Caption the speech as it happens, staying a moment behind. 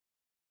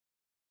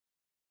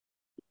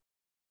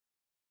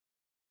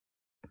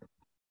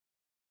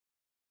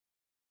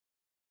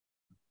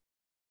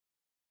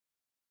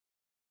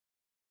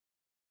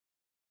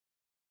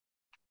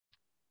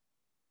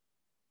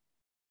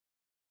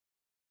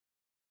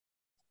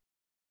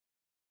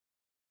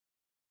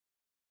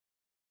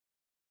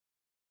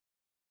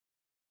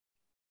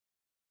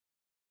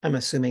I'm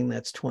assuming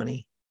that's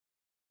 20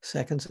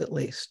 seconds at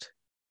least.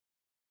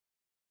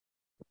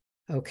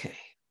 Okay.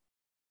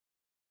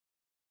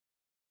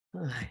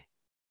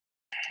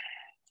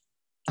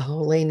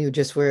 Oh, Lane, you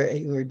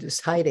were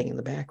just hiding in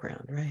the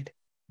background, right?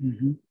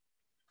 Mm-hmm.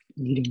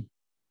 Eating.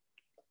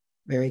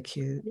 Very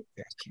cute.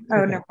 Very cute.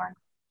 Oh, never mind.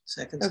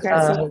 Seconds. Okay,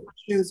 so it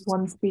shows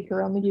one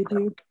speaker on the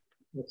YouTube.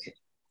 Okay.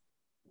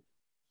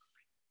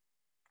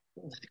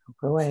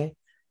 Go away.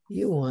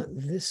 You want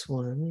this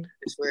one.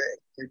 It's where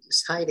you're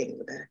just hiding in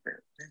the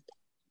background. Right?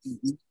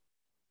 Mm-hmm.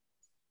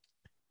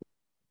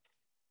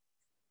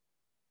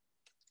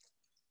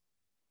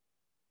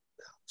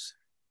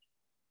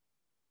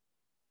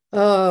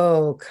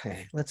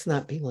 Okay, let's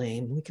not be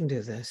lame. We can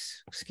do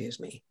this. Excuse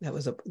me. That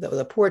was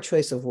a poor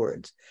choice of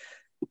words.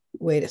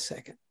 Wait a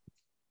second.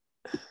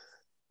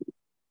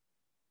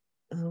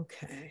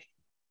 Okay.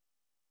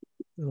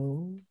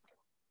 Oh,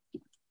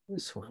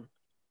 this one.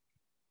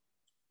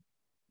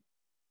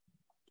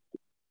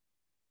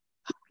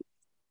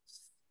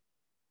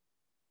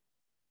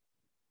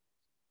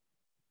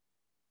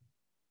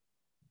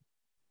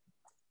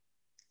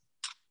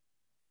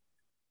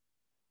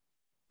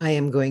 I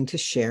am going to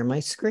share my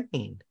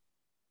screen.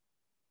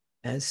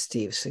 As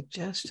Steve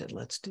suggested,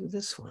 let's do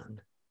this one.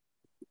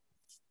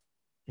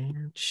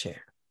 And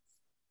share.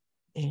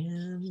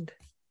 And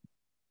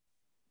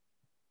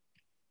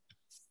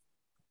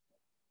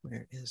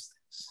where is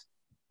this?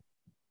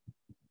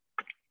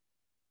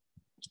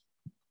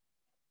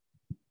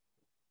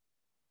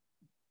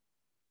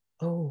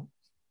 Oh,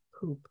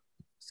 poop.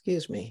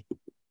 Excuse me.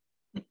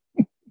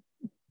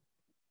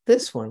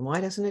 This one,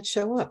 why doesn't it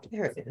show up?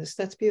 There it is.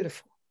 That's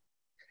beautiful.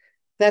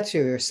 That's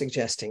what you're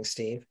suggesting,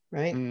 Steve,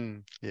 right?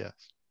 Yes.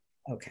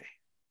 Okay.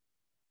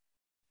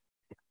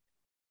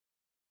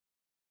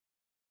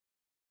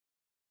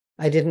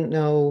 I didn't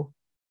know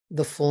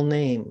the full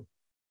name.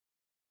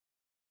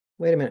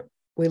 Wait a minute.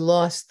 We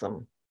lost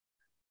them.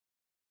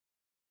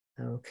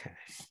 Okay.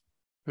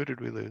 Who did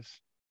we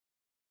lose?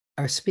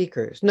 Our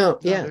speakers. No,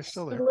 yeah. They're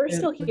still there. We're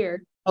still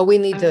here. Oh, we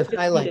need to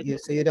highlight you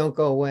so you don't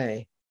go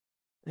away.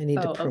 I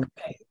need to promote.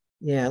 Okay.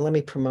 Yeah, let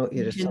me promote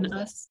you to something.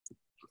 Us.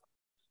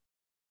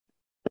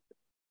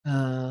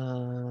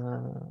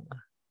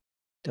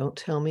 Don't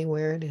tell me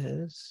where it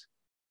is.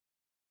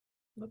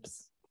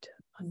 Whoops. To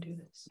undo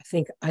this.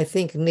 I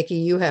think Nikki,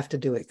 you have to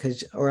do it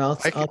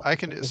I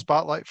can do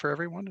spotlight for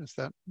everyone. Is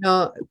that?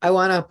 No, I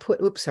want to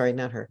put. Oops, sorry,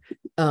 not her.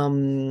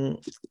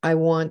 I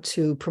want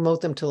to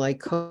promote them to like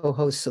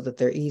co-hosts so that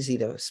they're easy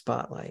to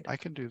spotlight. I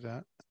can do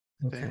that.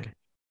 Okay.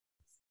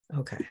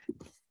 Okay.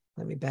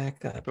 Let me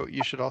back up. But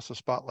you should also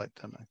spotlight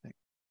them, I think.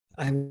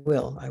 I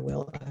will.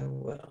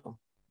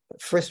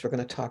 But first, we're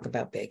going to talk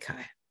about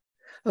Bekai.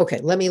 Okay,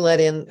 let me let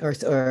in,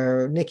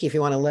 or Nikki, if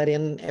you want to let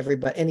in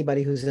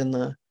anybody who's in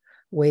the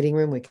waiting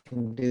room, we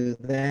can do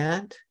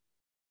that.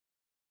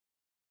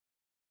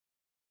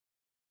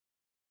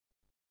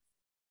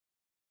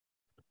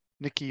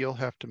 Nikki, you'll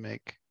have to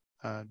make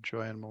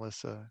Joy and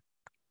Melissa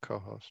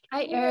co-host.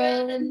 Hi,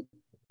 Erin.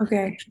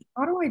 Okay,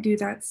 how do I do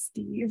that,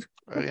 Steve?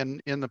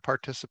 In the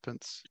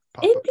participants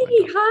pop-up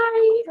Indy, window.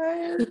 hi.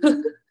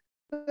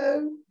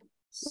 Hello.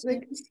 They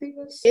can see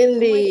us.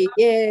 Indy,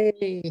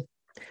 yay.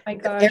 My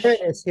gosh. Erin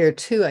is here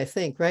too, I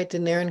think, right?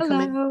 Didn't Erin come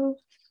in? Hello.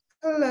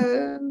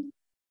 Hello.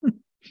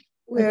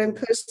 We're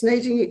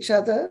impersonating each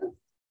other.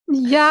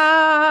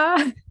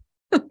 Yeah.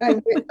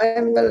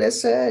 I'm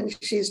Melissa and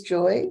she's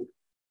Joy.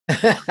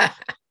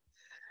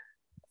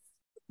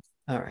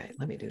 All right,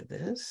 let me do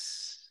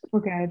this.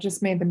 Okay, I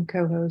just made them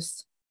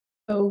co-hosts.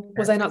 Oh,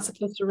 was I not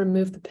supposed to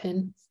remove the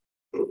pin?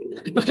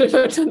 What if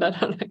I've done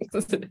that on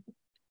accident?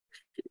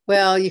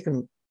 Well,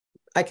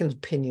 I can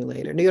pin you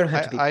later. No, you don't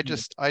have to be. I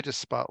just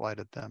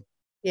spotlighted them.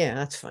 Yeah,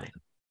 that's fine.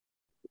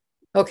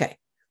 Okay,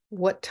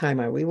 what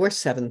time are we? We're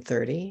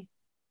 7:30.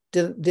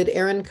 Did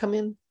Erin come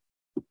in?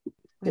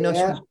 I know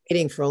she was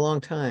waiting for a long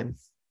time.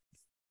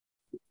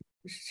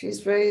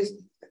 She's very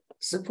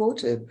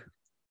supportive.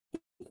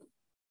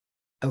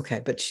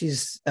 Okay, but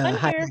she's I'm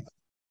hi. here.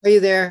 Are you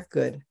there?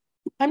 Good.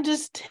 I'm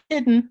just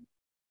hidden.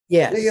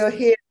 Yes. So you're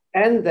here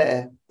and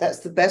there. That's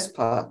the best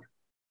part.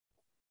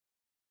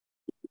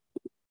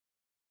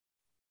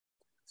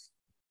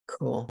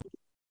 Cool.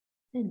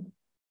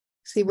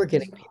 See, we're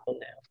getting people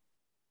now.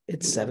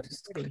 It's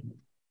 7:30.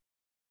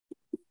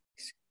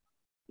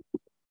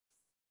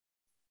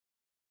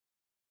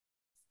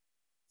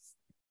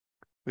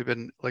 We've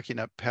been looking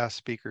up past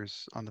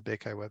speakers on the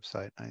Bekai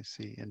website. I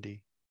see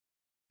Indy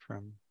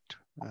from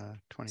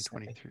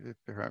 2023,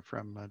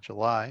 from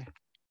July.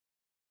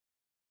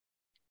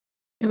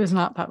 It was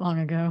not that long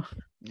ago.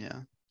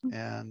 Yeah,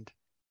 and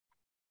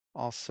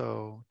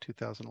also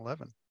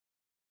 2011.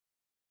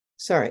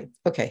 Sorry.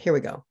 Okay, here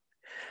we go.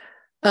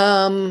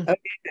 Okay,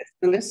 that's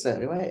Melissa,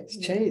 right? It's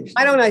changed.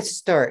 Why don't I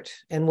start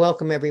and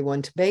welcome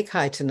everyone to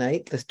Bekai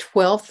tonight, the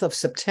 12th of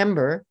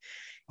September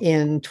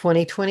in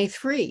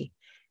 2023.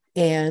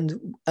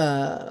 And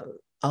I'll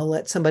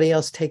let somebody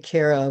else take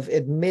care of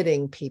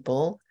admitting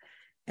people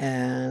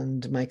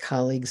and my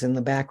colleagues in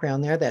the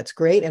background there. That's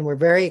great. And we're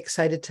very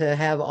excited to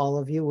have all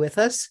of you with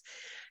us.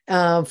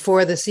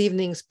 for this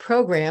evening's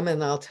program,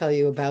 and I'll tell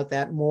you about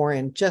that more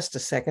in just a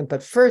second.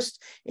 But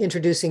first,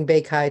 introducing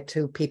Beihai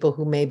to people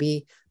who may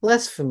be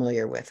less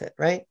familiar with it,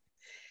 right?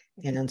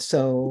 And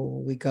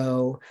so we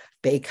go,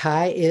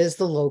 Beihai is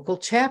the local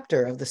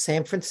chapter of the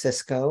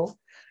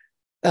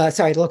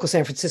local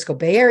San Francisco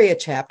Bay Area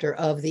chapter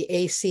of the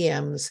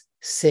ACM's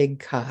SIG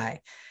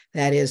Chi.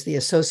 That is the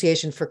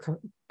Association for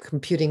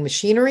Computing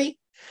Machinery,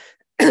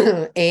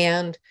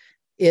 and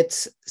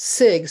its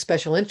SIG,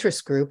 Special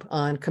Interest Group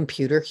on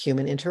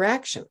Computer-Human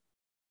Interaction.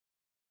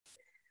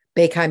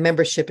 Beihai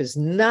membership is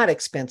not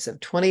expensive,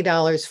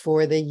 $20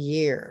 for the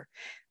year.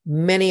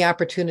 Many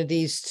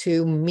opportunities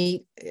to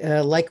meet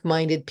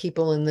like-minded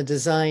people in the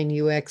design,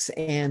 UX,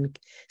 and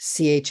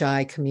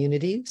CHI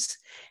communities,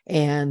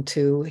 and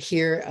to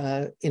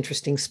hear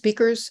interesting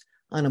speakers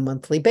on a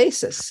monthly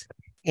basis.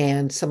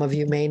 And some of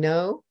you may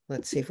know,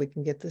 let's see if we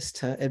can get this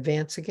to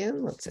advance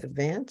again. Let's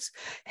advance.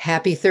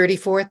 Happy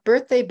 34th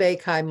birthday,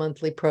 Beihai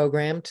monthly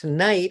program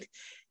tonight.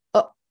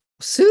 Oh,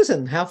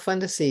 Susan, how fun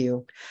to see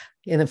you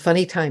in a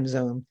funny time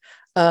zone.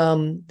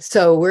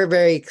 So we're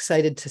very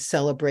excited to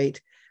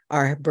celebrate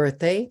our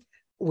birthday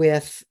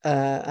with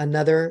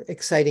another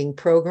exciting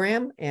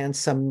program and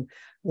some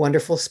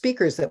wonderful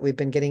speakers that we've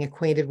been getting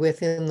acquainted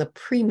with in the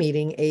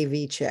pre-meeting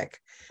AV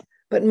check.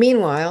 But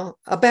meanwhile,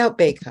 about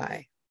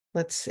Beihai,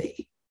 let's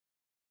see.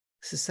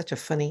 This is such a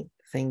funny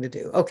thing to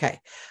do. Okay,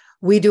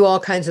 we do all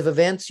kinds of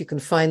events. You can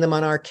find them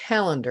on our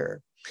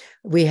calendar.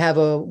 We have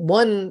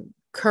one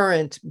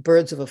current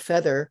Birds of a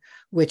Feather,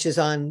 which is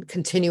on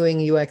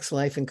continuing UX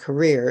life and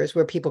careers,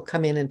 where people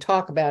come in and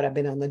talk about, I've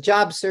been on the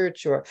job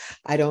search, or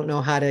I don't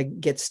know how to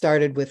get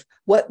started with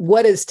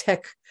what is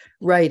tech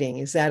writing?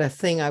 Is that a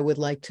thing I would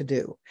like to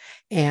do?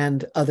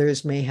 And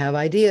others may have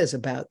ideas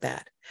about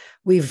that.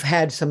 We've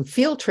had some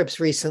field trips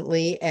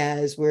recently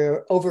as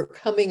we're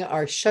overcoming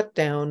our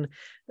shutdown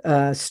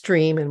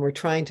stream, and we're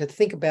trying to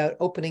think about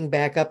opening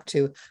back up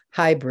to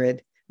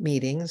hybrid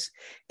meetings.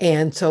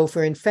 And so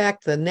in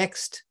fact, the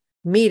next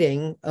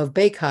meeting of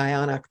Beihai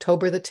on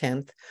October the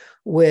 10th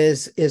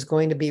is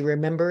going to be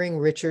remembering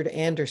Richard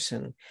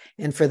Anderson.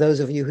 And for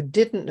those of you who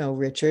didn't know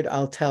Richard,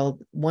 I'll tell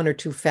one or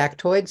two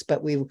factoids,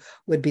 but we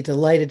would be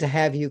delighted to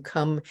have you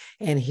come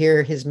and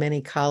hear his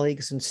many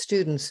colleagues and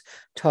students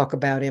talk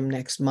about him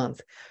next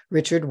month.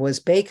 Richard was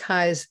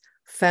Beihai's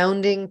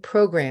founding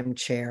program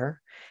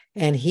chair,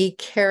 and he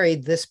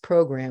carried this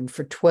program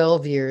for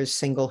 12 years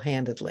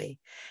single-handedly.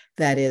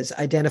 That is,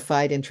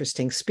 identified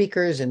interesting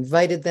speakers,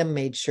 invited them,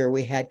 made sure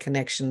we had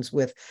connections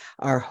with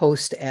our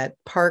host at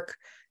Park,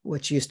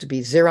 which used to be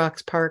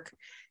Xerox Park,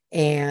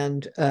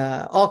 and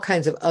all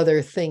kinds of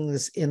other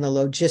things in the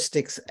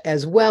logistics,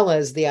 as well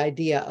as the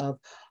idea of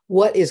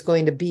what is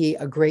going to be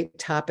a great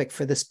topic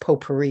for this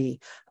potpourri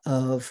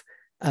of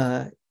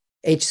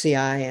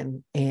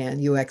HCI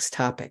and UX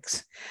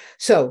topics.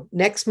 So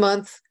next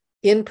month,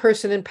 in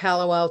person in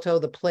Palo Alto,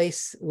 the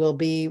place will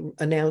be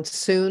announced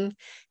soon,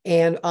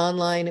 and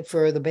online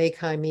for the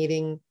Beihai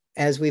meeting,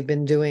 as we've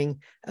been doing.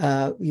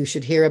 You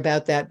should hear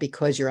about that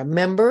because you're a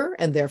member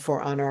and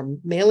therefore on our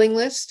mailing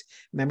list.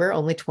 Remember,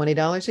 only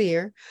 $20 a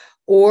year,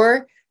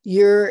 or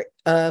you're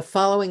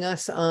following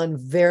us on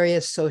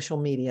various social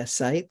media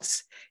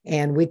sites.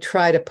 And we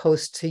try to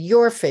post to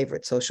your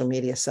favorite social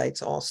media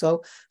sites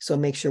also, so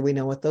make sure we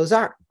know what those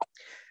are.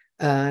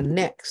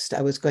 Next,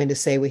 I was going to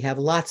say we have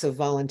lots of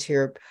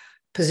volunteer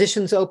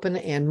positions open,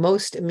 and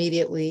most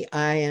immediately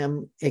I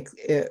am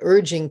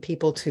urging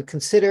people to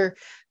consider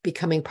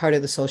becoming part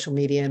of the social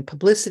media and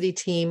publicity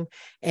team.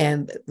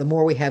 And the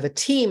more we have a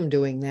team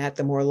doing that,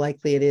 the more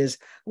likely it is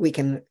we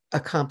can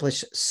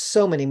accomplish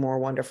so many more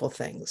wonderful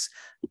things.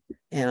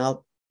 And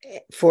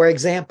for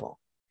example,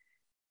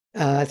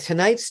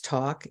 tonight's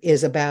talk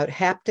is about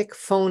haptic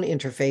phone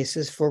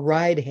interfaces for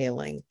ride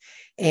hailing.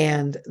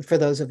 And for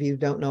those of you who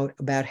don't know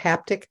about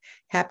haptic,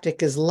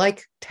 haptic is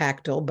like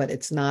tactile, but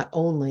it's not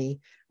only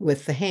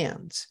with the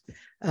hands.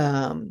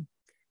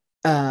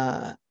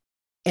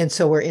 And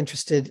so we're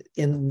interested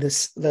in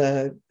this,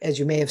 as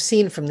you may have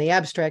seen from the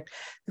abstract,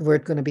 we're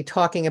going to be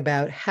talking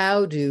about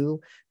how do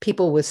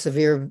people with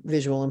severe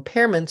visual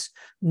impairments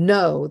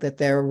know that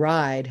their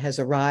ride has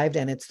arrived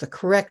and it's the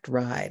correct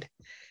ride,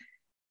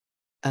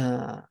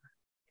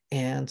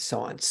 and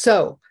so on.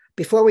 So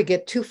before we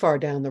get too far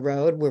down the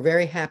road, we're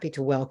very happy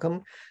to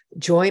welcome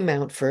Joy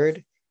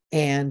Mountford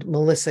and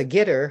Melissa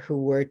Gitter, who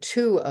were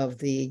two of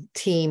the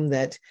team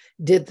that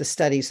did the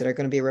studies that are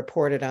going to be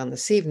reported on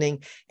this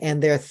evening.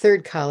 And their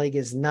third colleague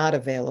is not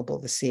available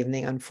this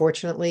evening,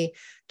 unfortunately,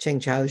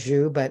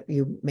 ChengChao, but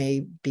you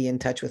may be in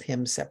touch with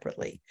him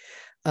separately.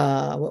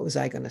 What was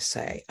I going to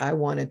say? I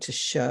wanted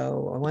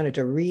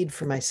to read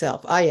for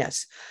myself.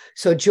 Yes.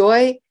 So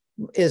Joy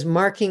is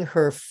marking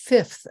her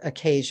 5th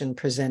occasion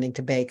presenting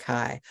to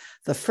Beihai,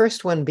 the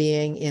first one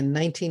being in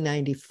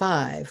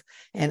 1995.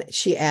 And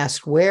she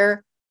asked,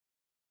 where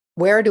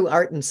do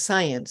art and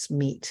science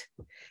meet?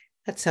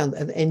 That sounds,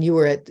 and you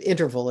were at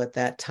interval at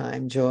that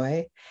time,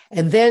 Joy.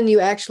 And then you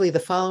actually, the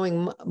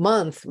following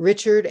month,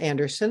 Richard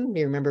Anderson,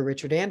 you remember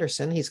Richard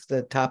Anderson, he's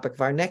the topic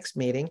of our next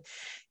meeting.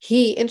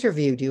 He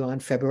interviewed you on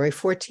February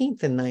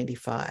 14th in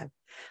 95.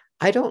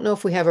 I don't know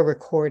if we have a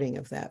recording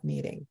of that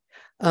meeting.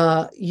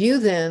 You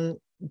then,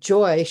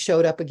 Joy,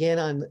 showed up again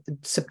on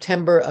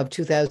September of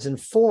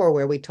 2004,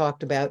 where we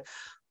talked about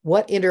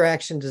what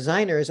interaction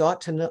designers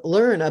ought to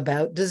learn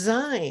about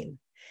design.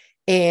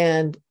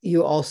 And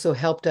you also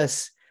helped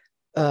us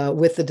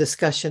with the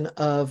discussion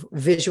of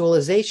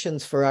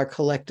visualizations for our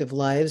collective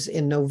lives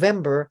in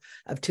November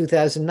of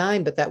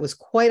 2009, but that was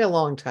quite a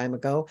long time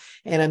ago.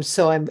 And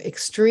I'm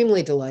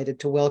extremely delighted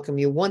to welcome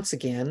you once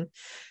again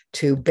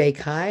to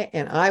Beihai,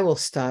 and I will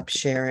stop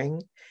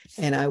sharing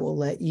and I will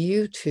let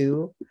you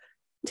two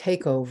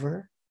take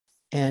over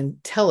and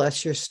tell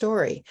us your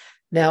story.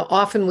 Now,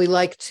 often we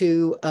like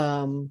to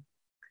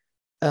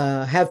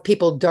have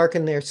people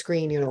darken their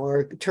screen,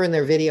 or turn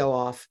their video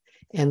off.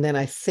 And then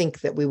I think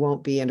that we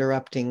won't be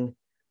interrupting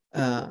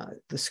the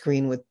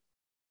screen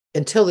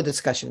until the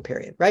discussion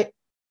period, right?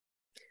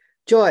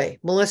 Joy,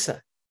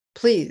 Melissa,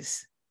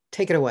 please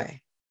take it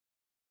away.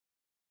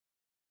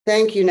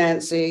 Thank you,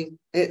 Nancy.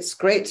 It's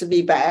great to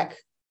be back.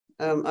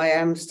 I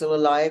am still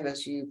alive,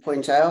 as you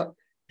point out,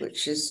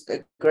 which is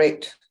a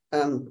great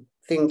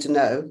thing to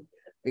know,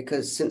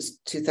 because since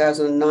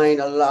 2009,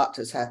 a lot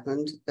has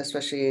happened,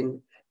 especially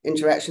in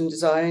interaction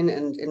design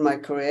and in my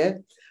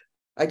career.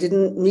 I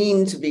didn't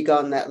mean to be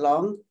gone that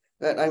long,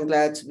 but I'm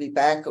glad to be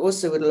back.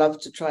 Also would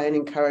love to try and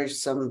encourage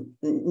some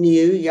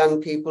new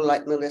young people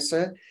like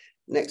Melissa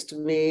next to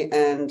me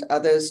and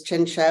others.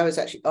 ChengChao is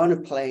actually on a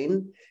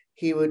plane.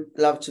 He would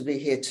love to be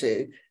here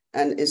too,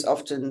 and is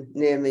often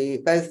near me.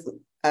 Both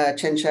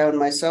ChengChao and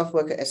myself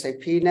work at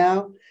SAP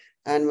now,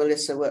 and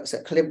Melissa works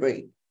at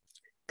Collibra.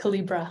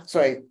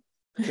 Sorry,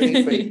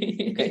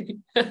 Collibra.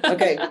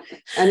 Okay.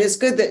 And it's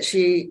good that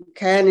she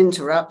can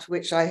interrupt,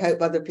 which I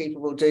hope other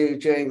people will do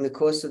during the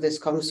course of this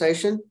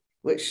conversation,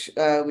 which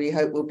we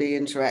hope will be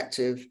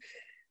interactive.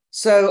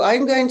 So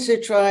I'm going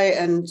to try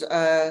and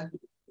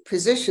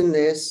position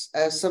this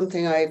as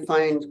something I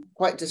find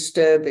quite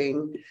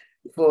disturbing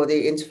for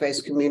the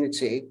interface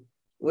community,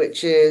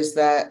 which is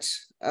that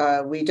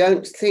we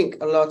don't think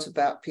a lot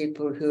about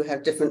people who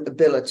have different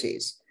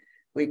abilities.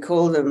 We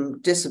call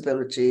them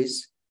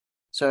disabilities.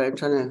 Sorry, I'm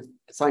trying to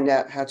find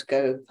out how to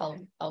go.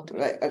 I'll do it.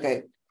 Right,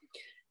 okay.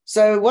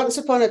 So once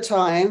upon a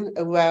time,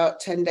 about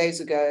 10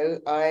 days ago,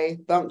 I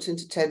bumped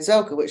into Ted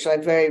Zelka, which I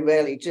very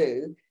rarely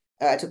do,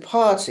 at a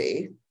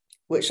party,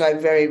 which I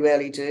very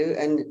rarely do.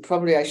 And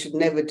probably I should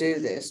never do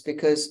this,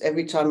 because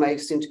every time I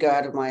seem to go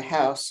out of my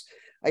house,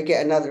 I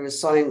get another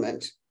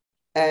assignment.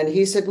 And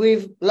he said,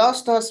 we've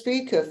lost our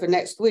speaker for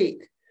next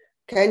week.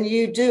 Can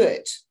you do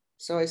it?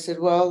 So I said,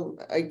 well,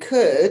 I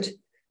could,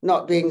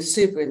 not being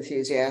super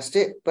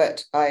enthusiastic,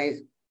 but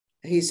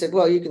he said,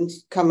 well, you can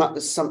come up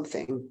with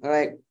something,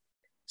 right?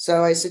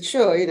 So I said,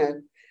 sure,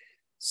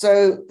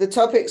 So the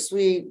topics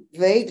we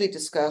vaguely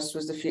discussed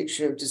was the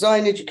future of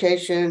design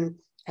education,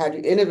 how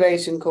to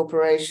innovate in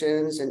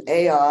corporations, and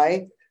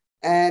AI.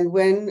 And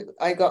when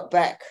I got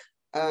back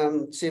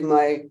to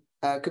my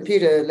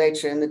computer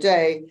later in the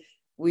day,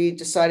 we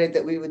decided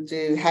that we would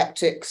do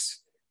haptics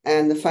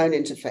and the phone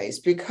interface,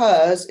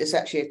 because it's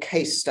actually a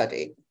case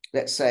study,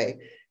 let's say.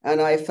 And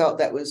I felt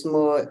that was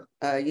more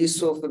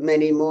useful for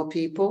many more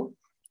people,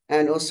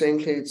 and also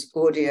includes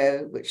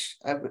audio, which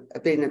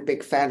I've been a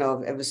big fan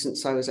of ever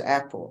since I was at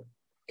Apple.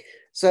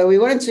 So we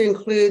wanted to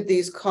include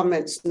these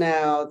comments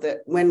now, that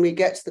when we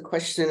get to the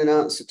question and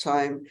answer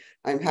time,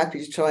 I'm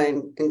happy to try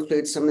and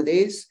include some of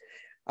these.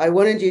 I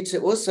wanted you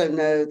to also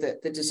know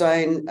that the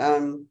design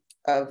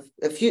of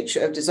the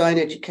future of design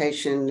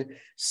education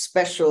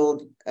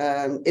special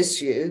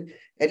issue,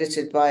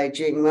 edited by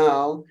Jing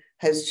Mao,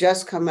 has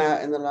just come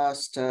out in the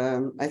last,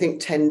 I think,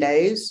 10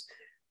 days.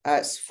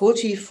 It's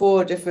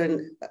 44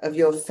 different of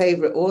your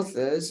favorite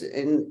authors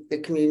in the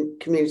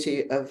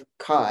community of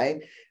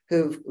Kai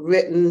who've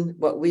written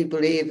what we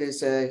believe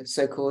is a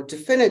so-called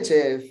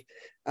definitive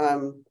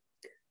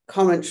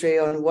commentary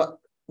on what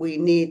we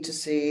need to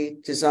see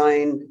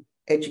design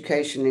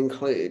education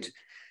include.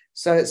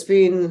 So it's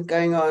been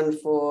going on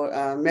for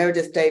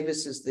Meredith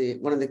Davis is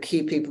one of the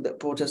key people that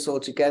brought us all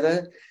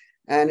together.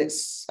 And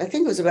I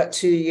think it was about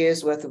 2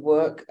 years worth of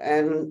work.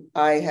 And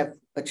I have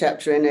a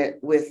chapter in it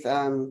with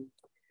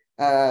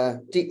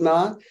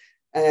Dietmar,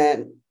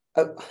 and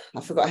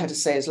I forgot how to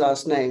say his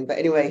last name, but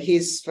anyway,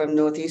 he's from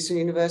Northeastern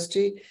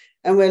University.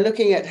 And we're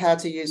looking at how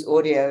to use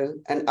audio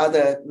and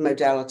other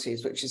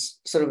modalities, which is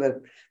sort of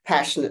a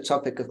passionate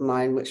topic of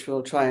mine, which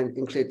we'll try and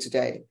include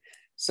today.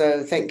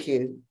 So thank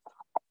you.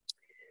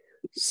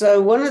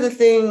 So one of the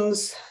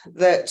things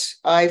that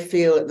I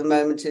feel at the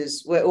moment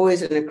is we're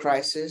always in a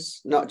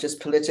crisis, not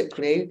just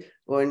politically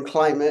or in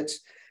climate,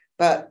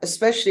 but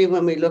especially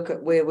when we look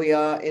at where we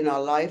are in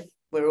our life.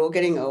 We're all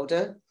getting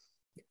older,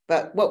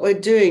 but what we're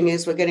doing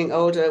is we're getting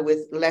older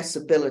with less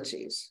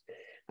abilities.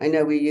 I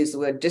know we use the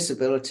word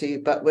disability,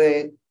 but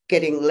we're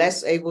getting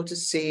less able to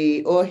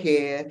see or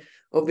hear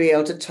or be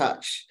able to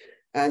touch.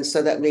 And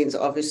so that means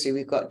obviously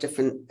we've got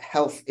different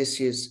health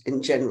issues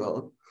in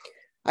general.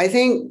 I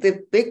think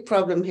the big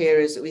problem here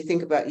is that we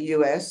think about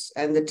US,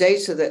 and the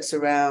data that's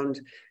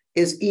around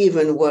is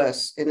even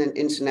worse in an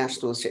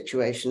international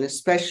situation,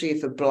 especially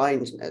for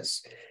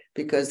blindness,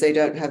 because they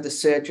don't have the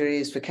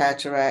surgeries for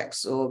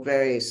cataracts or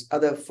various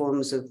other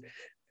forms of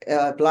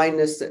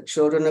blindness that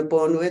children are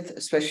born with,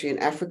 especially in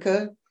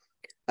Africa.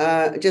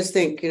 Just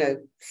think,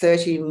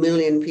 30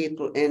 million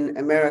people in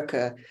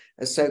America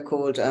are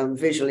so-called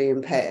visually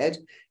impaired,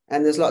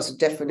 and there's lots of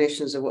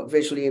definitions of what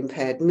visually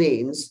impaired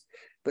means.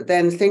 But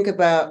then think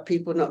about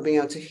people not being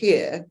able to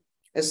hear,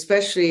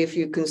 especially if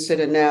you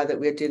consider now that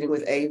we're dealing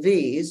with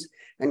AVs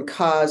and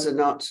cars are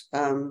not,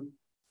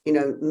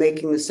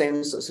 making the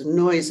same sorts of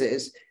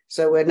noises.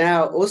 So we're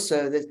now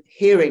also the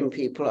hearing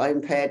people are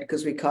impaired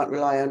because we can't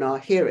rely on our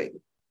hearing.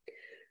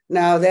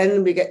 Now,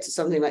 then we get to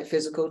something like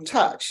physical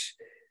touch.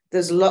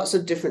 There's lots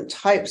of different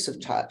types of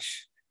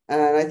touch.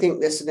 And I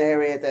think that's an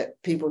area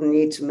that people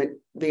need to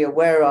be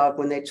aware of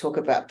when they talk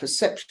about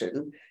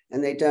perception,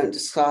 and they don't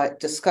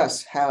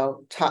discuss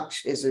how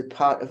touch is a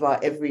part of our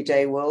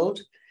everyday world.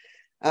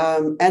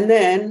 And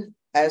then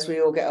as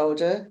we all get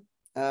older,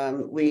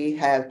 we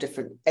have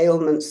different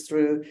ailments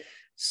through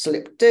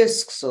slipped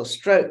discs or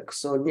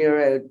strokes or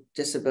neuro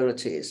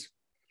disabilities.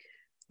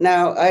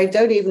 Now, I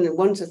don't even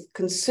want to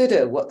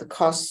consider what the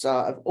costs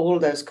are of all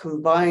those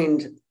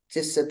combined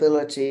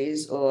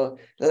disabilities or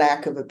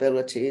lack of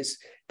abilities,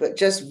 but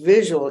just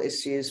visual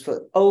issues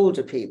for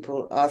older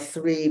people are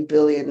 $3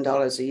 billion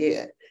a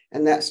year,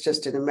 and that's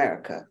just in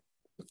America.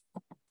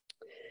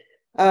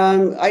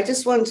 I'm not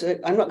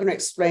going to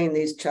explain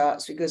these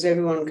charts because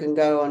everyone can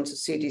go onto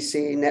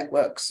CDC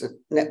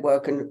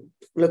network and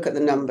look at the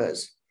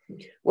numbers.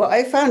 What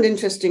I found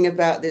interesting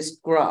about this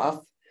graph,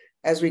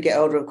 as we get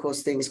older, of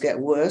course, things get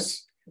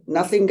worse.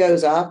 Nothing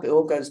goes up, it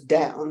all goes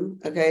down,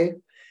 okay?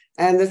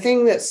 And the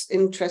thing that's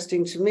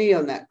interesting to me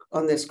on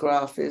this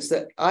graph is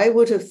that I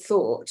would have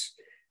thought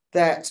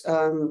that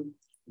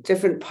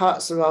different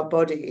parts of our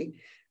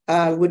body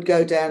would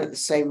go down at the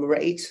same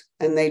rate,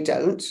 and they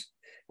don't.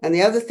 And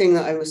the other thing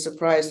that I was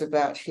surprised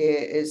about here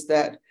is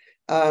that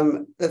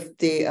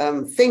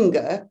the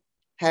finger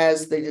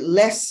has the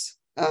less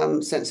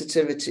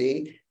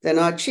sensitivity than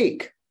our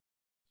cheek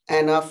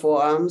and our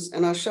forearms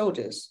and our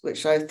shoulders,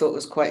 which I thought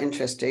was quite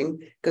interesting,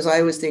 because I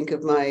always think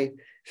of my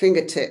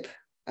fingertip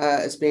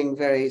as being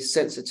very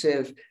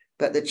sensitive,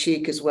 but the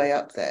cheek is way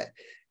up there.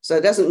 So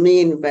it doesn't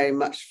mean very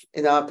much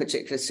in our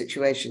particular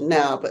situation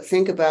now, but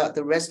think about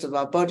the rest of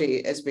our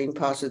body as being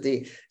part of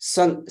the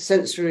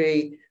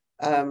sensory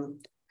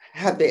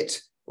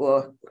habit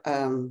or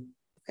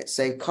let's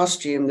say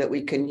costume that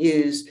we can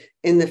use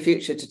in the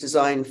future to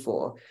design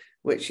for,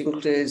 which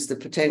includes the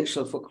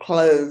potential for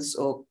clothes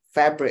or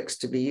fabrics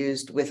to be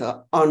used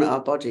on our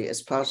body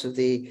as part of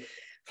the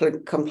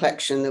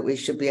complexion that we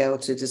should be able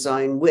to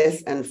design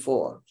with and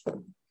for.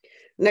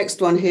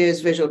 Next one here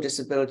is visual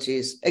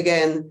disabilities.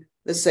 Again,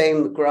 the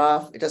same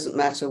graph, it doesn't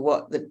matter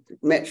what the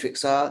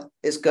metrics are,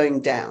 is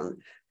going down,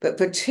 but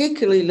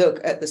particularly look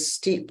at the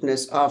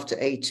steepness after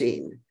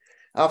 18.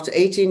 After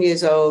 18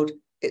 years old,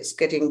 it's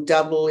getting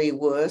doubly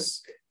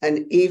worse,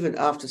 and even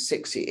after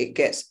 60, it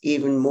gets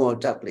even more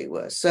doubly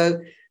worse.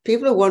 So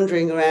people are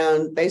wandering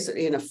around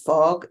basically in a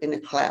fog, in a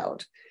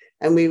cloud,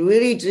 and we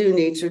really do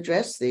need to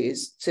address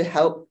these to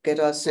help get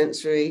our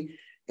sensory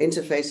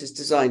interfaces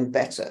designed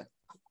better.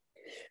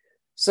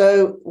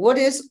 So what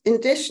is, in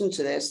addition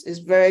to this, is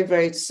very,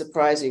 very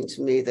surprising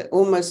to me that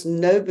almost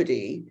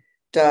nobody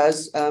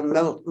does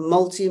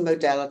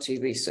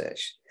multimodality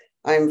research.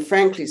 I'm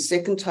frankly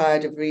sick and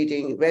tired of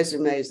reading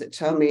resumes that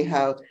tell me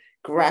how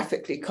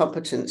graphically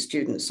competent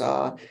students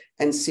are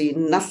and see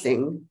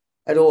nothing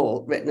at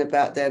all written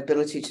about their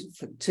ability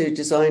to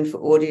design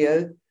for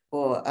audio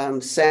or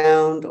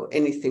sound or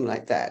anything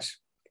like that.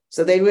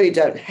 So they really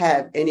don't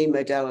have any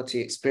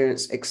modality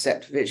experience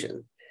except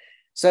vision.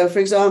 So for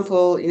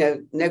example,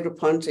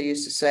 Negroponte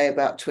used to say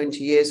about 20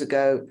 years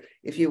ago,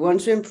 if you want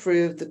to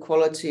improve the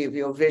quality of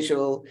your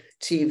visual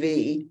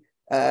TV,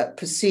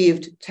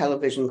 perceived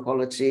television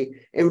quality,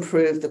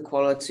 improve the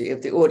quality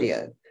of the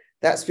audio.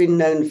 That's been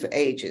known for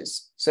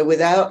ages. So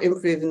without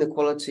improving the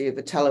quality of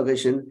a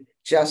television,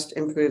 just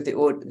improve the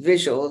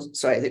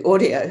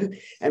audio,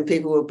 and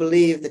people will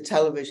believe the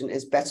television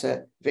is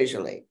better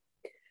visually.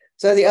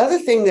 So the other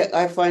thing that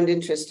I find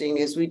interesting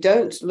is we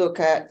don't look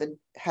at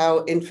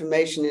how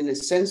information in a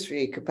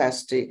sensory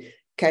capacity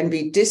can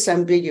be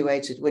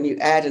disambiguated when you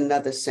add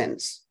another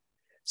sense.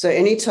 So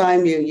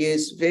anytime you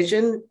use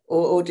vision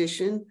or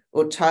audition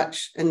or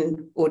touch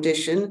and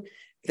audition,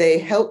 they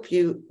help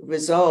you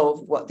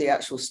resolve what the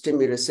actual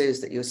stimulus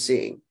is that you're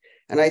seeing.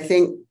 And I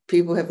think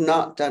people have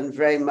not done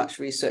very much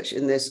research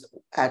in this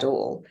at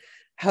all.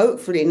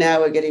 Hopefully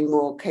now we're getting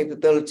more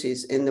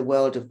capabilities in the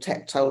world of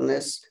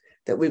tactileness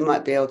that we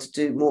might be able to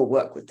do more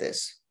work with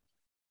this.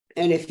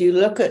 And if you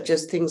look at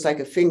just things like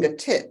a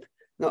fingertip,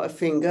 not a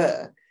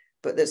finger,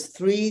 but there's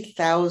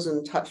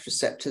 3,000 touch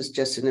receptors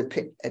just in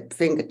a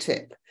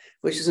fingertip,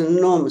 which is an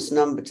enormous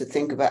number to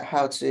think about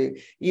how to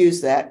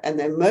use that. And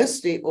they're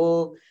mostly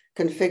all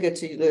configured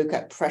to look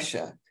at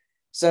pressure.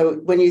 So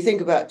when you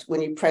think about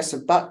when you press a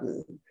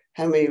button,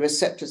 how many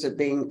receptors are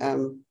being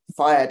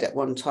fired at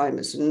one time,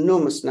 it's an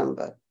enormous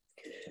number.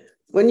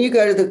 When you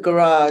go to the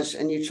garage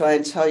and you try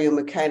and tell your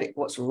mechanic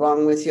what's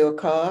wrong with your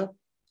car,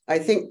 I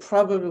think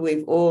probably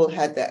we've all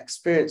had that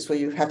experience where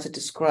you have to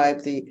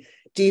describe the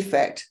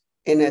defect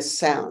in a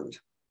sound.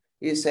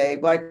 You say,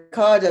 my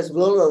car does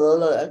blah, blah, blah,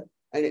 blah,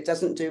 and it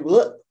doesn't do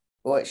blah,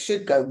 or it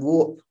should go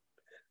whoop.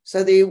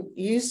 So the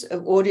use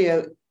of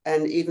audio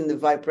and even the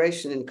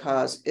vibration in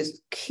cars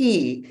is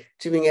key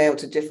to being able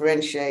to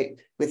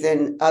differentiate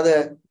within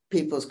other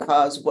people's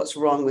cars what's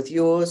wrong with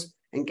yours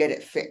and get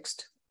it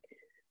fixed.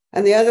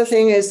 And the other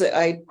thing is that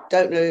I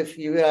don't know if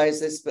you realize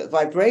this, but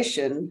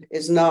vibration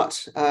is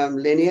not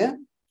linear.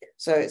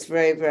 So it's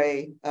very,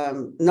 very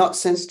not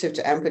sensitive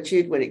to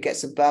amplitude when it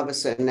gets above a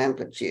certain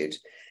amplitude.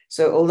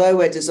 So although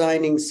we're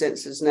designing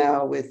sensors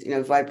now with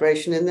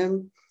vibration in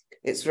them,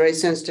 it's very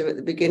sensitive at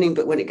the beginning,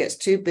 but when it gets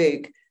too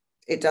big,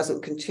 it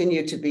doesn't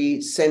continue to be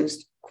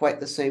sensed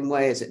quite the same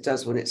way as it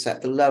does when it's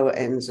at the lower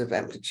ends of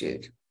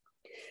amplitude.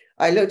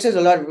 I looked at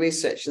a lot of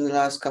research in the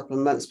last couple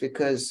of months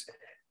because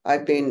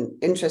I've been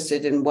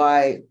interested in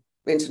why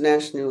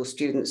international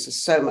students are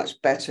so much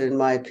better, in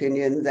my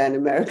opinion, than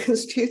American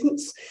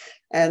students.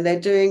 And they're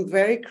doing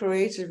very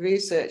creative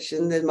research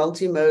in the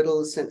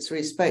multimodal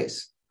sensory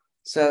space.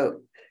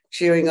 So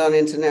cheering on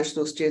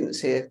international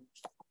students here.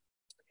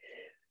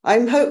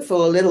 I'm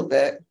hopeful a little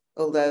bit,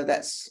 although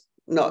that's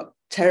not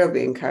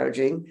terribly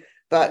encouraging,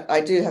 but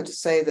I do have to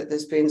say that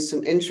there's been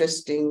some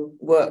interesting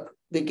work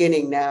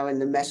beginning now in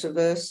the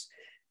metaverse,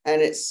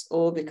 and it's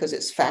all because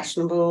it's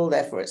fashionable,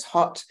 therefore it's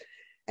hot.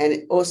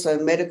 And also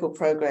medical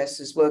progress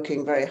is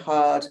working very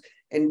hard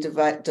in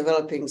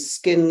developing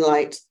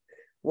skin-light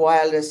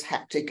wireless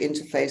haptic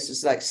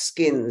interfaces like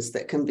skins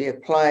that can be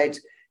applied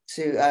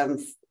to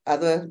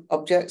other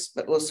objects,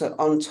 but also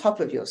on top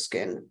of your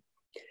skin.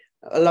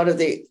 A lot of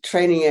the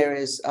training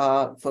areas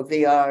are for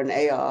VR and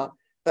AR,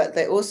 but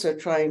they're also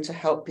trying to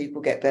help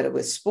people get better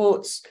with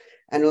sports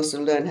and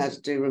also learn how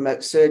to do remote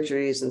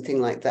surgeries and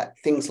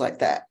things like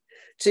that.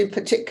 Two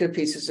particular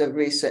pieces of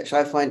research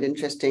I find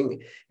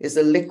interesting is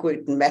the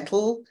liquid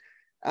metal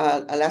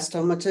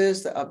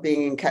elastometers that are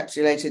being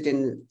encapsulated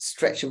in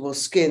stretchable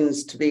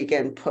skins to be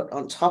again put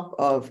on top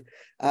of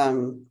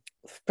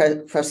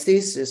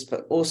prosthesis,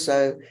 but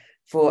also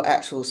for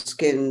actual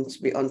skin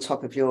to be on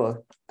top of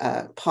your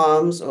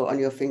palms or on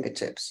your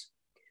fingertips.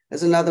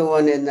 There's another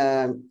one in,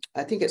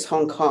 I think it's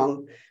Hong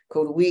Kong,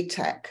 called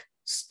WeTac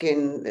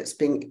skin that's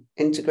being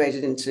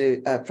integrated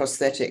into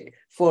prosthetic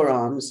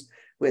forearms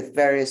with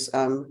various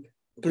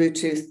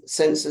Bluetooth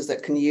sensors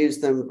that can use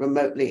them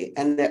remotely.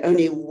 And they're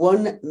only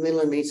 1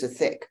 millimeter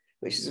thick,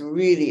 which is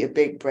really a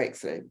big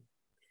breakthrough.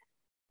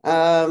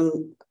 I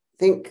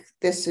think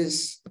this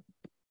is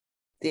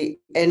the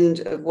end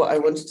of what I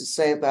wanted to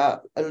say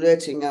about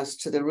alerting us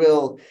to the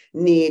real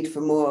need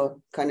for more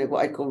kind of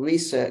what I call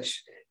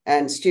research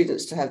and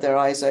students to have their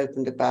eyes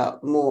opened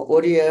about more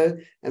audio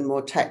and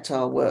more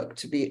tactile work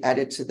to be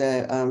added to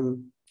their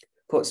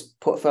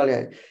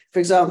portfolio. For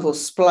example,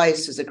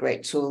 Splice is a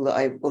great tool that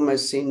I've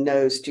almost seen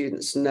no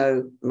students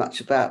know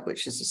much about,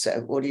 which is a set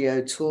of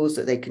audio tools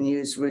that they can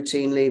use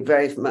routinely,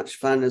 very much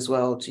fun as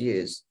well to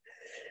use.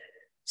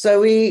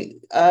 So we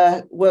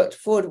worked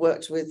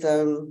with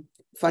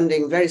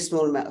funding, very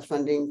small amount of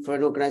funding for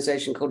an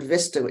organization called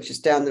Vista, which is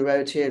down the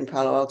road here in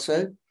Palo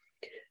Alto.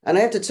 And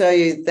I have to tell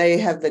you, they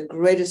have the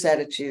greatest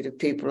attitude of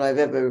people I've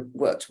ever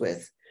worked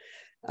with.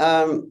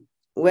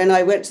 When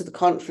I went to the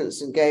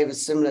conference and gave a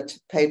similar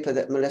paper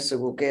that Melissa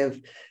will give,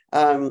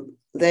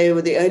 they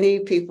were the only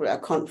people at our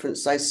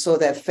conference I saw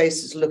their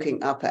faces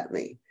looking up at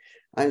me.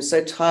 I'm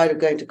so tired of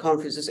going to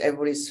conferences,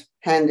 everybody's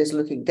hand is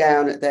looking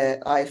down at their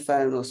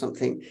iPhone or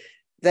something.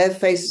 Their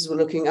faces were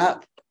looking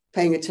up,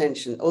 paying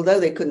attention. Although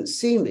they couldn't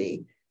see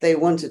me, they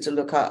wanted to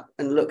look up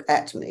and look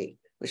at me,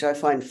 which I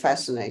find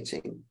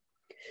fascinating.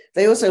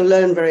 They also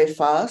learn very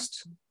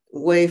fast,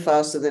 way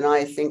faster than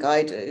I think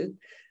I do,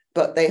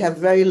 but they have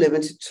very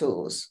limited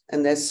tools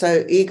and they're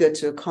so eager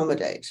to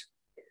accommodate.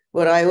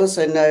 What I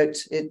also note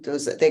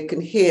was that they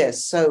can hear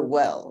so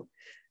well.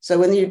 So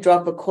when you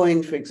drop a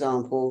coin, for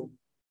example,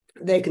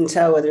 they can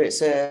tell whether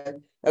it's a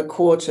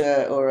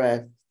quarter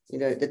or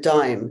the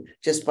dime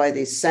just by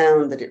the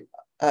sound that it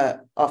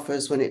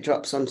offers when it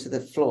drops onto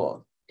the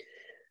floor.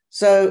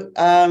 So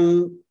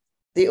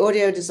the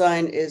audio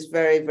design is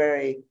very,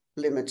 very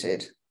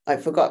limited. I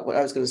forgot what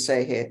I was going to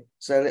say here,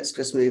 so let's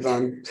just move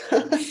on.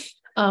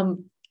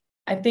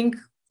 I think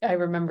I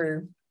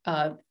remember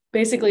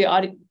basically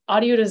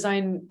audio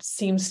design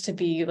seems to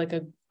be like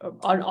an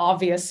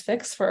obvious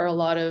fix for a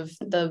lot of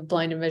the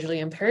blind and visually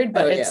impaired,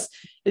 but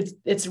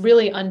it's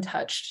really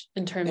untouched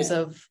in terms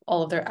of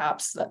all of their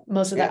apps. That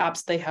most of the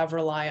apps they have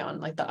rely on,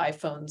 like the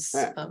iPhone's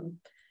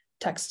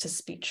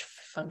text-to-speech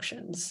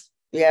functions.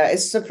 Yeah,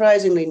 it's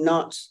surprisingly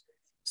not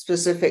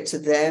specific to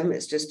them.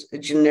 It's just a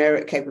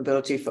generic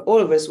capability for all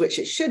of us, which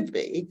it should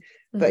be,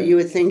 but you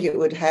would think it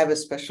would have a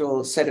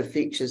special set of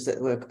features that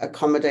were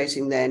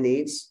accommodating their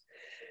needs.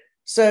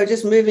 So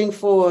just moving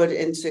forward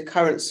into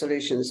current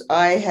solutions,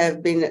 I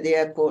have been at the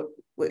airport,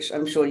 which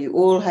I'm sure you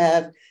all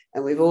have,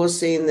 and we've all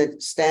seen the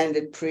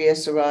standard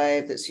Prius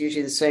arrive that's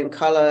usually the same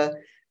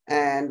color,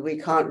 and we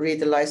can't read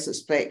the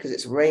license plate because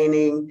it's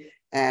raining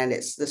and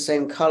it's the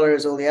same color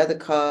as all the other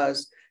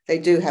cars. They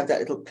do have that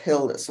little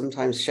pill that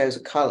sometimes shows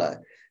a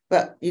color,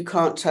 but you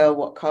can't tell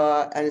what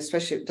car, and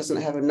especially if it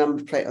doesn't have a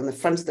number plate on the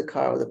front of the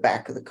car or the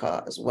back of the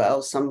car as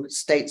well. Some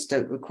states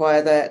don't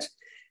require that,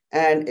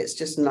 and it's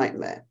just a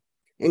nightmare,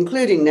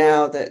 including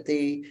now that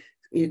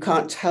you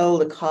can't tell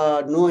the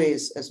car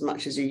noise as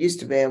much as you used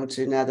to be able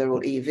to. Now they're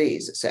all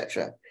EVs,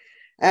 etc.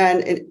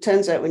 And it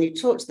turns out when you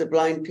talk to the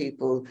blind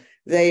people,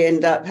 they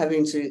end up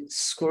having to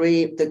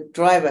scream. The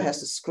driver has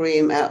to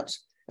scream out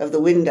of the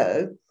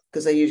window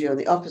because they're usually on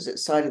the opposite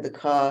side of the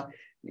car,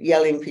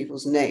 yelling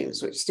people's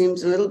names, which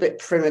seems a little bit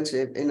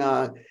primitive in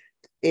our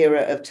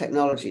era of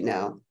technology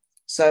now.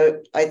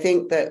 So I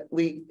think that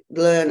we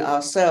learn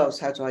ourselves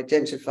how to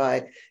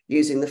identify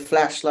using the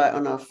flashlight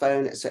on our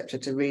phone, etc.,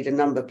 to read a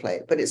number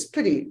plate, but it's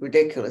pretty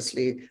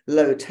ridiculously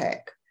low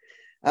tech.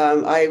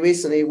 I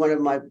recently, one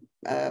of my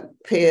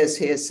peers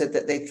here said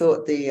that they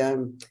thought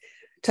the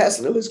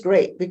Tesla was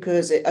great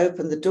because it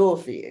opened the door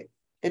for you.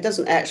 It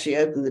doesn't actually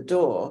open the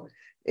door.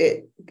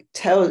 It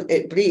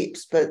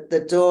bleeps, but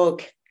the door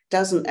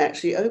doesn't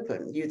actually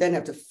open. You then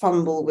have to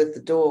fumble with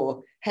the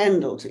door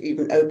handle to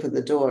even open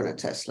the door in a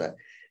Tesla.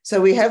 So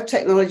we have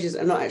technologies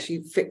that are not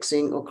actually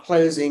fixing or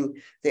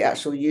closing the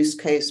actual use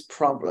case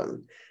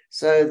problem.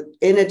 So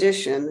in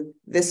addition,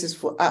 this is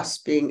for us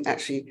being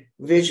actually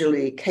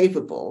visually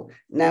capable.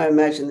 Now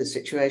imagine the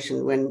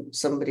situation when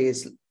somebody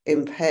is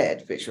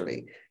impaired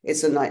visually.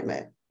 It's a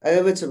nightmare.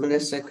 Over to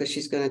Melissa, because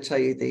she's going to tell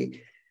you the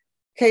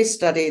case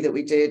study that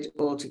we did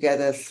all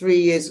together 3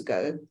 years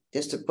ago,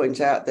 just to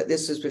point out that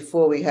this was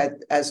before we had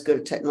as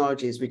good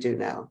technology as we do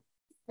now.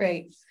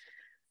 Right.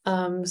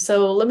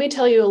 So let me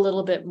tell you a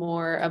little bit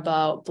more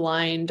about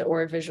blind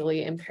or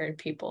visually impaired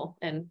people.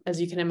 And as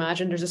you can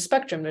imagine, there's a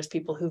spectrum. There's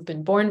people who've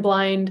been born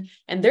blind,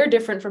 and they're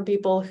different from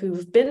people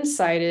who've been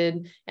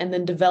sighted and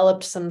then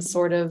developed some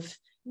sort of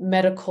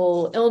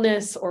medical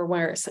illness or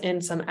were in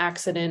some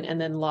accident and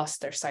then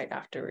lost their sight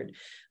afterward.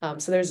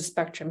 So there's a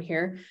spectrum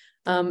here.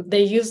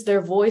 They use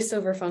their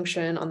voiceover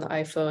function on the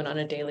iPhone on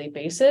a daily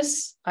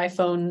basis.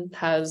 iPhone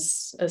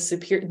has a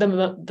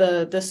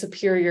the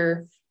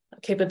superior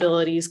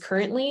capabilities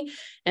currently,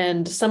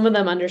 and some of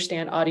them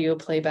understand audio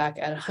playback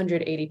at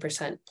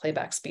 180%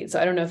 playback speed. So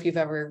I don't know if you've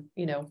ever,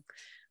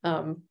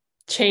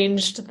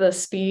 changed the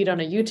speed on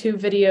a YouTube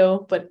video,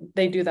 but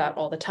they do that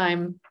all the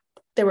time.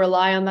 They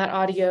rely on that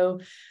audio.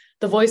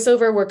 The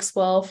voiceover works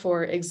well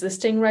for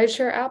existing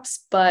rideshare apps,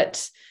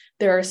 but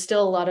there are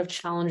still a lot of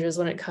challenges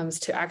when it comes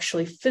to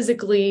actually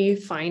physically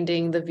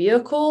finding the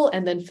vehicle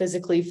and then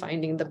physically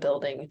finding the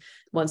building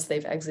once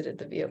they've exited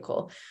the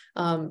vehicle.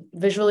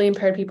 Visually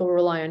impaired people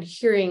rely on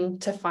hearing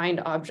to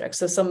find objects.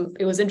 So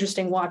it was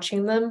interesting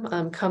watching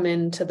them come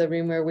into the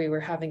room where we were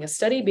having a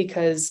study,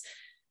 because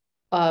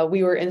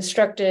we were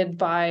instructed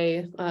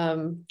by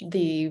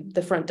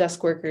the front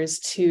desk workers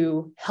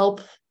to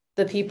help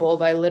the people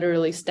by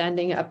literally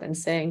standing up and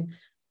saying,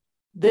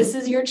 "This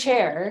is your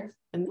chair,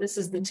 and this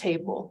is the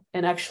table,"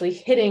 and actually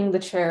hitting the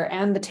chair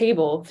and the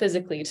table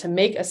physically to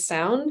make a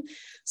sound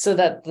so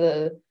that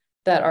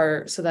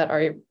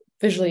our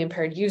visually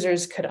impaired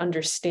users could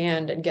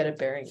understand and get a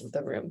bearing of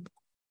the room.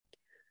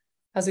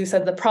 As we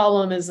said, the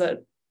problem is that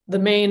the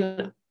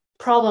main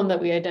problem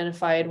that we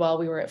identified while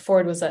we were at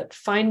Ford was that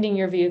finding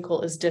your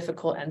vehicle is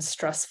difficult and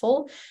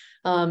stressful,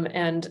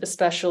 and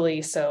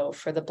especially so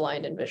for the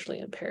blind and visually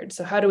impaired.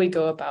 So how do we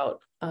go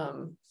about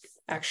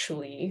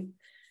actually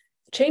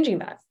changing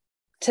that?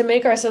 To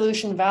make our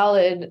solution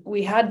valid,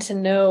 we had to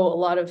know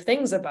a lot of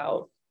things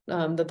about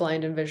the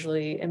blind and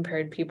visually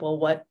impaired people.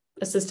 What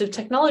assistive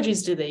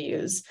technologies do they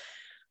use?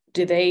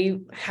 Do they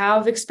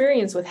have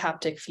experience with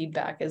haptic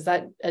feedback? Is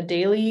that a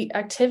daily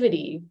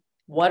activity?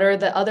 What are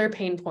the other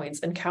pain points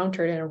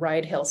encountered in a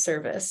ride-hail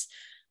service?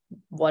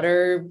 How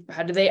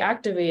do they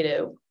activate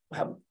it?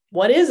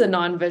 What is a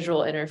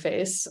non-visual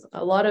interface?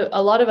 A lot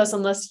of us,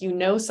 unless you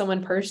know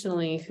someone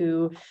personally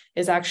who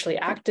is actually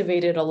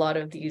activated a lot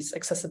of these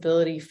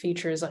accessibility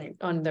features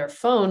on their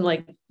phone,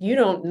 like, you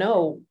don't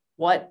know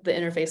what the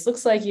interface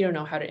looks like. You don't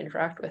know how to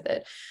interact with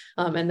it.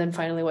 And then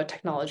finally, what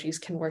technologies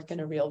can work in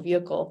a real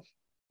vehicle.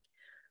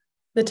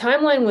 The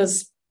timeline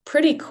was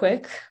pretty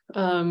quick.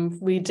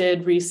 We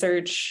did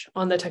research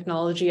on the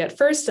technology at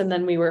first, and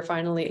then we were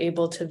finally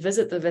able to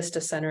visit the Vista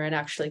Center and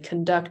actually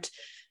conduct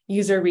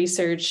user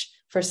research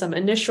for some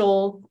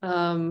initial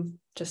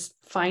just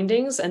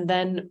findings, and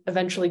then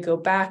eventually go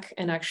back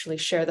and actually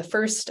share the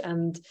first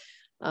and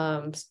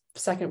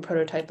second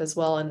prototype as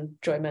well. And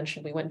Joy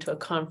mentioned we went to a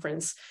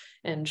conference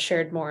and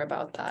shared more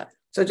about that.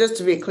 So just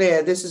to be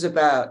clear, this is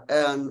about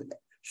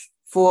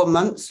 4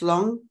 months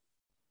long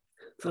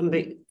from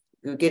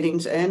beginning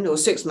to end, or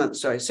 6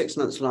 months, 6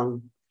 months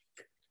long.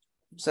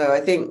 So I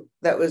think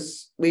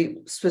we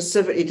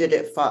specifically did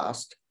it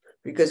fast,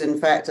 because in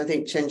fact, I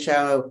think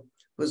ChengChao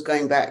was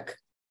going back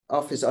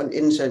office on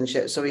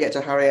internship, so we had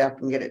to hurry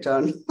up and get it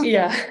done.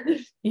 Yeah,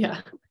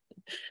 yeah.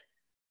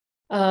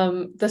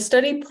 The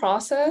study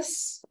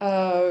process,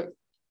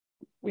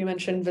 we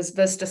mentioned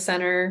Vista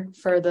Center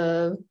for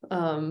the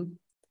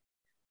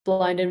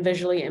blind and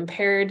visually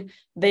impaired.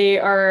 They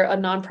are a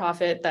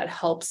nonprofit that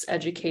helps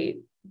educate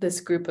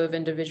this group of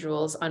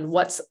individuals on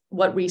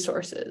what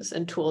resources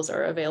and tools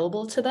are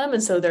available to them.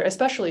 And so they're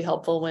especially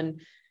helpful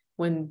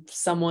when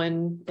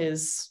someone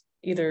is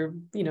either,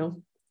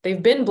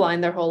 they've been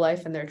blind their whole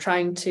life and they're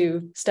trying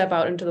to step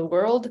out into the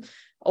world,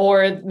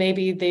 or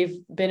maybe they've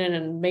been in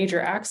a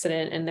major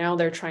accident and now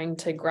they're trying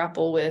to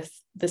grapple with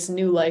this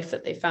new life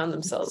that they found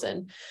themselves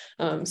in.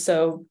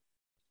 So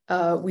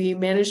we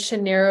managed to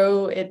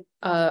narrow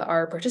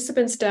our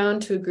participants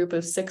down to a group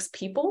of 6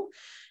 people.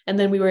 And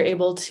then we were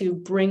able to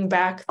bring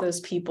back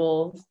those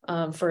people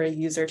for a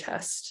user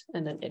test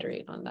and then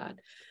iterate on that.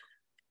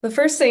 The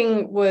first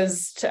thing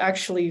was to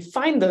actually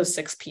find those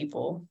 6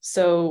 people.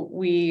 So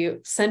we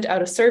sent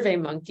out a survey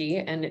monkey,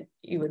 and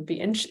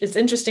it's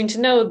interesting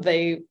to know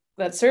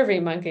that survey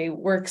monkey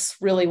works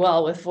really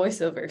well with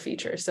voiceover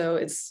feature. So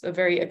it's a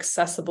very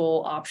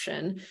accessible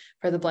option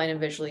for the blind and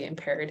visually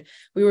impaired.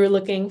 We were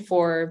looking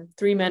for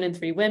 3 men and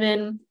 3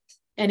 women,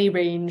 any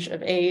range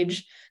of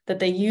age, that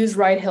they use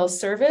ride-hail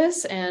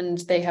service, and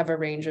they have a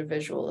range of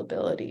visual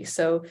ability.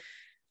 So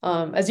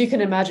as you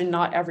can imagine,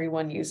 not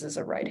everyone uses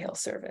a ride-hail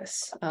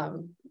service.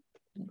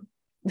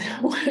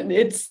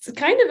 It's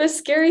kind of a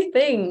scary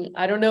thing.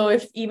 I don't know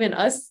if even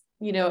us,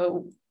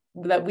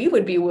 that we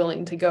would be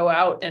willing to go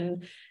out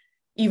and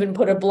even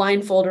put a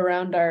blindfold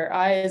around our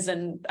eyes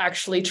and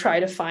actually try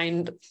to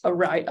find a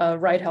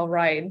ride-hail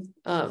ride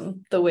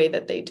the way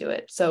that they do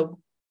it. So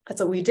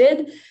that's what we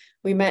did.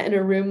 We met in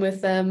a room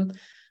with them,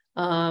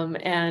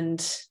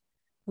 and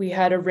we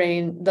had a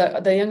range.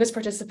 The youngest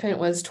participant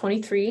was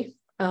 23,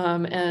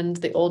 and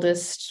the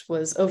oldest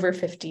was over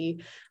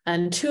 50,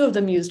 and 2 of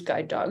them used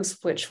guide dogs,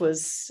 which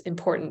was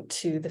important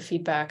to the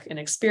feedback and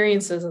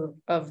experiences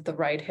of the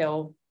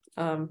ride-hail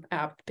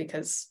app,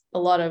 because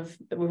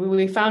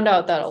we found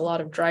out that a lot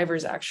of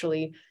drivers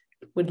actually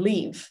would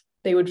leave.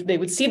 They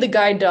would see the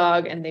guide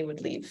dog and they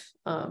would leave.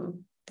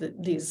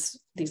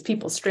 These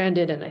people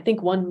stranded, and I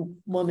think one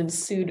woman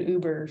sued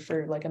Uber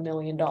for like $1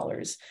 million,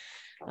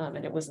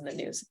 and it was in the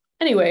news.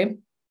 Anyway,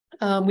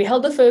 we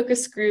held the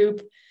focus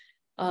group,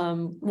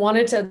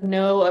 wanted to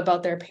know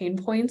about their pain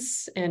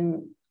points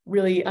and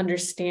really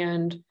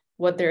understand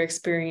what their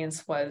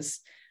experience was.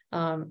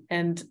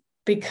 And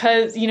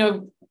because,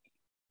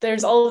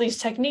 there's all of these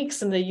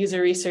techniques in the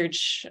user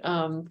research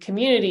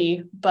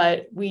community,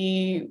 but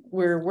we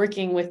were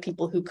working with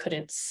people who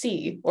couldn't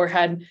see, or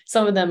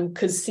some of them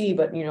could see,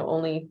 but,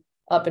 only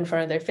up in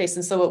front of their face.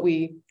 And so what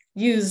we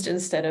used,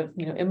 instead of,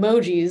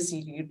 emojis,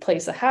 you'd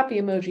place a happy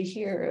emoji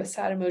here, or a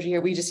sad emoji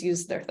here, we just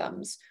used their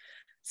thumbs.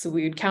 So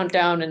we would count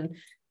down, and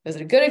was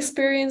it a good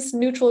experience,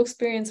 neutral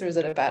experience, or is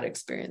it a bad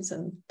experience?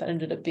 And that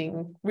ended up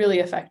being really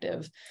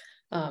effective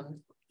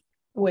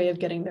way of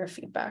getting their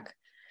feedback.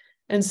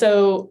 And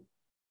so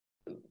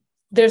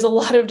there's a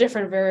lot of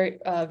different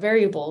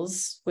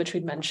variables, which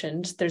we'd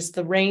mentioned. There's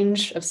the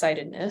range of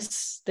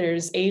sightedness.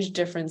 There's age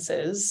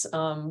differences.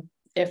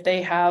 If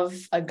they have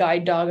a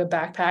guide dog, a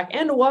backpack,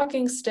 and a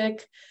walking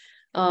stick,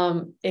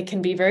 it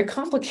can be very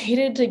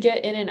complicated to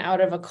get in and out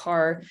of a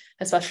car,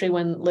 especially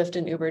when Lyft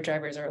and Uber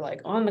drivers are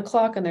like on the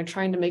clock and they're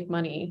trying to make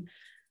money.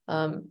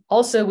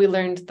 Also, we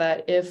learned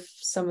that if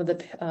some of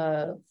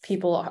the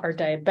people are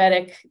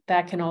diabetic,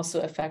 that can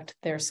also affect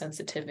their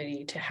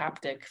sensitivity to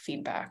haptic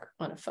feedback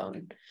on a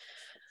phone.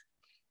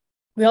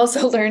 We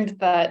also learned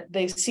that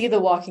they see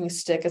the walking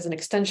stick as an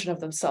extension of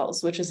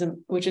themselves, which is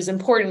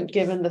important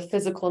given the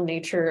physical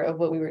nature of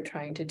what we were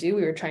trying to do.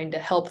 We were trying to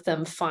help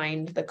them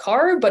find the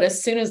car, but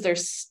as soon as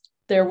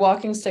their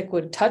walking stick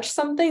would touch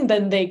something,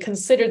 then they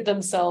considered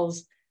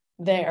themselves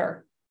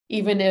there,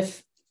 even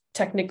if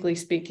technically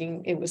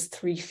speaking, it was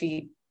 3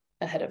 feet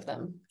ahead of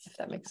them, if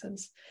that makes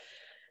sense.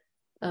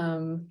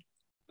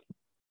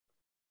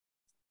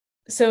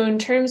 So in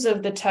terms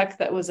of the tech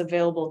that was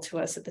available to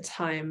us at the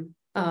time,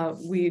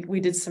 we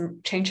did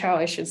some, ChengChao,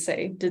 I should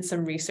say, did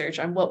some research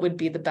on what would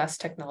be the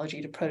best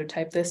technology to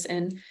prototype this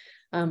in.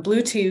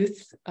 Bluetooth,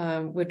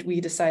 which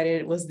we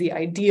decided was the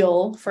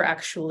ideal for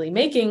actually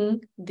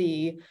making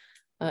the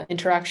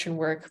interaction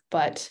work,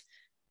 but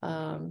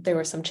there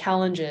were some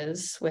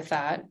challenges with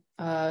that.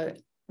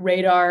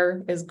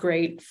 Radar is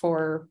great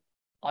for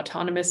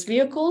autonomous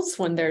vehicles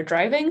when they're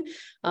driving,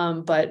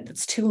 but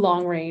it's too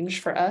long range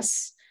for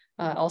us.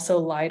 Also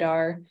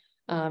LiDAR,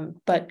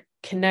 but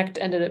Connect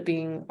ended up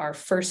being our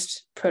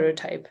first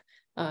prototype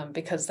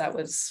because that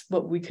was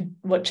what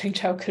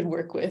ChengChao could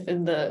work with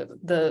in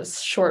the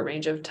short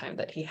range of time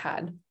that he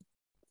had.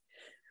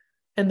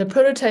 And the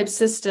prototype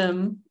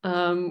system,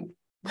 I'll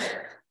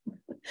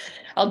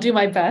do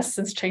my best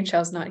since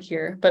ChengChao's not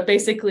here, but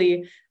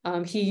basically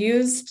he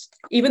used,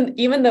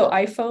 even though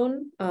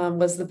iPhone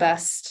was the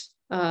best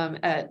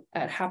at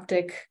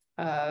haptic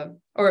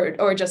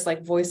or just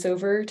like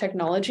voiceover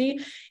technology,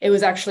 it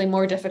was actually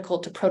more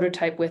difficult to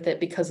prototype with it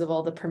because of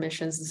all the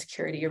permissions and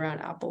security around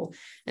Apple.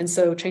 And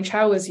so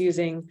ChengChao was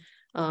using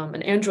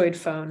an Android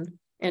phone,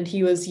 and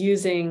he was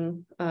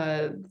using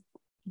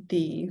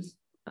the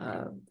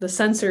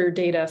sensor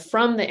data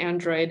from the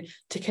Android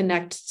to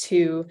connect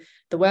to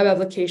the web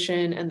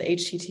application and the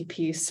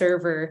HTTP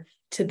server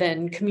to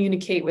then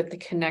communicate with the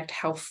Connect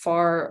how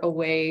far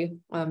away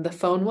the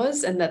phone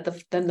was, and that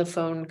then the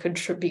phone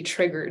could be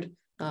triggered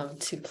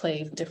to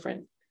play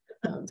different.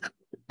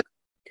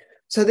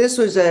 So this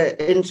was an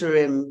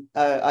interim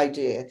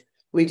idea.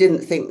 We didn't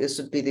think this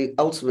would be the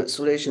ultimate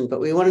solution,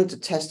 but we wanted to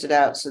test it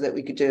out so that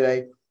we could do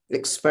an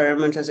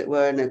experiment, as it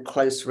were, in a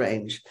close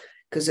range,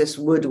 because this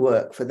would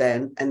work for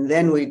them. And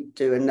then we'd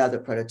do another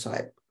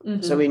prototype.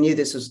 Mm-hmm. So we knew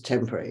this was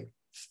temporary.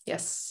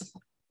 Yes.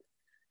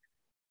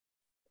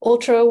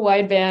 Ultra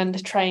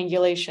wideband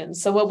triangulation.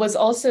 So what was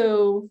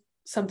also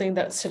something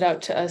that stood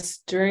out to us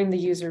during the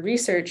user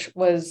research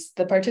was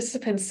the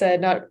participants said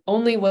not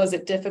only was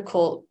it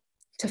difficult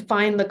to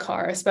find the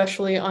car,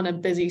 especially on a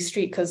busy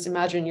street, because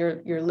imagine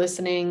you're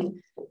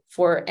listening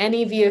for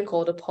any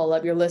vehicle to pull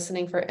up, you're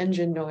listening for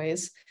engine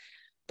noise,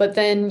 but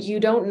then you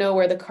don't know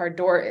where the car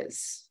door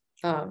is.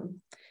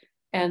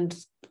 And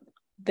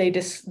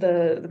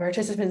the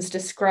participants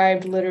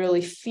described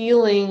literally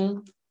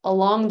feeling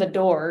along the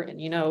door,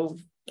 and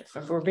if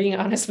we're being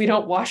honest, we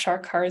don't wash our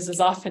cars as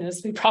often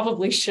as we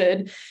probably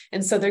should.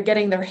 And so they're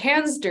getting their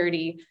hands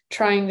dirty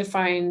trying to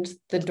find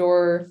the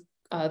door,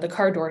 the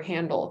car door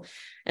handle.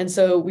 And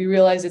so we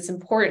realize it's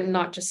important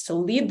not just to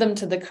lead them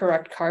to the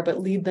correct car, but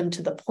lead them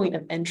to the point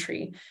of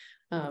entry,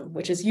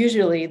 which is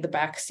usually the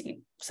back seat.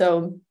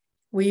 So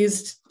we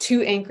used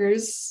 2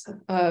 anchors,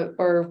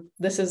 or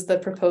this is the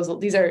proposal.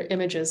 These are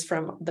images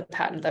from the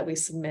patent that we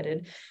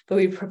submitted, but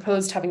we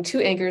proposed having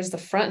 2 anchors, the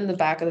front and the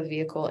back of the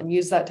vehicle, and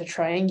use that to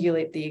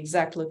triangulate the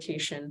exact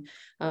location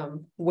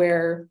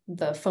where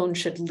the phone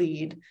should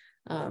lead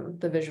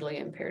the visually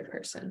impaired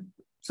person.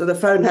 So the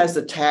phone has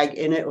the tag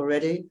in it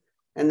already,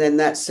 and then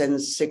that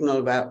sends signal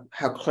about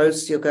how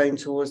close you're going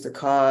towards the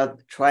car,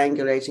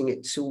 triangulating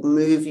it to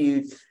move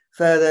you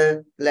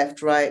further,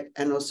 left, right,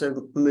 and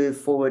also move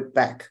forward,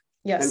 back.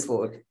 Yes. And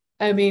forward.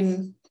 I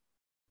mean,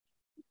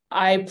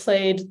 I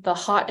played the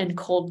hot and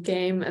cold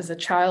game as a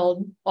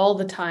child all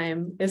the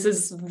time. This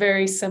is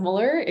very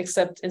similar,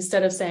 except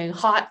instead of saying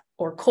hot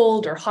or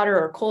cold or hotter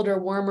or colder,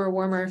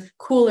 warmer,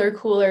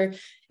 cooler,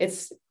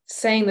 it's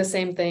saying the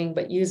same thing,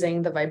 but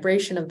using the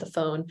vibration of the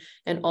phone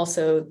and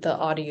also the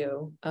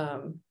audio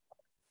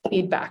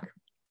feedback.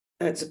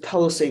 It's a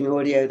pulsing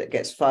audio that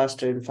gets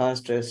faster and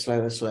faster,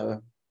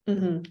 slower.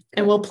 Mm-hmm.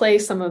 And we'll play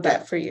some of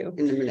that for you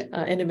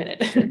in a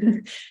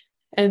minute.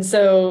 And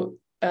so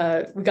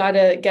we got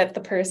to get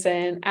the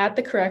person at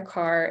the correct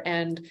car.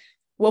 And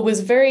what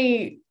was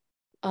very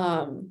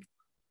hopeful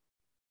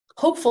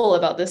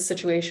about this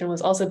situation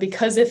was also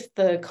because if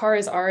the car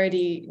is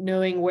already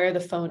knowing where the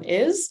phone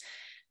is,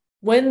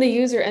 when the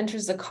user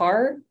enters the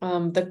car,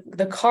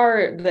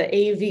 the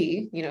AV,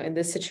 in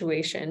this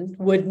situation,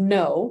 would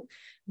know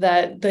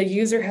that the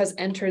user has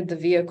entered the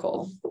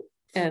vehicle.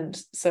 And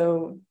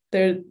so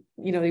there,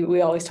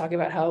 we always talk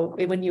about how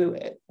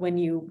when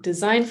you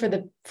design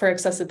for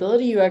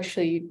accessibility, you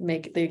actually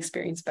make the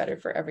experience better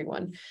for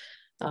everyone.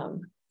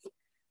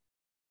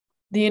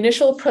 The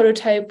initial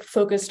prototype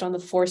focused on the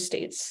 4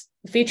 states.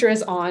 The feature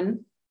is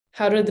on.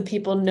 How do the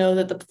people know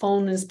that the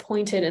phone is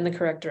pointed in the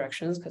correct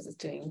directions? Because it's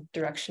doing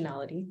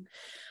directionality.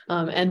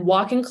 And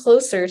walking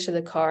closer to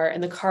the car,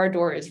 and the car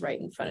door is right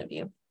in front of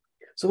you.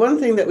 So one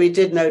thing that we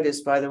did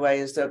notice, by the way,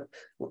 is that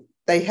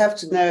they have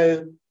to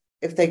know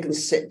if they can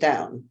sit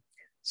down.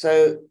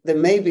 So there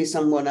may be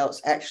someone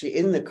else actually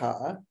in the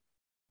car,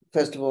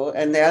 first of all.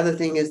 And the other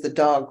thing is the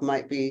dog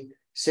might be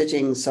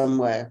sitting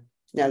somewhere.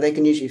 Now, they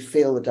can usually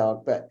feel the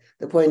dog, but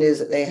the point is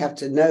that they have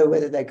to know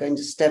whether they're going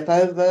to step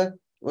over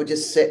or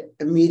just sit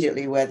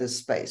immediately where there's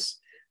space.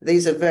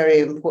 These are very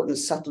important,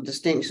 subtle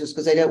distinctions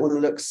because they don't want to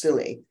look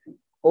silly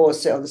or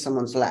sit on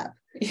someone's lap.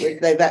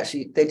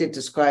 They did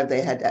describe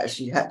they had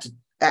to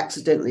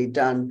accidentally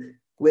done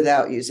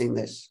without using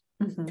this.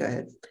 Mm-hmm. Go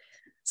ahead.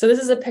 So this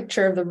is a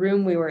picture of the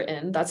room we were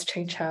in. That's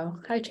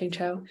ChengChao. Hi,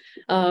 ChengChao.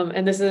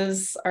 And this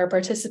is our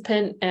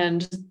participant,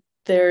 and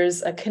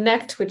there's a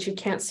Connect, which you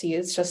can't see.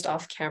 It's just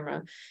off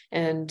camera.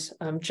 And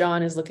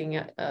John is looking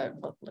at,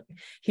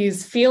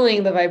 he's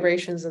feeling the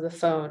vibrations of the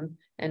phone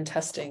and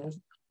testing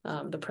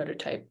the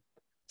prototype.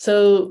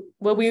 So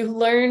what we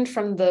learned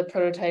from the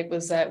prototype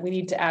was that we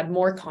need to add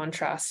more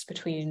contrast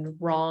between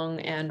wrong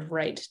and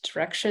right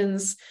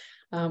directions.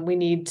 We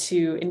need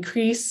to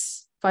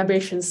increase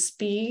vibration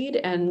speed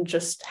and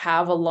just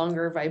have a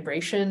longer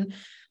vibration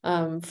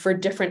for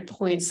different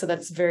points so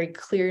that's very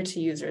clear to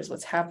users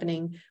what's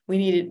happening.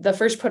 The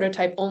first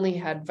prototype only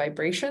had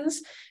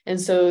vibrations. And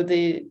so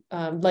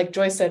like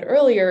Joy said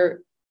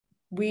earlier,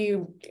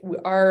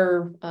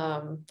 our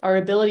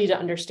ability to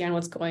understand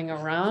what's going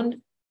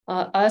around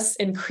us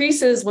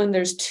increases when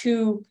there's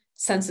 2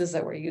 senses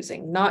that we're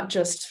using, not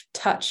just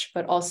touch,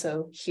 but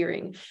also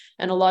hearing.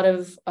 And a lot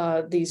of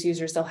these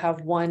users, they'll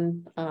have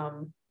one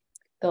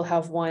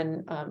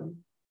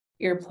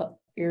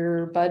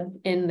earbud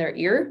in their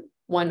ear,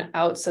 one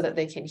out so that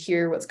they can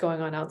hear what's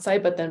going on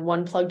outside, but then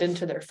one plugged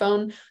into their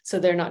phone so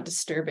they're not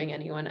disturbing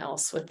anyone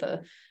else with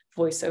the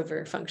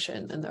voiceover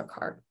function in their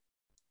car.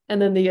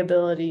 And then the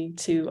ability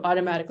to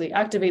automatically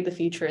activate the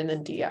feature and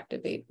then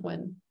deactivate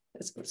when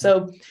it's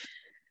so.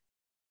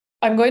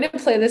 I'm going to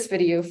play this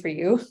video for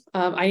you.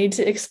 I need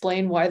to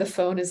explain why the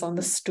phone is on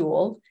the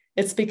stool.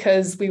 It's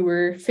because we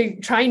were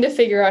trying to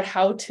figure out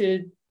how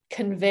to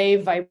convey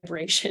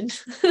vibration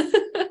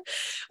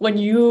when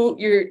you,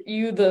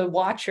 the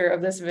watcher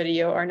of this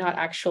video, are not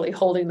actually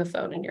holding the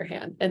phone in your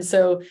hand. And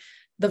so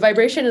the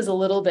vibration is a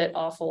little bit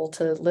awful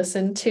to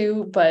listen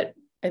to, but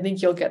I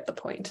think you'll get the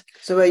point.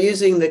 So we're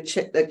using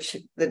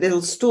the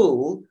little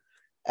stool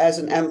as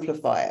an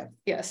amplifier.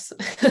 Yes.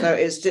 So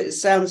it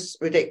sounds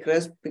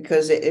ridiculous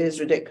because it is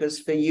ridiculous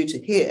for you to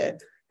hear,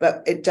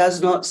 but it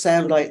does not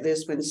sound like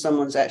this when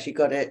someone's actually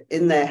got it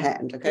in their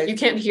hand. Okay. You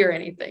can't hear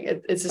anything.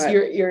 It's just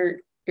right. you're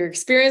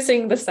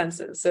experiencing the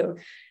senses. So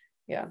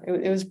yeah,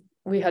 it was,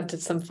 we had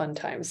some fun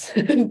times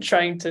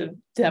trying to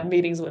have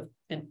meetings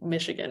in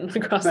Michigan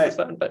across right. the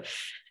phone. But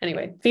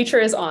anyway, feature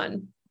is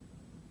on.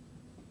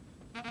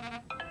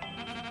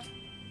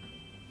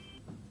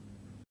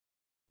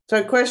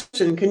 So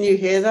question, can you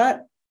hear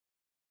that?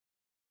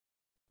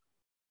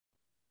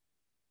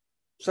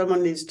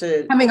 Someone needs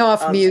to... Coming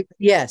off mute,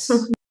 yes.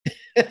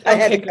 I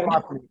had to good. come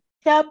off mute.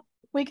 Yep,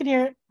 we can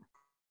hear it.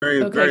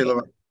 Very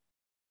low.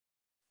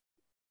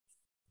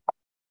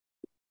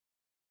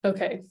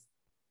 Okay,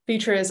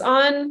 feature is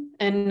on,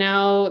 and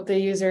now the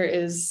user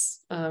is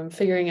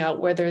figuring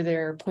out whether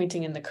they're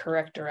pointing in the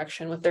correct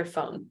direction with their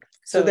phone.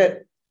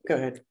 Go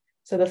ahead.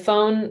 So the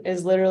phone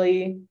is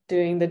literally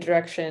doing the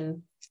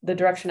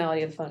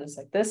directionality of the phone is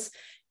like this.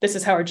 This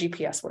is how our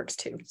GPS works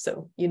too.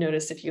 So you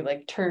notice if you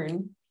like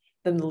turn,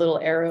 then the little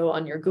arrow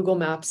on your Google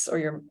Maps or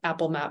your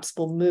Apple Maps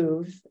will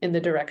move in the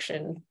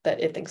direction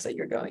that it thinks that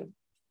you're going.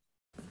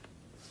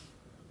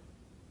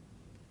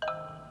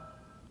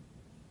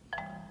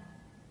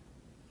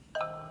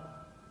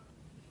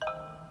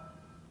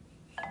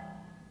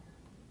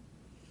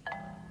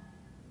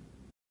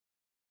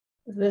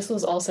 This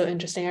was also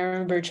interesting. I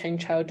remember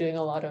ChengChao doing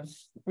a lot of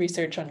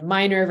research on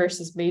minor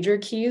versus major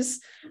keys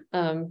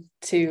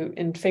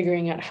in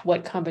figuring out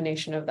what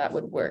combination of that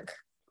would work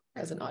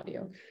as an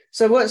audio.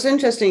 So what's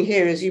interesting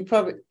here is I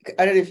don't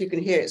know if you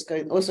can hear, it's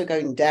also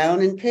going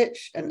down in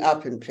pitch and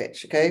up in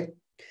pitch, okay?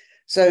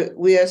 So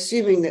we are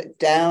assuming that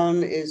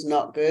down is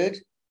not good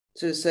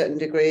to a certain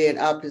degree and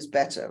up is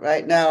better,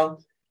 right? Now,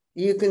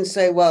 you can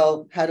say,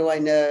 well, how do I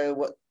know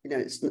what,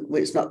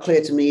 it's not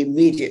clear to me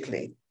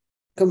immediately.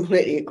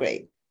 Completely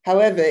agree.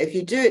 However, if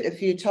you do it a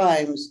few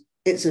times,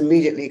 it's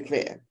immediately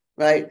clear,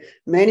 right?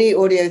 Many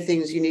audio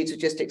things you need to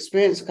just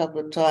experience a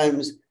couple of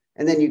times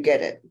and then you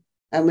get it.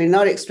 And we're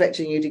not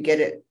expecting you to get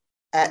it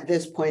at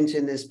this point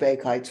in this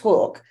Beikai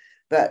talk,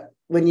 but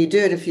when you do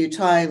it a few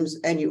times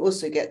and you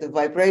also get the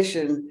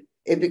vibration,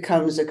 it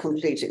becomes a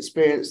complete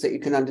experience that you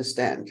can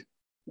understand.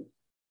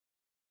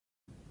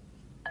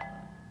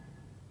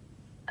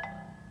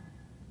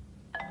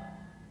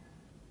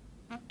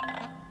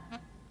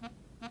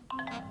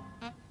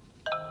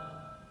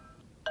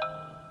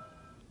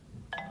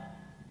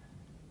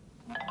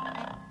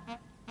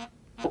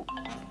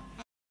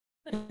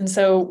 And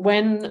so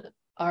when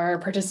our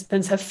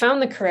participants have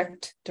found the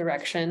correct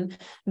direction,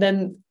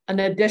 then an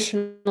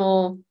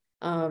additional,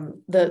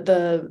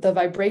 the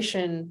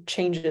vibration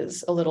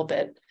changes a little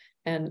bit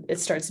and it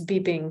starts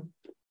beeping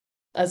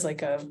as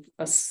like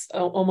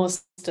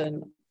almost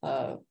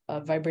a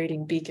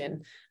vibrating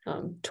beacon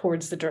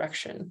towards the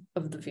direction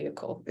of the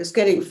vehicle. It's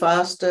getting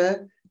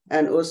faster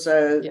and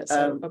also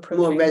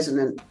more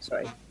resonant.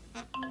 Sorry.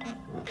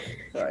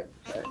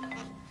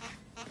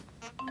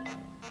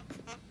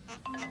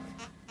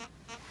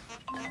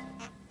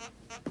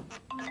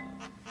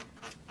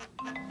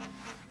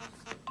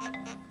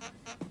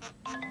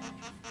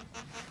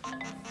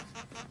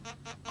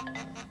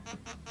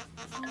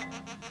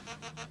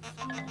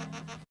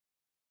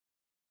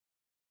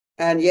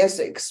 And yes,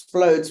 it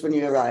explodes when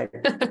you arrive.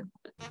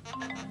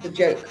 The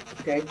joke,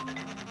 okay?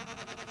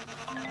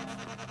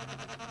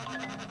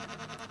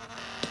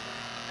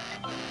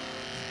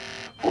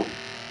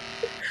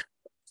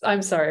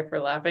 I'm sorry for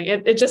laughing.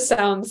 It just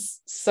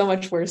sounds so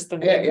much worse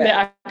than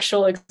the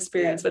actual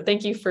experience, but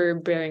thank you for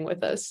bearing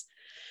with us.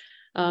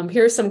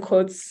 Here are some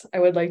quotes I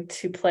would like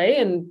to play,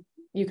 and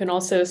you can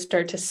also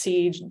start to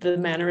see the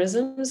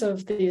mannerisms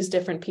of these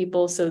different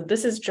people. So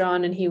this is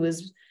John, and he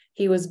was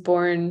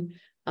born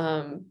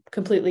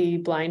completely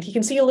blind. He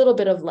can see a little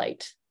bit of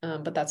light,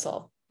 but that's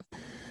all.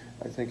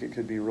 I think it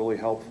could be really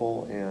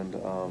helpful, and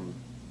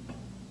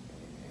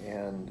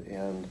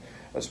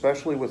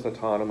especially with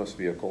autonomous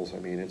vehicles. I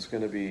mean, it's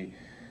going to be,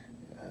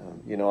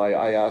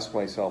 I ask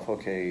myself,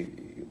 okay,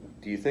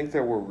 do you think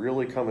there will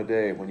really come a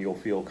day when you'll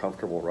feel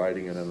comfortable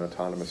riding in an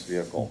autonomous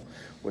vehicle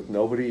with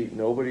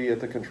nobody at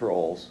the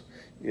controls,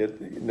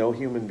 no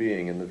human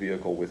being in the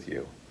vehicle with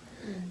you?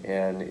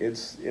 And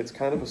it's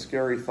kind of a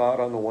scary thought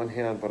on the one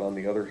hand, but on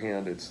the other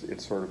hand,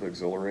 it's sort of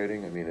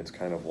exhilarating. I mean, it's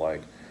kind of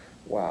like,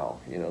 wow,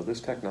 you know,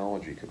 this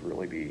technology could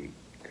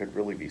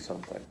really be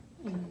something.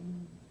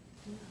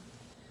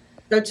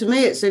 So to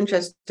me, it's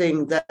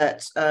interesting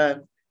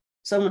that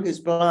someone who's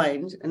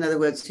blind, in other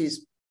words,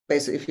 he's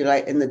basically, if you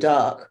like, in the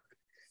dark,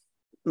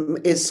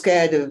 is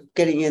scared of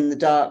getting in the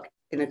dark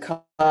in a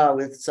car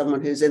with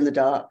someone who's in the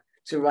dark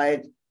to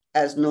ride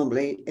as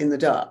normally in the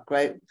dark,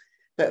 right?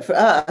 But for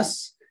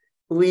us,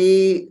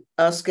 we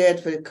are scared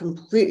for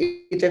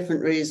completely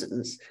different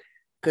reasons,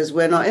 because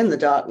we're not in the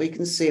dark. We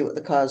can see what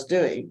the car's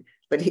doing,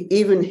 but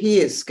even he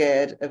is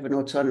scared of an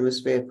autonomous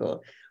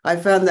vehicle. I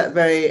found that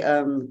very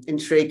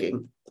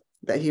intriguing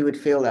that he would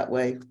feel that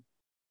way.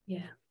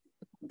 Yeah.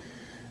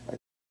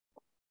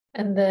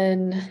 And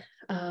then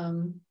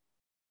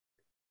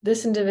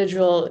this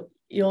individual,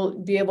 you'll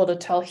be able to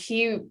tell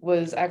he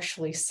was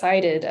actually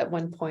sighted at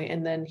one point,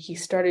 and then he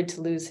started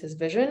to lose his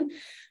vision.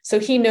 So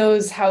he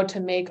knows how to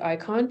make eye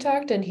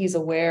contact, and he's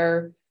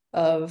aware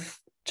of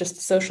just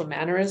the social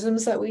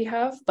mannerisms that we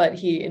have, but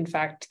he in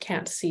fact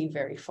can't see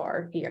very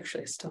far. He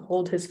actually has to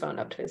hold his phone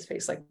up to his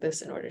face like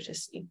this in order to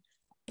see.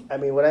 I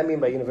mean, what I mean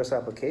by universal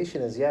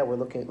application is, yeah, we're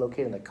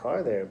locating a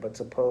car there, but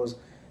suppose,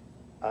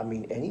 I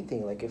mean,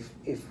 anything, like if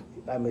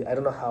I mean, I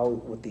don't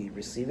know what the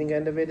receiving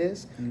end of it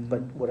is,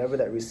 but whatever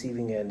that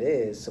receiving end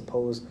is,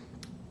 suppose,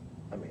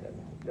 I mean,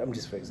 I'm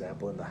just, for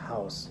example, in the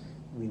house,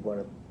 we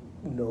want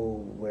to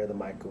know where the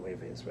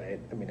microwave is, right?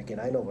 I mean, again,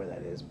 I know where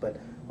that is, but,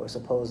 or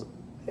suppose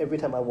every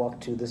time I walk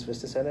to this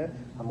Vista Center,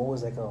 I'm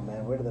always like, oh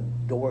man, where did the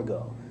door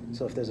go?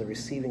 So if there's a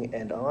receiving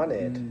end on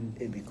it,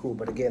 it'd be cool.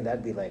 But again,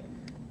 that'd be like,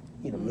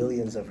 you know,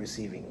 millions of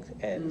receiving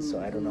ends.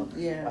 So I don't know.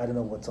 Yeah. I don't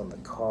know what's on the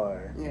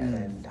car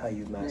and how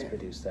you mass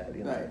produce that.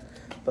 You know. Right.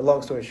 But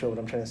long story short, what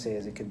I'm trying to say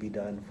is it could be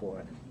done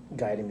for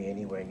guiding me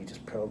anywhere, and you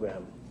just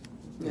program,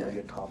 you know,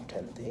 your top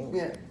 10 things.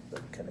 Yeah.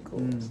 That's kind of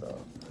cool. So.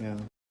 Yeah.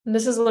 And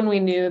this is when we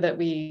knew that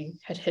we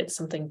had hit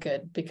something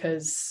good,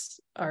 because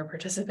our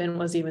participant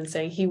was even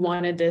saying he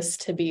wanted this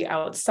to be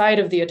outside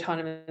of the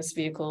autonomous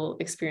vehicle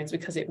experience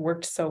because it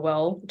worked so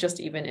well, just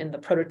even in the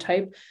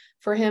prototype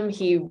for him.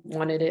 He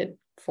wanted it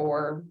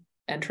for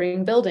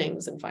entering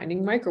buildings and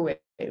finding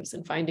microwaves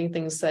and finding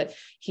things that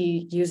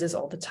he uses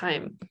all the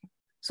time.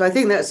 So I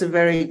think that's a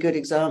very good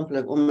example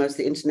of almost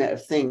the Internet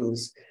of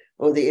Things,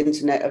 or the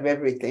Internet of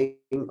everything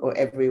or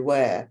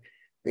everywhere,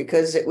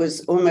 because it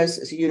was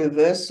almost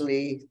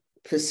universally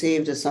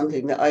perceived as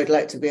something that I'd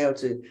like to be able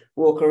to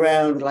walk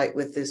around like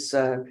with this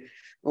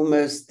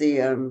almost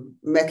the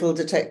metal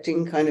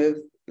detecting kind of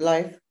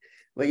life,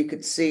 where you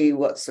could see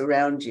what's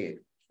around you.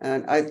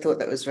 And I thought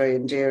that was very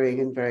endearing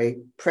and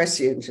very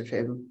prescient of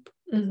him.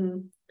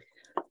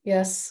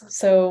 Yes.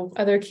 So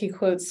other key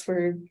quotes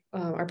were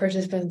our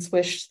participants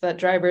wished that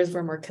drivers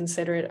were more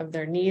considerate of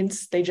their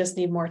needs. They just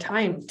need more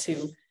time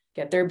to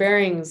get their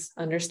bearings,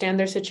 understand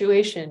their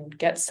situation,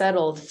 get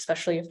settled,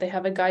 especially if they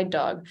have a guide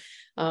dog.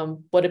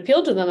 What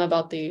appealed to them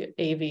about the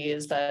AV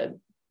is that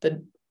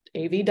the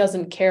AV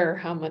doesn't care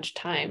how much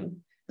time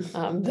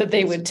that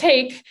they would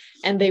take,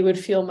 and they would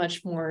feel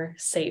much more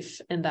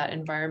safe in that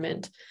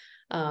environment.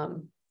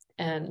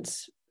 And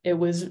it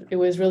was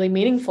really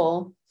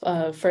meaningful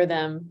for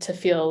them to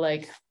feel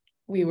like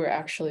we were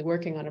actually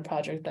working on a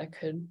project that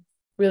could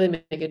really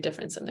make a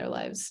difference in their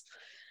lives.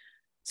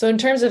 So in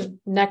terms of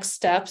next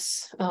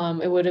steps,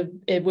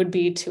 it would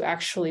be to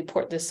actually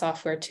port this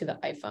software to the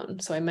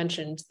iPhone. So I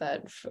mentioned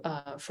that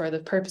for the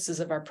purposes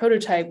of our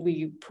prototype,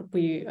 we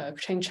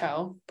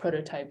ChengChao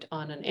prototyped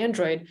on an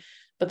Android,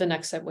 but the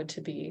next step would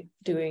to be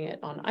doing it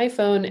on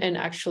iPhone and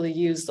actually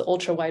use the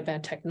ultra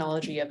wideband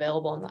technology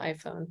available on the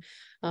iPhone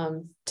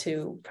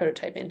to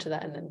prototype into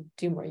that and then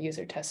do more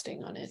user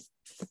testing on it.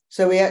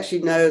 So we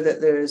actually know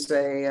that there is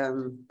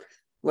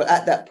well,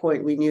 at that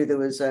point, we knew there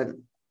was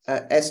an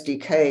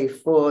SDK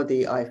for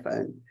the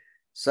iPhone.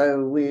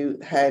 So we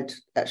had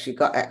actually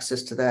got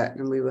access to that,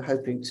 and we were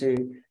hoping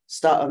to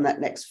start on that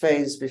next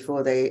phase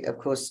before they, of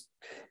course,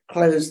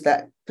 closed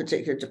that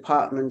particular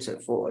department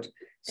at Ford.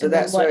 So and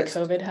that's what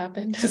COVID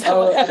happened.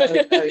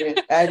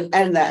 Yeah.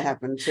 And that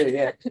happened too,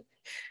 yeah.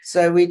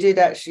 So we did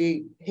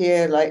actually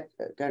hear, like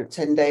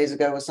 10 days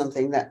ago or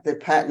something, that the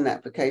patent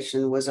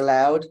application was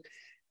allowed.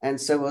 And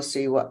so we'll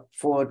see what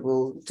Ford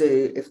will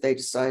do if they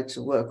decide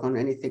to work on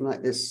anything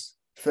like this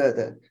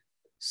further.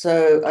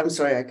 So I'm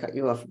sorry I cut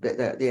you off a bit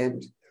there at the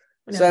end.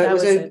 No, so it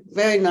was a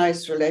very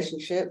nice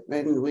relationship,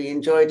 and we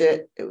enjoyed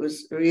it. It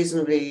was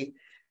reasonably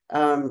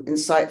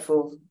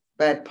insightful,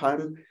 bad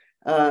pun,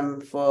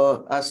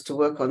 for us to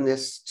work on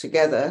this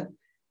together.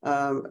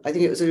 I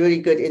think it was a really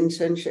good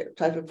internship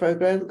type of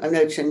program. I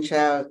know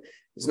ChengChao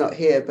is not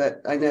here,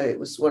 but I know it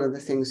was one of the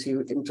things he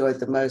enjoyed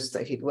the most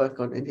that he'd work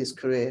on in his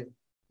career.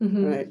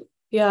 Right.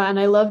 Yeah, and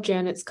I love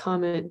Janet's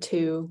comment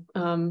too.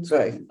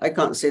 Sorry, I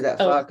can't see that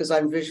far because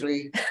I'm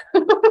visually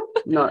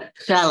not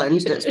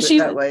challenged. Let's put it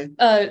that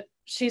way.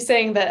 she's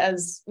saying that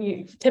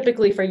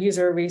typically for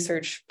user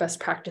research best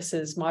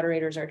practices,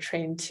 moderators are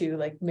trained to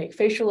like make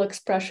facial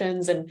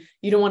expressions, and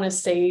you don't want to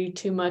say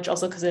too much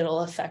also because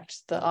it'll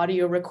affect the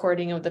audio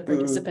recording of the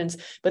participants,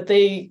 but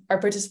our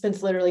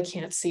participants literally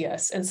can't see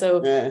us. And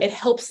so it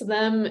helps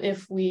them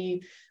if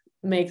we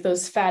make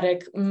those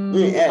phatic,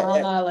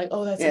 like,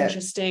 oh, that's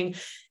interesting.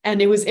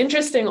 And it was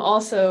interesting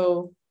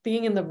also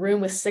being in the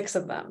room with 6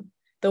 of them,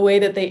 the way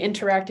that they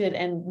interacted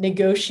and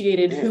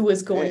negotiated who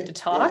was going to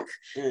talk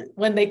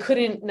when they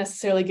couldn't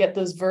necessarily get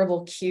those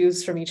verbal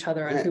cues from each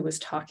other on who was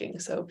talking.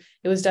 So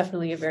it was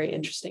definitely a very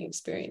interesting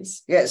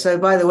experience. Yeah, so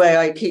by the way,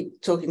 I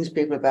keep talking to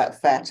people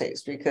about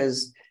phatics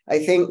because I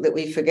think that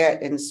we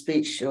forget in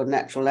speech or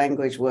natural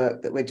language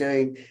work that we're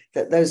doing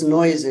that those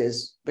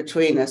noises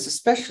between us,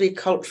 especially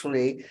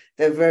culturally,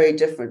 they're very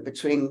different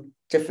between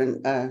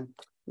different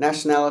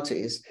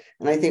nationalities.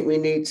 And I think we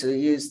need to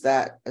use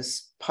that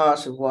as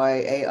part of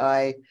why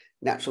AI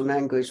natural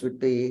language would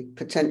be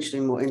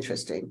potentially more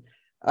interesting.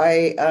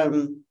 I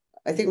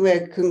think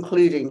we're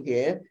concluding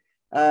here.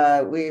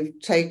 We've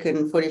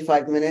taken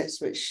 45 minutes,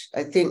 which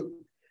I think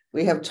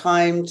we have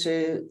time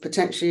to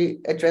potentially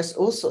address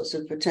all sorts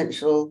of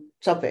potential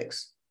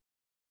topics.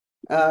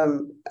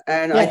 And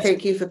I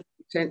thank you for the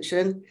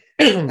attention.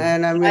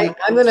 And I'm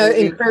going to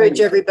encourage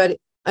everybody.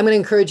 I'm going to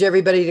encourage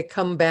everybody to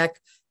come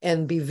back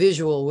and be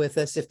visual with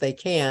us if they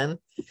can,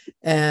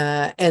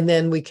 and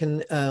then we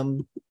can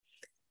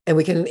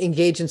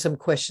engage in some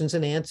questions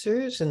and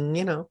answers,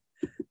 and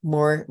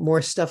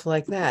more stuff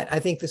like that. I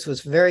think this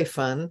was very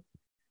fun,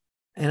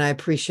 and I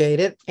appreciate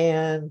it.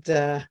 And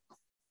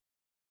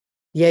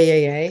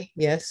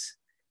yes.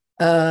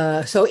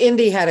 So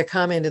Indy had a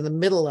comment in the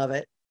middle of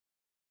it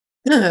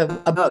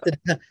about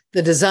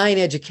the design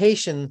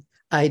education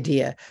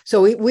idea.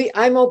 So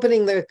I'm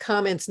opening the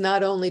comments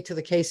not only to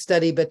the case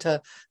study, but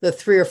to the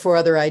 3 or 4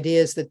 other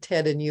ideas that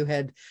Ted and you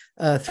had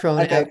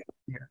thrown out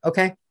here.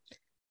 Okay.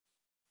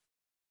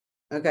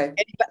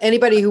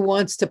 Anybody who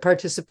wants to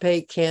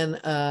participate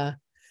can,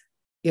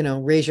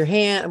 raise your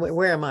hand.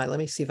 Where am I? Let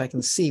me see if I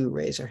can see you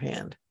raise your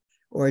hand,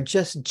 or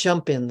just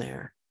jump in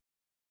there.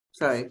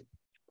 Sorry.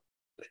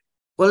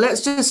 Well,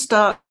 let's just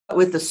start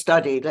with the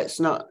study. Let's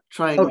not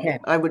try and,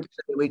 I would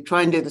say we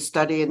try and do the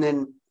study and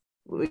then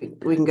we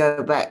can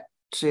go back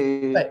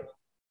to. But,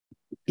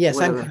 yes,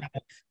 whatever. I'm kind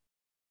of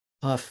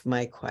off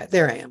my quiet.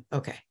 There I am.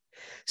 Okay.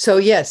 So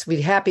yes, we'd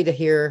be happy to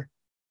hear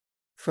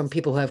from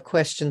people who have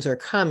questions or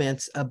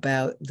comments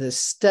about the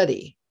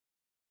study.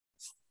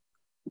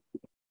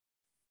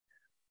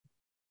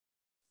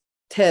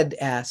 Ted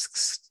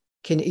asks,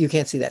 you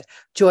can't see that.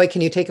 Joy,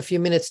 can you take a few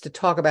minutes to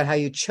talk about how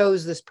you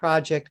chose this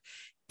project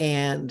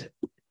and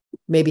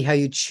maybe how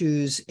you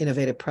choose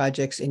innovative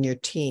projects in your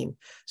team?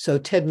 So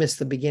Ted missed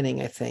the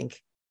beginning, I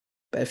think,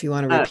 but if you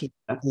want to repeat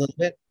a little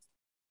bit.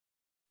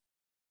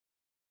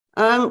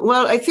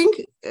 Well, I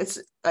think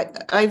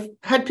I've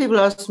had people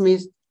ask me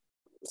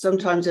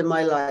sometimes in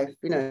my life,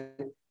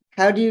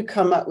 how do you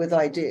come up with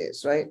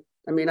ideas, right?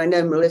 I mean, I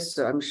know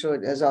Melissa, I'm sure,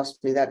 has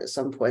asked me that at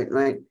some point,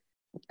 right?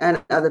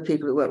 And other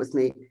people who work with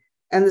me.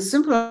 And the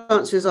simple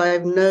answer is I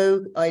have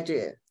no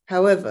idea.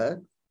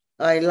 However,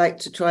 I like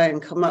to try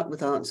and come up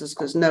with answers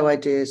because no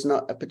idea is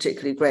not a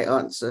particularly great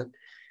answer.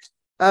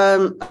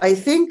 I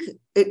think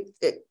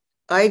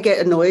I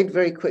get annoyed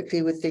very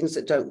quickly with things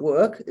that don't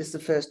work is the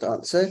first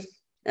answer.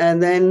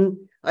 And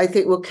then I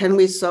think, well, can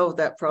we solve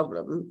that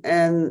problem?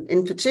 And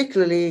in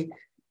particularly,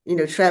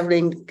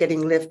 traveling,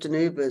 getting Lyft and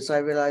Ubers, I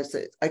realized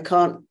that I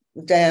can't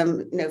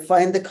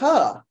find the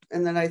car.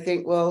 And then I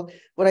think, well,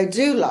 what I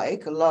do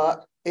like a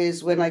lot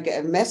is when I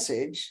get a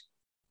message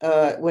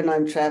when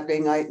I'm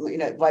traveling,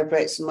 it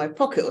vibrates in my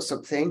pocket or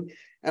something.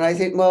 And I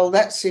think, well,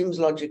 that seems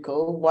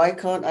logical. Why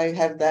can't I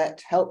have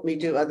that help me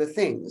do other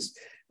things?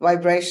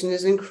 Vibration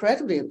is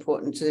incredibly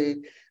important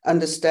to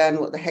understand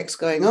what the heck's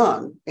going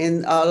on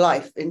in our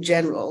life in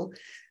general.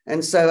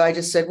 And so I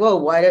just said,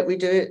 well, why don't we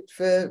do it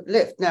for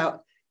Lyft?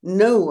 Now,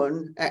 no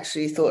one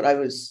actually thought I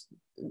was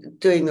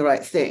doing the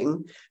right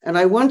thing. And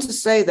I want to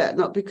say that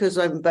not because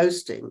I'm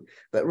boasting,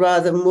 but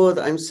rather more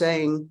that I'm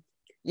saying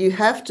you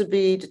have to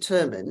be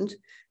determined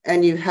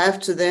and you have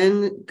to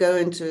then go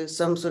into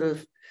some sort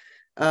of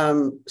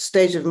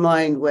state of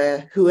mind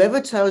where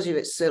whoever tells you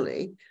it's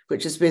silly,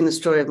 which has been the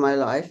story of my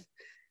life,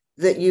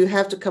 that you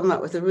have to come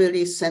up with a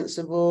really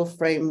sensible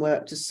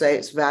framework to say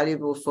it's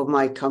valuable for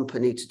my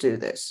company to do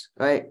this,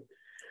 right?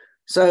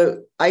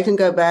 So I can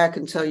go back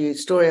and tell you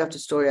story after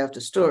story after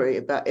story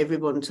about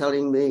everyone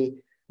telling me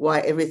why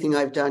everything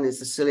I've done is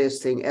the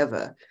silliest thing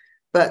ever.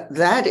 But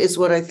that is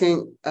what I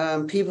think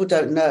people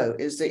don't know,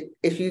 is that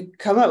if you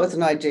come up with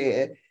an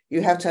idea,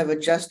 you have to have a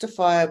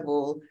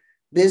justifiable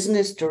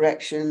business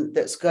direction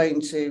that's going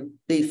to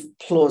be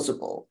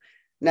plausible.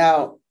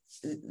 Now,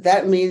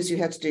 that means you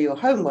have to do your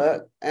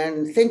homework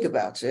and think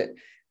about it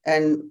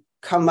and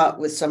come up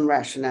with some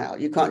rationale.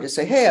 You can't just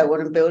say, hey, I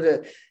want to build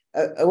an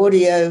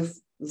audio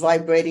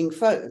vibrating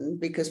phone,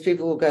 because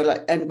people will go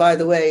like, and by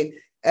the way,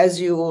 as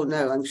you all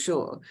know, I'm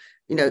sure,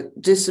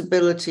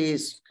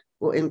 disabilities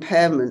or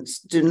impairments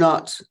do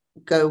not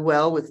go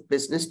well with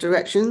business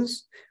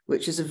directions,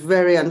 which is a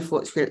very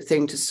unfortunate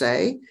thing to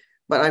say.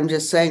 But I'm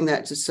just saying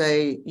that to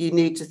say you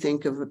need to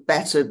think of a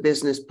better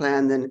business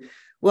plan than,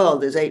 well,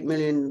 there's 8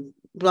 million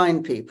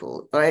blind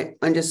people, right?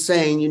 I'm just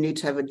saying you need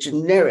to have a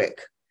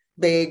generic,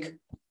 big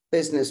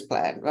business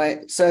plan,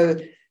 right? So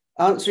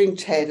answering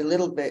Ted a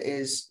little bit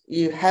is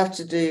you have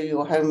to do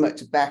your homework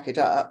to back it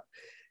up.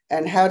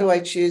 And how do I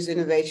choose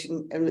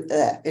innovation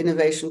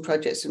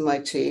projects in my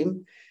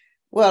team?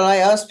 Well, I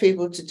ask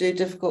people to do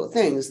difficult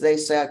things. They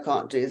say, I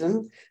can't do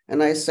them.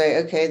 And I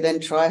say, okay, then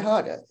try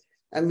harder.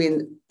 I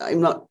mean, I'm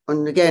not,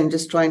 and again,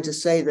 just trying to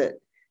say that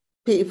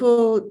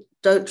people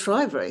don't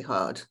try very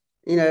hard,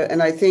 you know,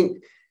 and I think,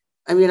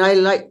 I mean, I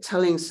like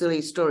telling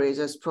silly stories,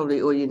 that's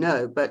probably all you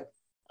know, but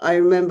I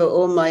remember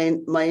all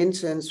my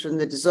interns from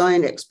the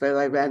Design Expo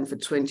I ran for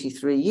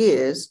 23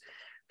 years,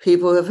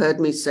 people have heard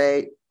me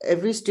say,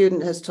 every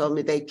student has told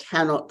me they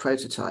cannot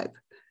prototype.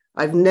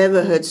 I've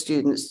never heard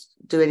students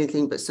do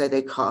anything but say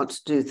they can't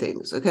do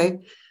things,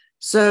 okay?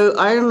 So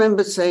I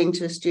remember saying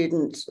to a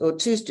student, or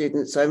two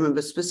students, I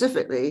remember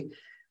specifically,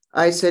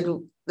 they said,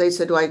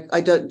 well, I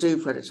don't do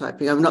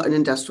prototyping. I'm not an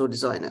industrial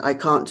designer. I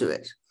can't do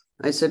it.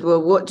 I said,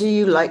 well, what do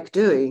you like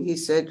doing? He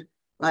said,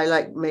 I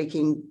like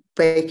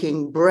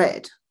baking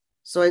bread.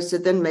 So I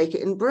said, then make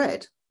it in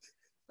bread.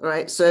 All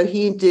right. So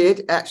he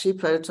did actually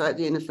prototype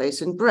the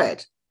interface in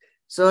bread.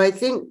 So I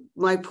think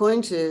my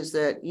point is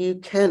that you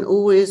can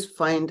always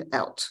find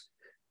out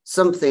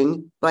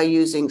something by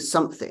using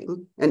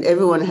something, and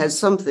everyone has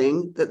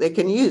something that they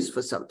can use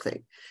for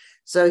something.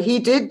 So he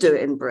did do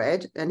it in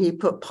bread, and he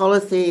put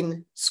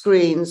polythene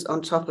screens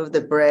on top of the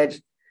bread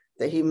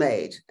that he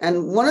made.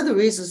 And one of the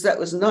reasons that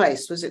was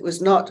nice was it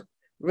was not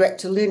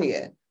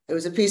rectilinear. It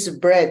was a piece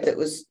of bread that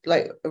was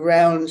like a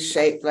round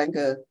shape, like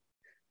a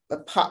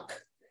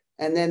puck.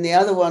 And then the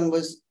other one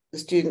was the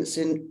students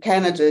in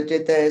Canada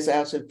did theirs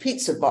out of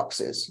pizza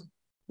boxes,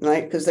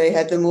 right? Because they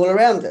had them all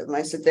around them.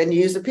 I said, then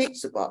use a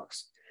pizza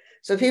box.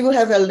 So people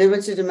have a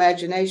limited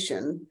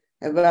imagination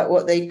about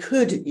what they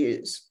could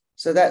use.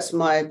 So that's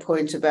my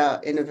point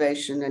about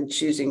innovation and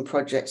choosing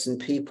projects and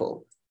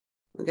people.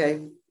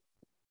 Okay.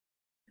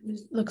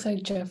 It looks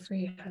like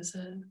Jeffrey has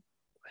a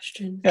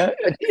question.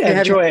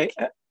 And Joy,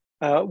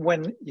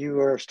 when you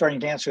were starting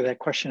to answer that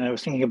question, I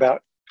was thinking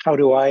about how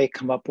do I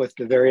come up with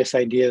the various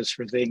ideas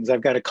for things?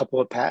 I've got a couple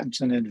of patents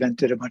and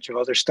invented a bunch of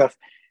other stuff.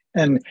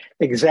 And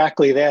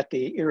exactly that,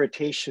 the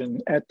irritation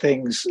at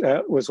things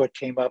was what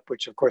came up,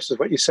 which of course is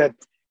what you said.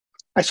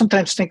 I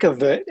sometimes think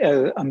of it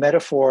as a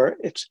metaphor.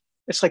 It's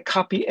like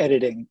copy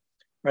editing,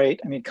 right?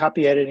 I mean,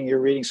 copy editing, you're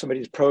reading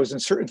somebody's prose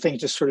and certain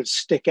things just sort of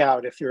stick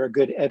out if you're a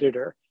good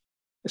editor.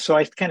 So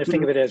I kind of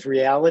think of it as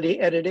reality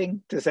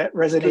editing. Does that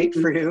resonate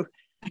for you?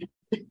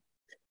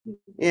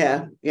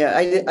 Yeah.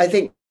 I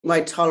think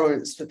my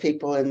tolerance for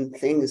people and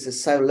things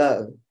is so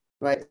low,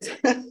 right?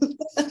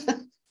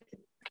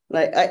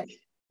 Like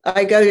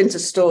I go into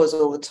stores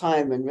all the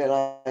time and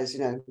realize,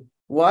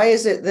 why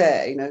is it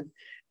there?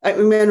 I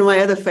remember my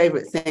other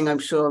favorite thing, I'm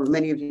sure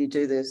many of you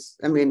do this.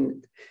 I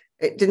mean,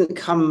 it didn't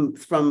come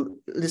from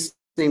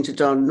listening to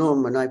Don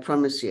Norman, I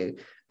promise you,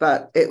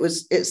 but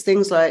it's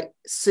things like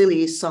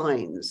silly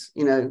signs,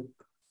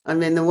 I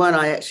mean, the one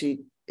I actually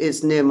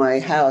is near my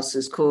house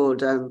is called,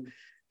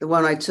 the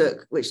one I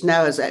took, which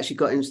now has actually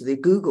got into the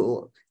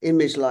Google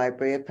image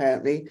library,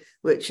 apparently,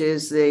 which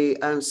is the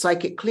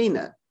psychic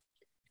cleaner.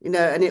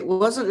 And it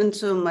wasn't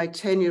until my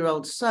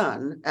 10-year-old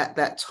son at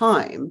that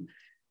time,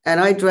 and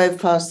I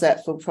drove past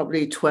that for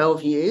probably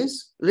 12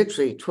 years,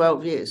 literally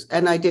 12 years,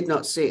 and I did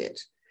not see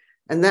it.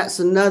 And that's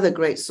another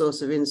great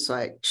source of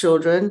insight,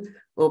 children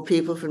or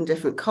people from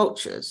different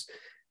cultures.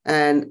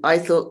 And I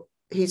thought,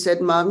 he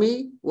said,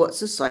 Mommy,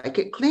 what's a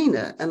psychic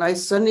cleaner? And I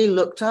suddenly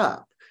looked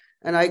up.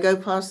 And I go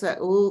past that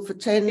all for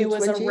 10 years. It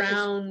was a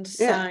round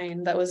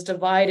sign that was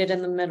divided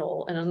in the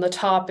middle. And on the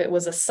top, it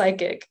was a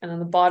psychic. And on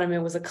the bottom,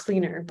 it was a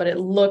cleaner. But it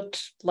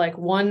looked like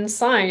one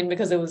sign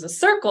because it was a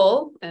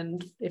circle.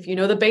 And if you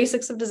know the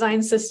basics of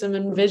design system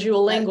and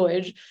visual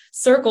language,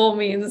 circle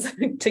means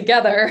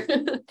together.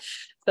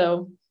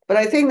 So, but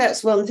I think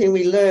that's one thing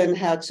we learn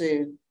how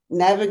to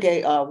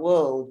navigate our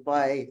world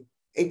by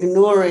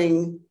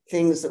ignoring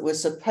things that were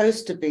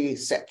supposed to be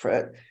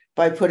separate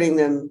by putting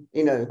them,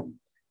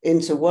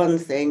 into one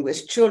thing,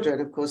 which children,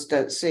 of course,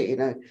 don't see,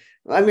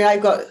 I mean,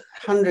 I've got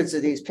hundreds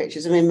of these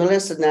pictures. I mean,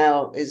 Melissa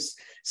now is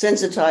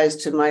sensitized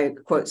to my,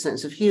 quote,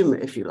 sense of humor,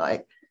 if you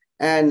like.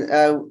 And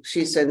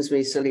she sends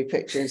me silly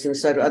pictures and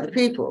so do other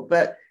people.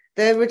 But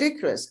they're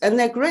ridiculous and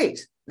they're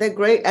great. They're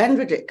great and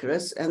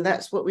ridiculous. And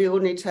that's what we all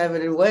need to have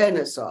an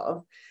awareness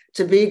of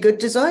to be good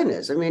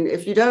designers. I mean,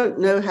 if you don't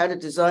know how to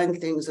design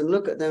things and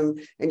look at them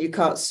and you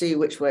can't see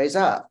which way's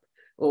up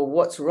or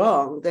what's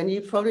wrong, then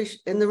you're probably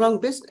in the wrong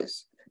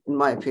business, in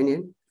my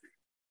opinion.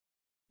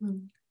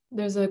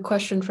 There's a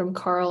question from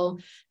Carl.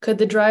 Could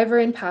the driver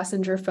and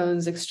passenger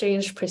phones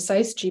exchange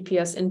precise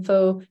GPS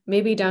info,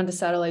 maybe down to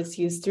satellites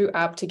used through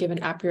app to give an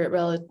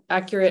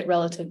accurate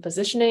relative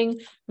positioning,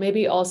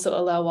 maybe also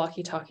allow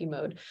walkie-talkie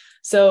mode?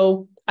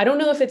 So I don't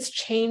know if it's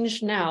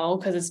changed now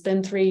because it's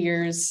been 3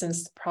 years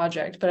since the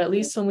project, but at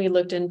least when we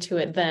looked into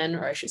it then,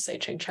 or I should say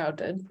ChengChao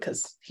did,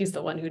 because he's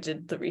the one who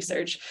did the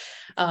research,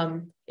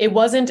 it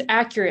wasn't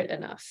accurate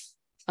enough.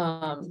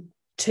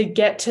 To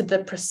get to the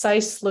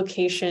precise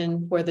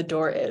location where the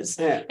door is.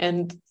 Yeah.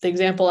 And the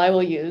example I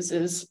will use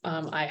is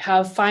I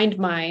have Find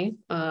My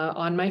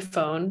on my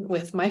phone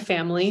with my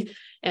family.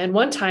 And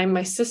one time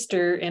my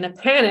sister in a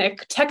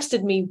panic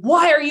texted me,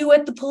 "Why are you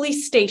at the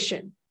police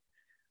station?"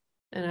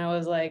 And I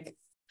was like,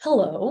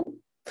 hello.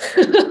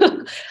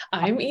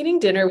 I'm eating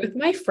dinner with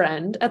my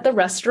friend at the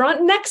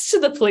restaurant next to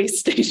the police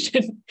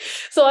station.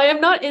 So I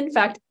am not, in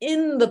fact,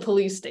 in the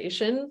police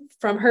station.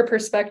 From her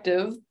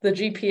perspective, the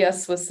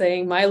GPS was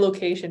saying my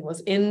location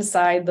was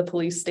inside the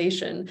police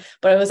station,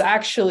 but I was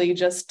actually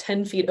just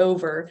 10 feet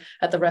over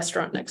at the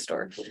restaurant next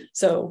door.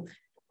 So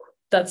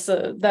that's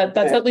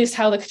at least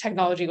how the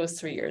technology was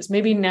 3 years.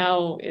 Maybe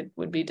now it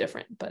would be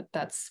different, but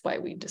that's why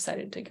we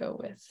decided to go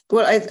with.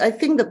 Well, I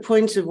think the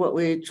point of what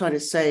we're trying to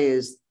say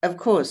is, of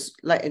course,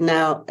 like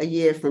now, a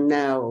year from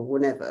now or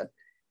whenever,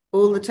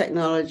 all the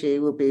technology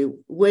will be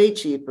way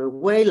cheaper,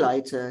 way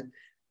lighter,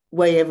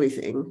 way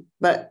everything.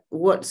 But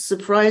what's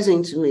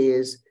surprising to me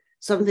is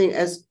something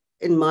as,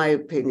 in my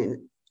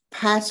opinion,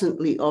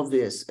 patently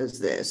obvious as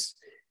this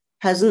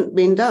hasn't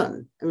been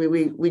done. I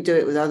mean, we do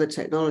it with other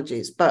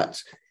technologies,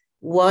 but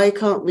why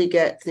can't we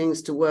get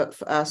things to work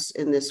for us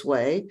in this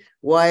way?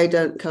 Why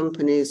don't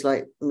companies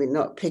like, I mean,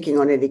 not picking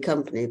on any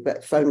company,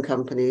 but phone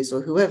companies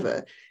or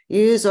whoever,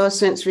 use our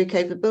sensory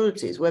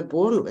capabilities? We're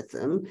born with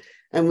them,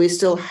 and we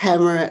still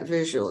hammer at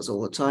visuals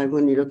all the time.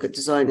 When you look at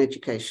design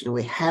education,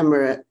 we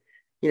hammer at,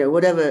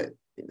 whatever.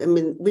 I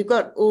mean, we've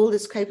got all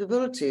this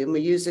capability, and we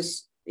use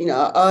this,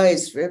 our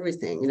eyes for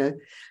everything, I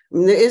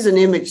mean, there is an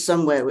image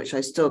somewhere, which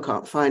I still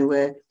can't find,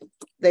 where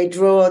they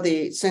draw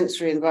the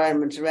sensory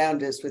environment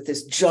around us with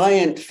this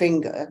giant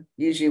finger,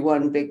 usually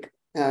one big,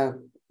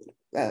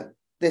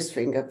 this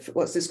finger,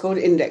 what's this called?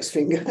 Index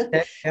finger,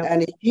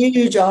 and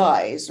huge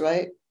eyes,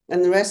 right?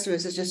 And the rest of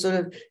us is just sort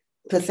of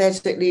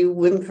pathetically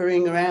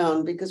whimpering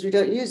around because we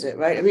don't use it,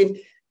 right? I mean,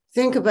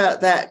 think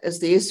about that as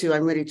the issue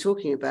I'm really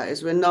talking about,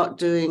 is we're not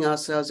doing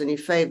ourselves any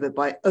favor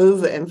by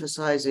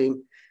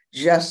overemphasizing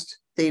just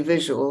the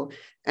visual.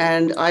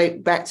 And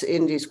back to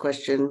Indy's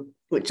question,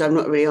 which I'm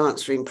not really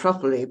answering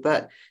properly,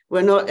 but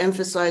we're not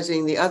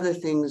emphasizing the other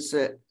things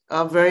that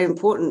are very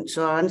important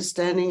to our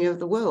understanding of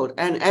the world.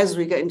 And as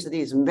we get into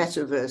these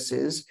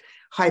metaverses,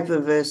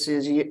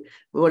 hyperverses,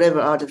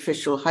 whatever,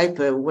 artificial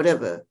hyper,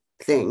 whatever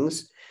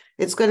things,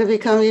 it's going to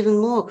become even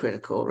more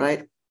critical,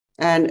 right?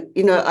 And,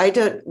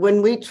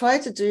 when we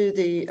tried to do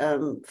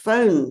the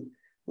phone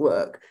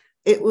work,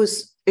 it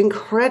was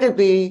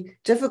incredibly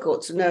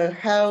difficult to know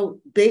how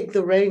big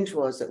the range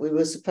was that we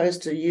were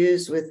supposed to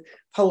use with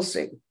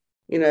pulsing.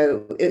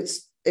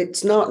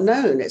 It's not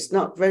known. It's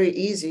not very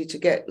easy to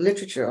get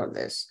literature on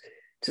this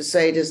to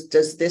say,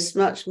 does this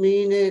much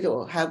mean it,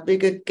 or how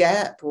big a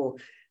gap, or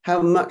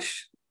how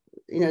much,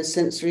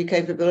 sensory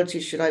capability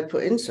should I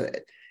put into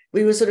it?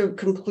 We were sort of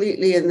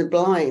completely in the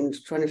blind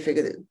trying to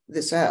figure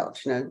this out,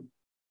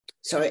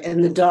 Sorry,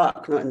 in the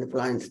dark, not in the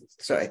blind.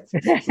 Sorry,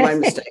 my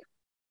mistake.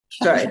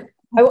 Sorry.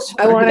 I want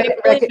to.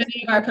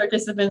 Many of our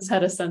participants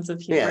had a sense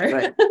of humor. Yeah,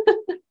 right.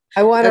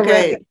 I want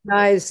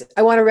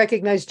to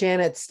recognize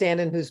Janet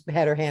Standen, who's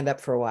had her hand up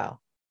for a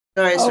while.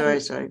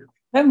 Sorry.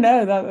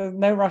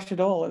 No rush at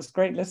all. It's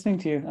great listening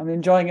to you. I'm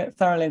enjoying it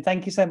thoroughly. And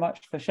thank you so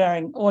much for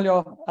sharing all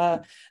your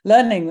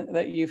learning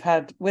that you've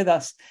had with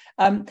us.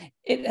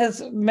 It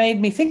has made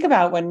me think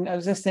about, when I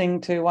was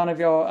listening to one of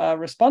your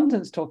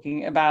respondents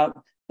talking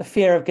about the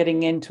fear of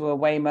getting into a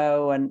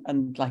Waymo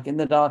and like in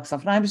the dark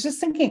stuff. And I was just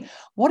thinking,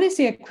 what is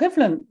the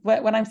equivalent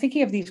when I'm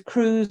thinking of these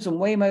Cruise and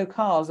Waymo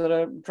cars that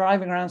are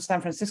driving around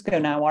San Francisco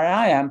now, where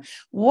I am?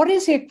 What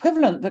is the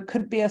equivalent that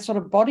could be a sort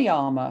of body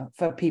armor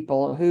for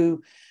people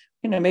who,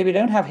 maybe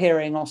don't have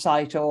hearing or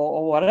sight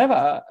or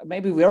whatever?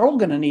 Maybe we're all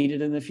going to need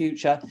it in the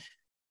future,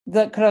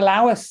 that could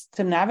allow us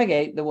to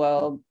navigate the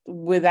world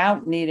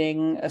without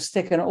needing a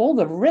stick and all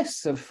the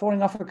risks of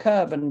falling off a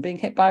curb and being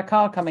hit by a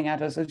car coming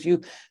at us as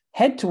you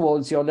head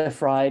towards your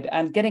lift ride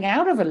and getting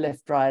out of a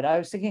lift ride. I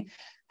was thinking,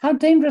 how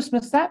dangerous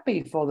must that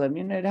be for them?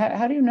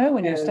 How do you know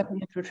when you're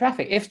stepping into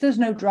traffic? If there's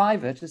no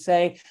driver to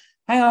say,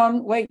 hang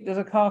on, wait, there's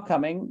a car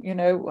coming,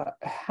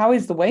 how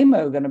is the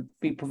Waymo going to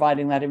be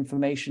providing that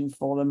information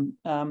for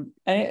them?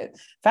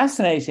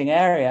 Fascinating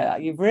area.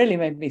 You've really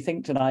made me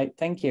think tonight.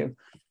 Thank you.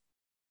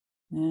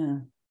 Yeah.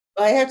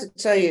 I have to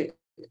tell you,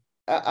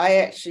 I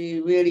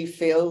actually really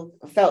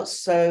felt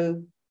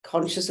so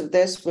conscious of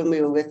this when we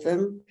were with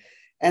them.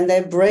 And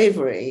their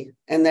bravery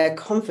and their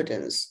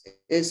confidence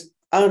is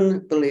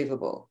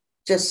unbelievable,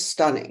 just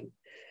stunning.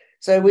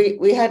 So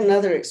we had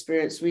another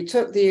experience. We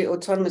took the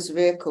autonomous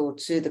vehicle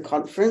to the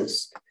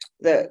conference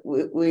that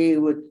we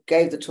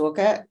gave the talk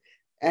at.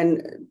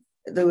 And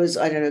there was,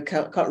 I don't know,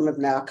 can't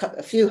remember now,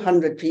 a few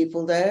hundred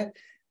people there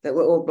that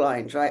were all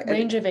blind, right?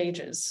 Range of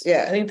ages.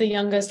 Yeah. I think the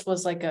youngest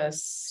was like a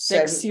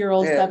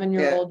 6-year-old,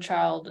 7-year-old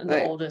child, and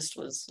the oldest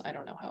was, I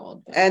don't know how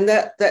old. But... And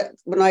that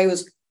when I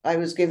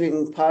was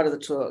giving part of the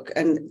talk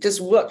and just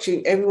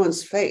watching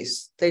everyone's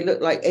face, they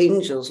looked like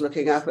angels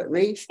looking up at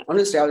me.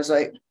 Honestly, I was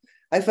like,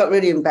 I felt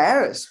really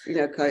embarrassed, you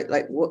know, kind of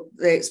like what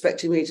they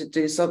expecting me to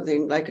do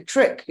something like a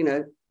trick, you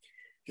know.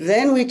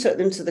 Then we took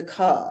them to the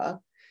car,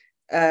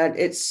 and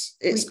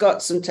it's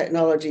got some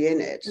technology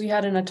in it. We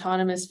had an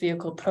autonomous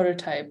vehicle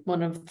prototype,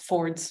 one of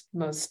Ford's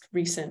most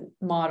recent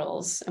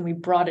models, and we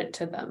brought it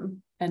to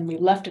them and we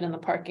left it in the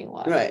parking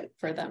lot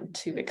for them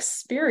to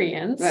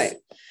experience. Right.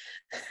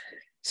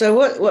 So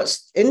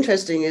what's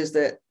interesting is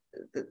that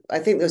I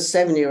think the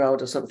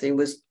 7-year-old or something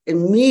was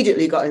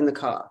immediately got in the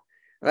car,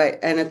 right?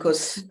 And of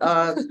course,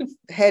 our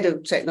head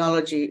of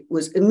technology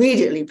was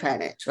immediately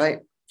panicked,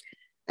 right?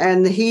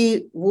 And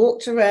he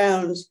walked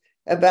around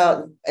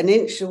about an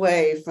inch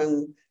away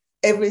from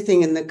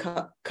everything in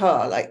the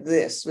car like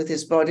this with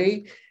his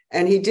body.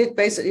 And he did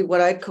basically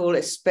what I'd call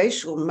a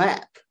spatial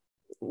map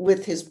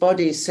with his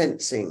body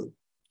sensing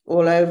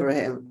all over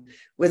him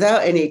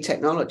without any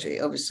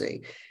technology,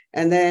 obviously.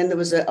 And then there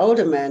was an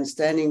older man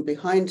standing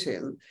behind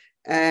him,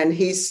 and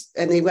he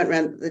went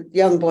around, the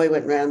young boy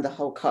went around the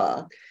whole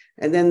car.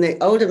 And then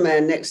the older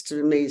man next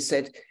to me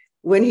said,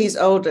 when he's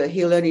older,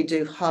 he'll only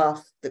do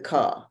half the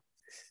car.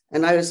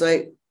 And I was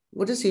like,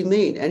 what does he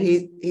mean? And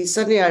he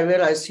suddenly, I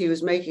realized he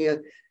was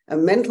making a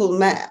mental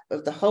map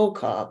of the whole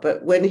car,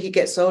 but when he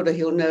gets older,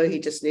 he'll know he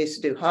just needs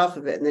to do half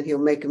of it, and then he'll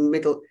make a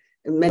mental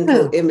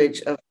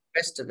image of the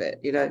rest of it,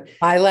 you know.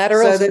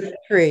 Bilateral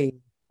symmetry.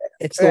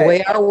 It's the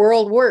way our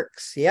world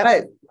works. Yep.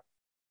 Right.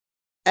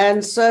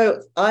 And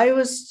so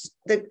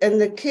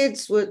the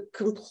kids were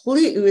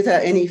completely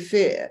without any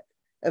fear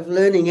of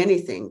learning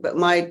anything, but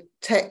my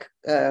tech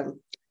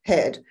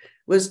head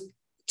was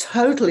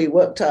totally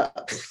worked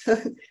up.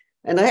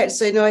 And I had to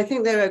say, no, I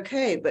think they're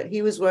okay. But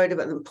he was worried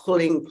about them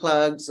pulling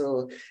plugs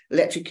or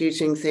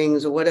electrocuting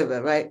things or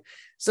whatever, right?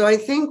 So I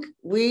think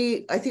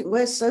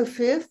we're so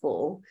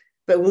fearful,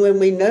 but when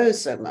we know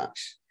so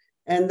much,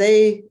 and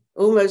they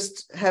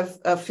almost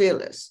are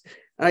fearless.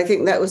 And I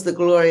think that was the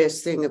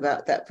glorious thing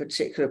about that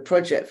particular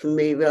project for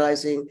me,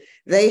 realizing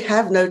they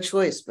have no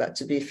choice but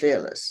to be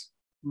fearless.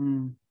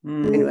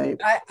 Anyway,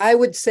 I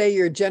would say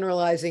you're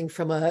generalizing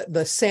from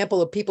the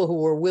sample of people who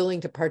were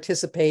willing to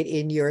participate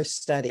in your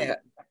study. Yeah.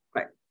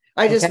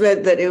 I just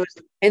read that it was,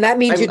 and that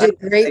means you did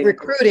great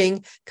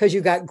recruiting because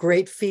you got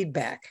great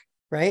feedback,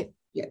 right?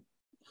 Yeah.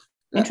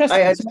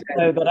 Interesting to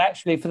know that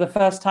actually, for the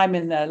first time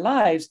in their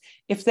lives,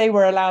 if they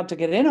were allowed to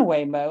get in a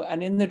Waymo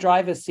and in the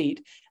driver's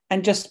seat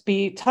and just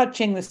be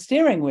touching the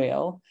steering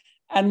wheel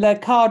and the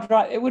car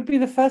drive, it would be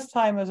the first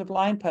time as a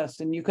blind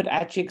person you could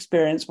actually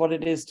experience what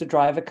it is to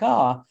drive a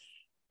car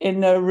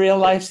in a real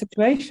life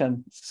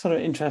situation. It's sort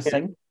of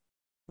interesting.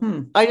 Yeah.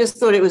 I just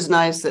thought it was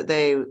nice that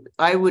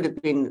I would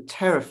have been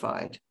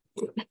terrified.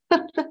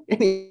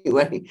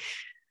 Anyway,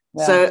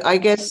 so I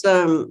guess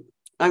I'm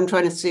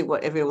trying to see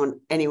what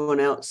anyone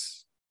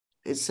else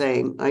is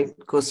saying. I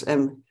of course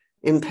am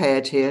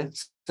impaired here,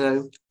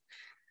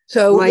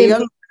 so my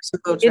young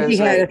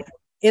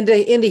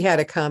Indy had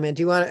a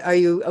comment. Are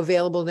you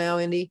available now,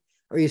 Indy?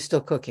 Or are you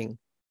still cooking?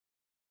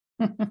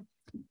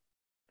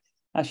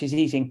 She's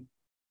eating.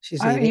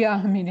 She's eating. Yeah,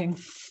 I'm eating.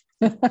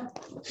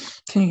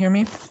 Can you hear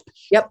me?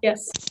 Yep.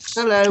 Yes.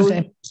 Hello.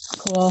 Okay.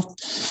 Cool.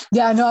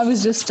 Yeah, no, I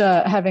was just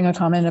having a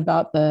comment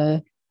about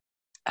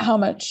how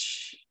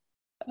much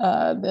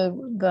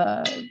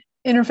the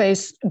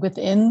interface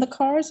within the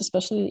cars,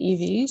 especially the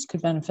EVs,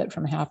 could benefit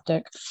from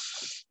haptic,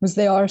 because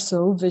they are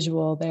so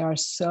visual. They are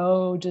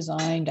so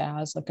designed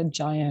as like a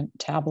giant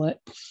tablet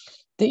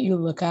that you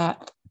look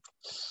at,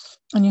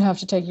 and you have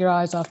to take your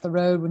eyes off the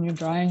road when you're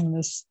driving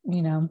this,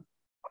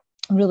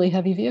 really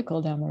heavy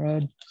vehicle down the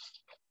road.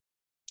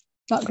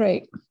 Not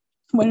great.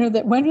 When are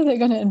they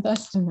going to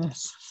invest in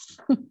this?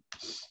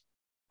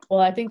 Well,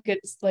 I think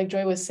it's like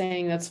Joy was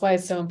saying, that's why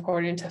it's so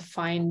important to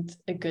find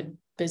a good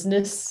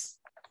business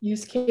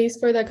use case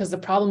for that, because the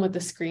problem with the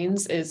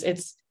screens is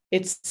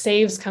it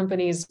saves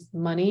companies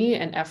money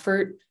and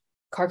effort,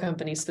 car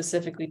companies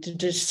specifically, to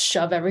just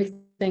shove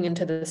everything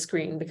into the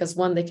screen, because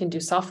one, they can do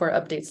software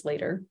updates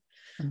later.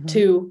 Mm-hmm.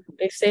 Two,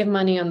 they save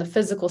money on the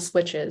physical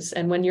switches.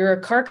 And when you're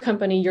a car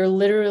company, you're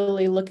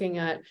literally looking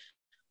at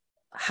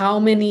how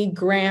many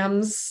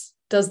grams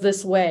does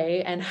this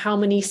weigh and how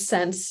many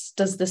cents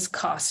does this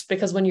cost?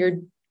 Because when you're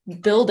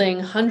building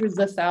hundreds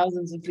of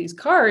thousands of these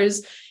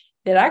cars,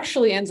 it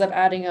actually ends up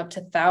adding up to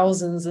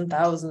thousands and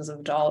thousands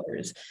of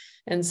dollars.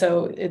 And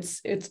so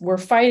we're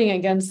fighting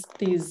against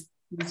these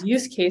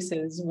use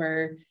cases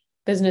where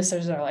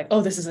businesses are like,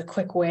 oh, this is a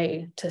quick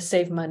way to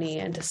save money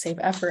and to save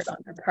effort on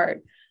their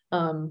part.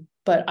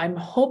 But I'm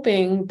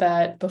hoping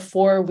that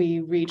before we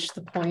reach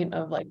the point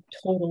of like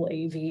total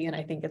AV, and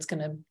I think it's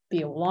going to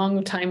be a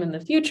long time in the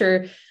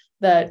future,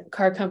 that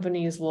car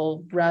companies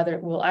will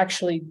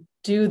actually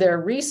do their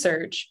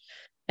research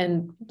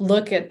and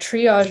look at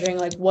triaging,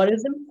 like what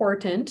is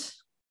important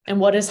and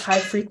what is high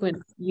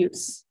frequent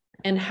use,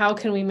 and how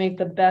can we make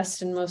the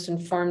best and most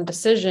informed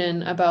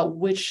decision about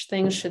which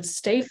things should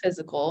stay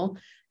physical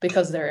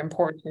because they're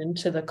important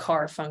to the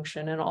car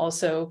function and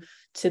also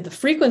to the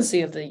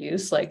frequency of the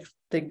use, like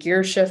the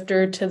gear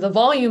shifter to the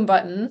volume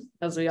button.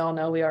 As we all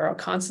know, we are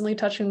constantly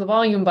touching the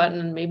volume button,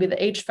 and maybe the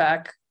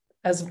HVAC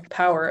as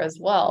power as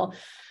well.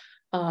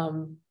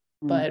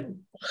 But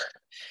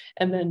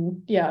and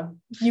then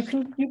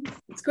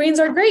screens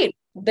are great.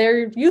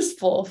 They're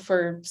useful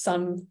for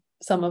some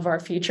of our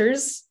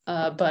features,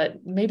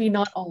 but maybe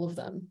not all of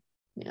them.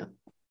 Yeah.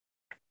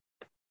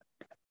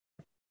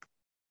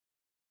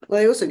 Well,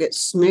 they also get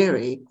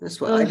smeary.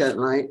 That's what I don't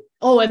like.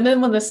 Oh, and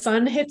then when the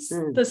sun hits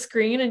the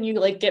screen and you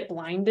like get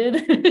blinded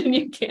and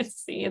you can't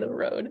see the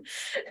road.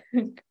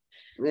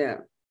 Yeah.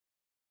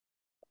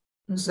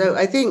 So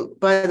I think,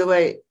 by the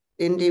way,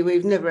 Indy,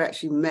 we've never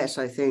actually met,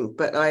 I think,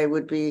 but I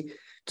would be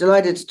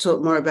delighted to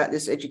talk more about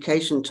this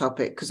education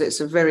topic because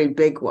it's a very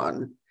big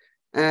one.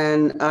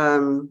 And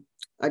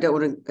I don't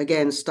want to,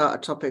 again, start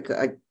a topic that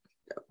I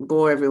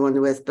bore everyone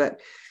with, but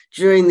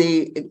during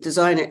the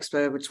Design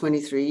Expo over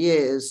 23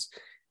 years,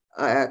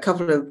 a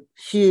couple of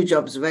huge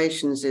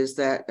observations is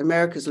that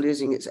America's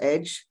losing its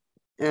edge.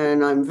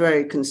 And I'm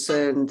very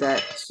concerned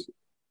that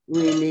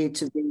we need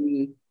to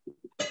be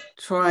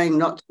trying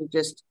not to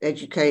just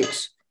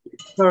educate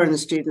foreign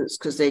students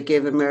because they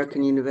give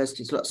American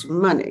universities lots of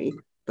money,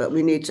 but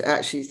we need to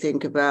actually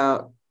think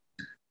about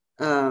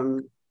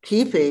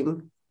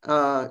keeping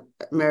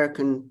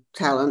American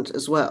talent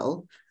as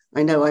well.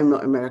 I know I'm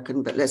not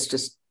American, but let's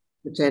just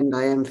pretend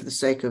I am for the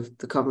sake of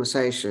the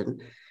conversation.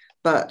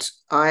 But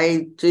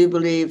I do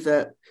believe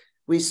that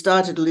we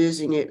started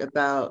losing it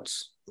about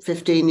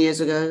 15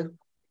 years ago,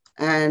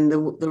 and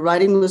the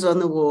writing was on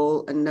the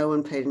wall and no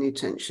one paid any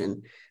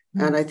attention.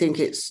 And I think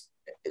it's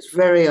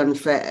very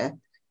unfair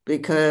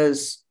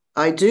because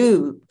I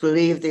do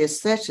believe the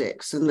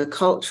aesthetics and the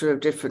culture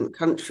of different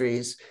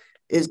countries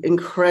is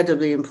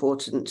incredibly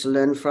important to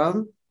learn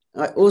from.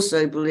 I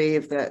also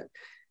believe that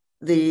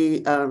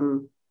the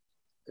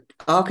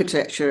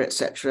architecture,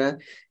 etc.,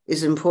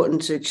 is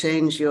important to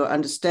change your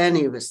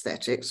understanding of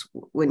aesthetics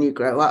when you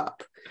grow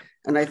up.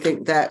 And I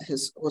think that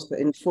has also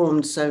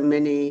informed so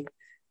many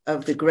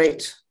of the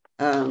great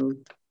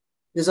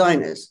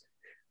designers.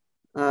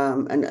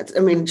 And I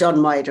mean,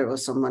 John Mider or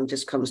someone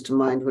just comes to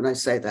mind when I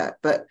say that.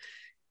 But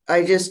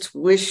I just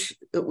wish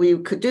that we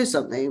could do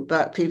something,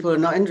 but people are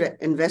not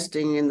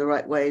investing in the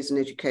right ways in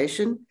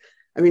education.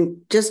 I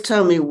mean, just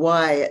tell me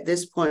why at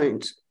this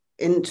point,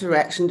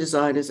 interaction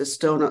designers are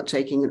still not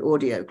taking an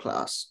audio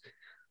class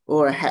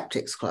or a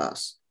haptics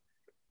class.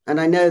 And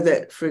I know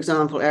that, for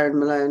example, Erin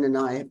Malone and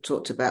I have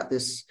talked about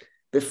this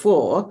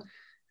before,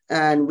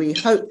 and we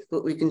hope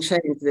that we can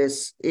change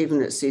this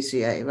even at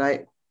CCA,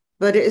 right?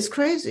 But it is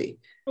crazy.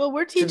 Well,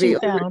 we're teaching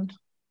sound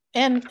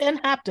and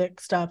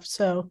haptic stuff.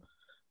 So,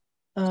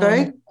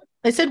 sorry?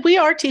 I said we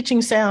are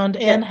teaching sound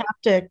and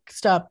haptic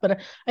stuff,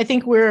 but I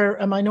think we're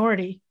a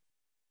minority.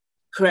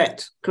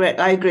 Correct.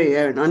 I agree,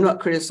 Erin. I'm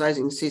not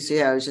criticizing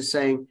CCA. I was just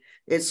saying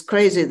it's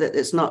crazy that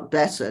it's not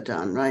better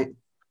done, right?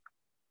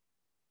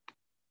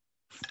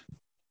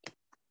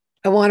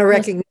 I want to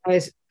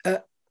recognize,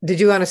 did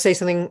you want to say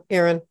something,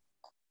 Erin?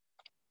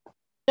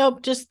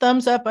 Nope, just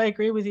thumbs up. I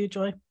agree with you,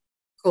 Joy.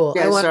 Cool.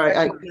 Yeah, I want sorry, to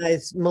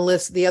recognize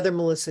Melissa, the other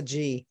Melissa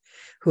G,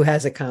 who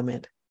has a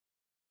comment.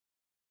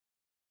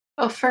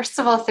 Well, first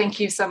of all, thank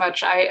you so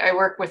much. I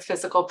work with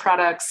physical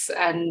products,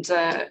 and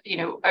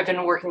I've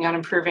been working on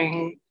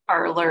improving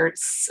our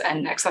alerts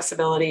and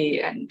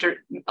accessibility, and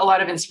a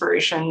lot of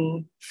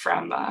inspiration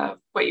from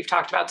what you've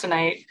talked about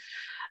tonight.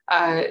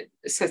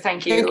 So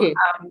thank you. Thank you.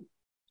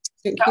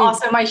 Thank you.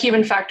 Also, my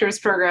human factors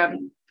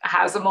program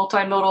has a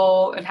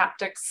multimodal and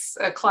haptics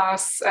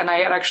class, and I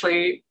had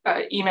actually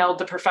emailed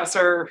the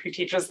professor who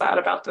teaches that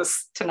about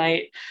this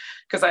tonight,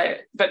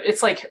 but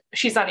it's like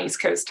she's on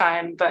East Coast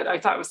time, but I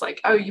thought it was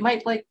like, oh, you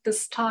might like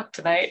this talk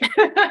tonight.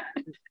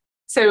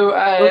 So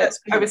I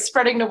was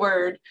spreading the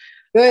word.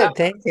 Good,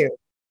 thank you.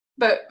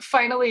 But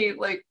finally,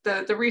 like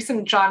the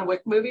recent John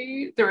Wick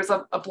movie, there was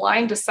a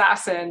blind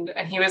assassin,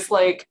 and he was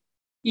like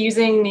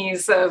using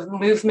these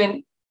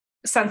movement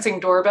sensing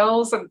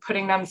doorbells and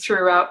putting them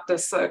throughout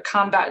this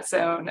combat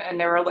zone, and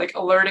they were like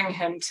alerting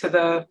him to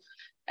the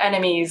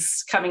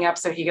enemies coming up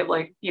so he could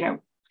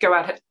go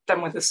at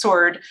them with a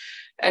sword.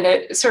 And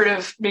it sort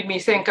of made me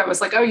think, I was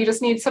like, oh, you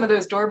just need some of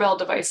those doorbell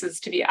devices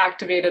to be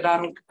activated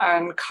on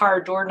car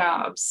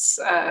doorknobs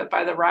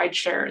by the ride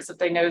shares if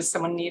they know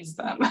someone needs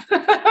them.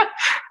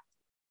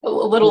 A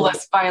little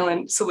less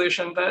violent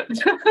solution, but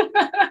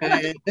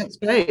that's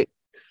great.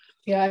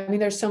 Yeah, I mean,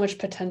 there's so much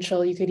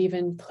potential. You could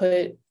even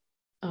put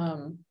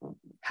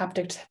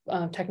haptic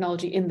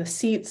technology in the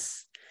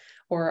seats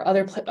or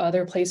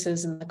other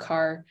places in the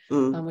car,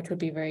 which would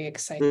be very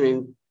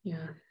exciting.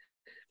 Yeah.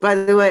 By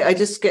the way, I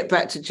just get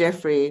back to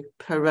Jeffrey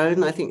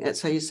Perrone. I think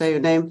that's how you say your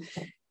name.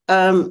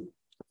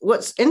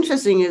 What's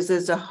interesting is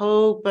there's a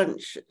whole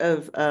bunch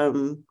of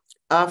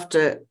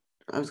after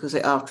I was going to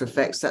say After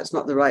Effects. That's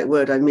not the right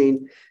word. I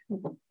mean,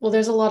 well,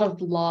 there's a lot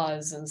of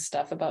laws and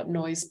stuff about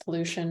noise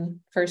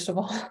pollution, first of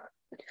all.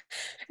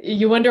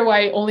 You wonder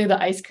why only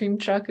the ice cream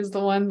truck is the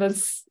one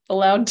that's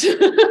allowed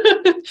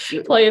to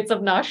play its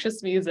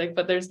obnoxious music.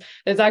 But there's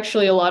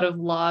actually a lot of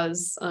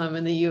laws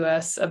in the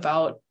US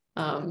about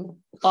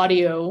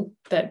audio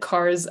that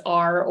cars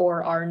are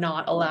or are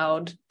not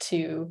allowed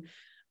to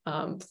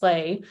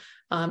play.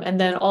 And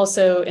then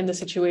also in the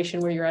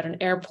situation where you're at an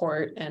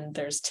airport and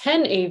there's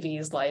 10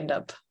 AVs lined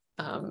up,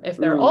 if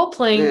they're all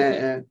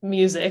playing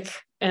music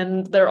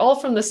and they're all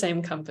from the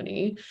same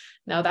company,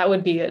 now that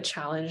would be a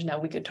challenge. Now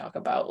we could talk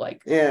about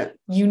like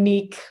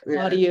unique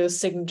audio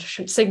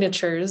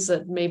signatures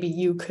that maybe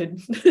you could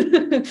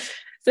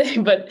say,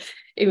 but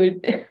it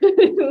would,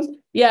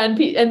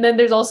 and then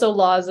there's also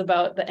laws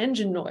about the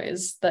engine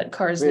noise that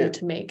cars need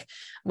to make,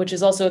 which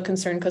is also a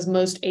concern because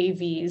most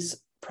AVs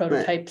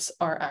prototypes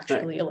are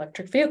actually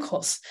electric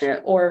vehicles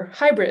or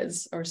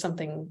hybrids or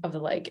something of the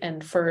like.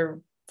 And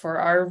for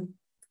our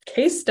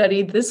case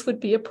study, this would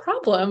be a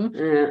problem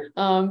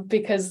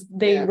because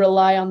they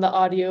rely on the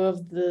audio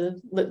of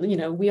the,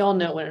 we all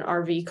know when an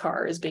RV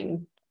car is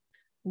being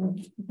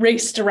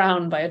raced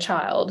around by a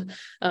child,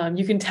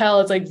 you can tell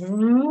it's like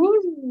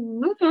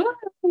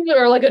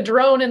or like a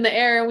drone in the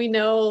air, and we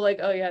know like,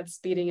 oh yeah, it's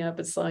speeding up,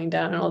 it's slowing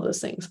down, and all those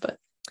things. But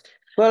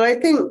well, I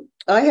think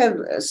I have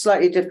a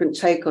slightly different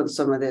take on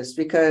some of this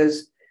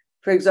because,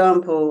 for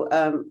example,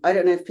 I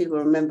don't know if people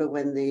remember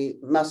when the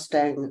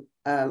Mustang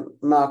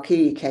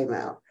Marquee came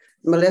out.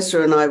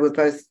 Melissa and I were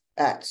both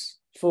at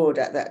Ford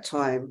at that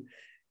time,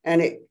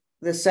 and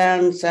the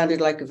sound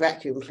sounded like a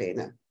vacuum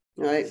cleaner,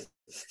 right?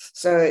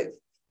 So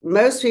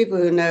most people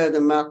who know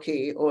the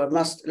Marquee or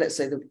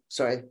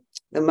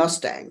the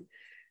Mustang,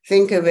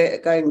 think of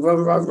it going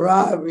rum, rum,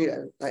 rum,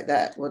 like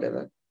that,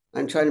 whatever.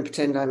 I'm trying to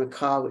pretend I'm a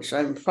car, which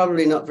I'm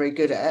probably not very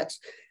good at,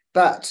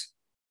 but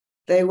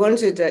they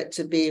wanted it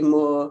to be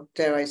more,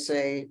 dare I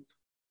say,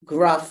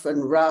 gruff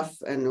and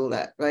rough and all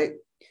that, right?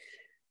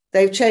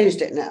 They've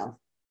changed it now,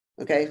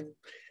 okay?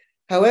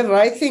 However,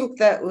 I think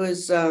that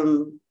was,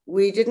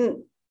 we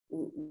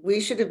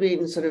should have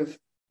been sort of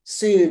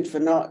sued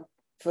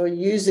for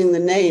using the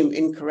name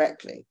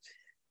incorrectly.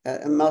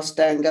 A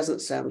Mustang doesn't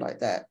sound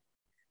like that.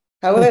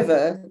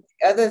 However,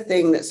 the other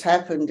thing that's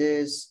happened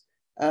is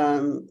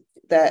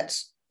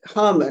that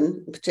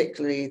Harman,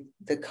 particularly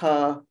the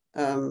car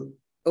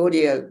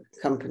audio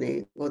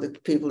company or the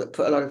people that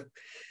put a lot of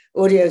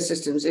audio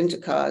systems into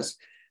cars,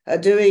 are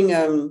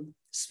doing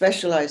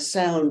specialized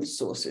sound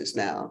sources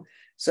now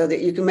so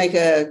that you can make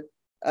a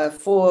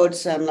Ford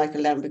sound like a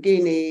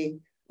Lamborghini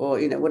or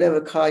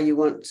whatever car you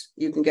want.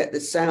 You can get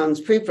the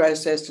sounds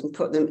pre-processed and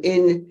put them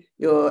in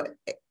your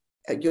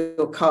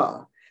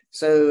car.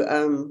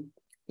 So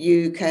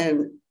you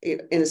can,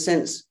 in a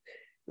sense,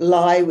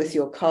 lie with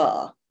your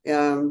car.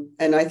 And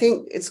I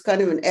think it's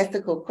kind of an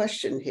ethical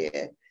question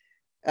here.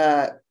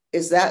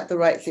 Is that the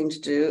right thing to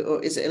do,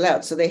 or is it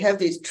allowed? So they have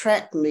these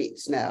track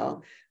meets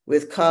now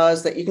with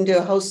cars that you can do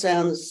a whole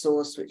sound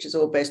source, which is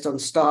all based on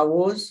Star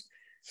Wars.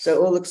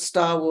 So all the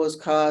Star Wars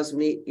cars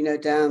meet,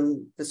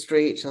 down the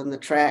street on the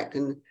track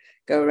and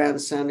go around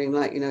sounding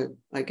like,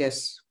 I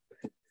guess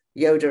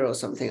Yoda or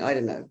something. I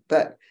don't know.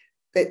 But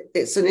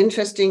it's an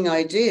interesting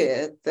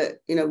idea that,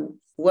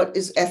 what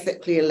is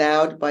ethically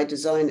allowed by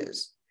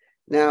designers.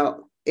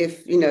 Now,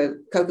 if,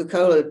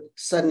 Coca-Cola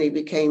suddenly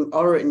became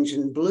orange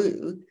and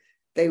blue,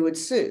 they would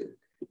sue.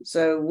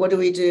 So what do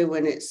we do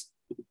when it's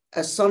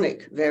a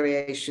sonic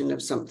variation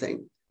of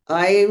something?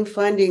 I am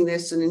finding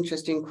this an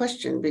interesting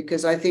question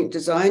because I think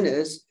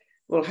designers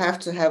will have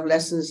to have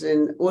lessons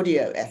in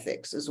audio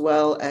ethics as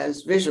well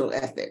as visual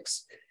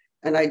ethics.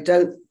 And I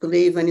don't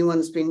believe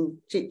anyone's been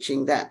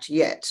teaching that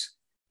yet,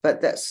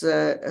 but that's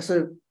a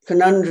sort of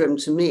conundrum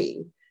to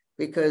me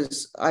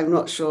because I'm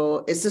not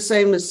sure. It's the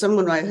same as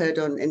someone I heard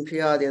on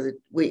NPR the other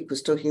week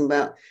was talking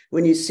about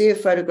when you see a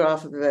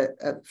photograph of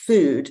a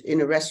food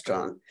in a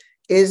restaurant,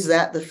 is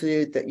that the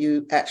food that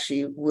you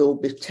actually will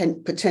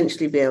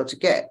potentially be able to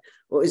get?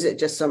 Or is it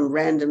just some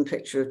random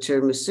picture of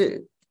tiramisu?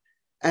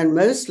 And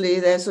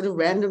mostly they're sort of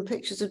random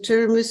pictures of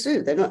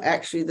tiramisu. They're not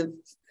actually the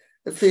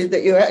food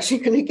that you're actually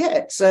going to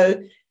get. So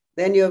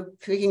then you're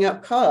picking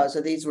up cars.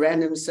 Are these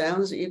random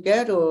sounds that you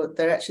get, or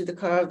they're actually the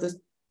car of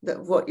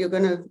what you're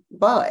going to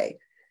buy?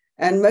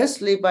 And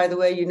mostly, by the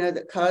way,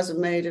 that cars are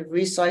made of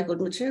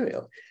recycled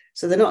material.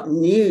 So they're not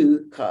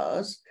new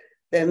cars.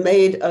 They're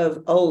made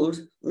of old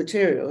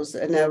materials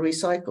that are now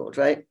recycled,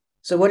 right?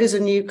 So what is a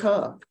new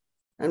car?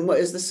 And what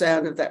is the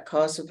sound of that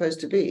car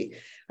supposed to be?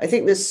 I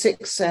think there's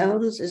 6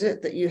 sounds, is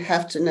it, that you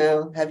have to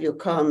now have your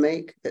car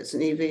make that's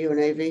an EV or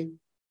an AV?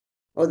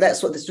 Or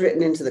that's what's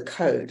written into the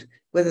code.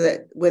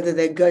 Whether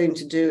they're going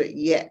to do it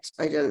yet,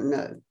 I don't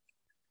know.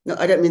 No,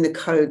 I don't mean the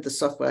code, the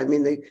software. I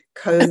mean the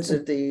codes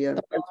of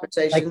the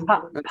transportation.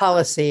 Like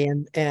policy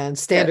and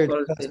standard.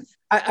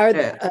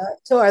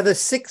 So are the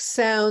 6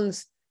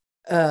 sounds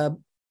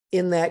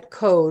in that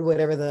code,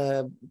 whatever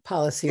the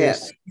policy or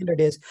standard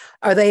is,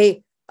 are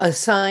they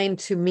assigned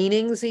to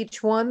meanings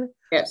each one?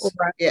 Yes.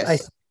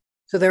 Yes.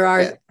 So there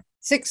are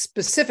 6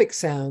 specific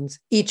sounds,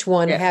 each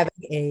one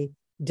having a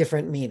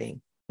different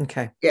meaning.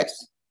 Okay.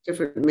 Yes,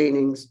 different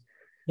meanings.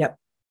 Yep.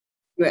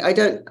 I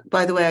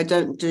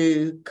don't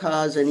do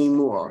cars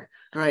anymore.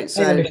 Right.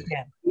 So I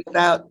understand.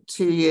 About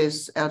 2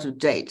 years out of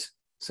date.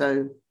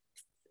 So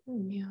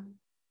Yeah.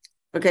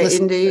 Okay,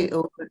 Listen,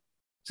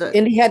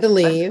 Indy had to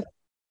leave.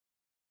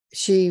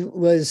 She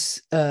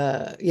was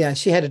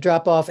she had to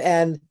drop off.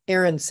 And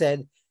Aaron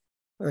said,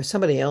 or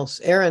somebody else,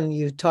 Aaron,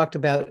 you talked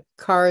about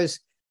cars,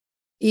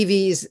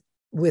 EVs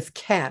with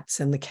cats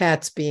and the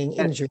cats being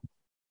injured.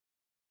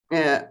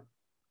 Yeah.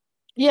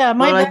 Yeah,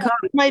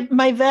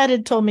 my vet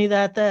had told me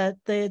that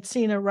they had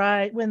seen a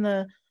rise when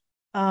the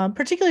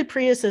particularly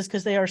Priuses,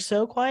 because they are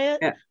so quiet,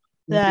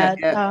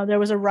 there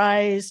was a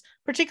rise,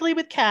 particularly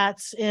with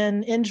cats,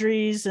 in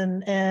injuries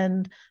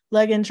and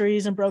leg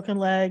injuries and broken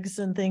legs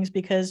and things,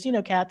 because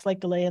cats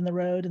like to lay in the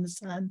road in the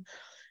sun,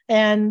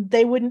 and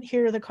they wouldn't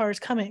hear the cars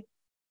coming,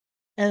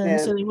 and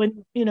so they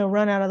wouldn't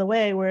run out of the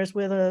way. Whereas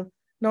with a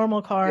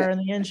normal car and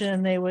the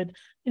engine, they would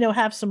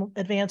have some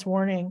advance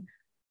warning.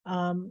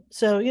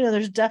 So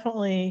there's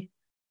definitely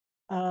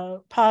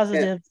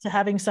positive to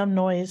having some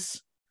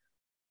noise.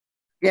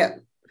 Yeah,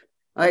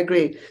 I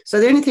agree. So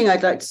the only thing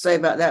I'd like to say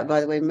about that, by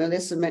the way,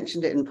 Melissa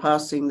mentioned it in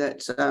passing,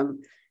 that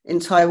in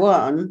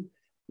Taiwan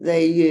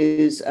they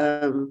use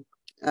what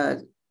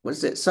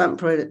is it,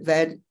 Sampro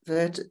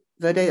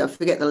Verde? I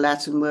forget the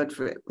Latin word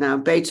for it now.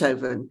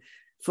 Beethoven,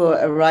 for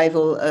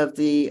arrival of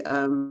the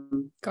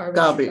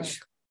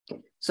garbage.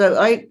 So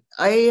I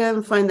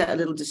find that a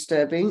little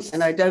disturbing,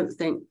 and I don't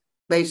think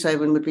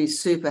Beethoven would be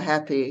super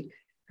happy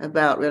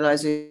about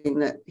realizing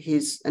that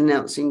he's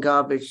announcing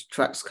garbage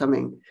trucks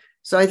coming.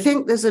 So I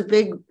think there's a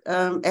big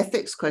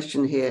ethics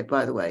question here,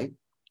 by the way.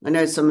 I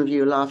know some of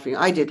you are laughing.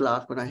 I did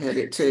laugh when I heard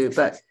it too,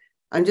 but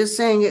I'm just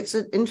saying it's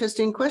an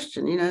interesting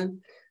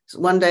question, So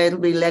one day it'll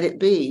be let it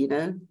be,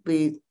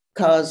 be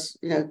cars,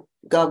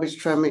 garbage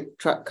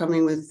truck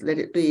coming with let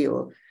it be,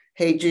 or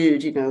hey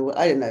Jude,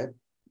 I don't know.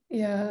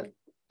 Yeah,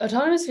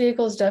 autonomous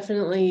vehicles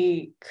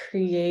definitely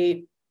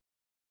create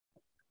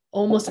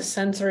almost a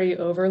sensory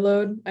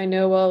overload. I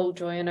know while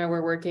Joy and I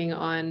were working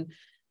on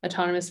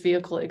autonomous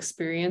vehicle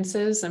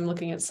experiences, I'm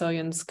looking at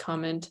Soyun's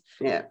comment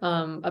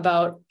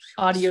about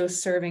audio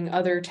serving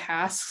other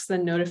tasks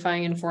than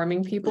notifying and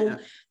informing people. Yeah.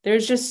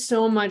 There's just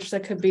so much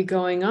that could be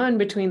going on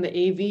between the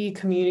AV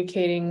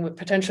communicating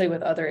potentially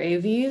with other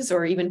AVs,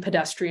 or even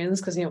pedestrians,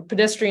 because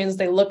pedestrians,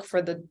 they look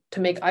to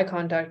make eye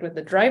contact with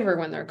the driver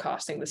when they're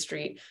crossing the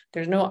street.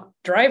 There's no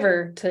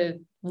driver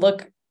to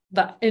look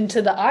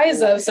into the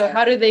eyes of, so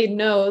how do they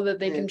know that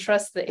they can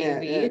trust the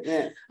AV?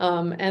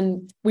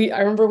 And I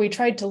remember we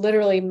tried to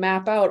literally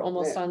map out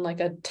almost on like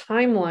a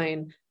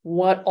timeline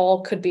what all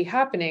could be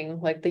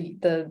happening, like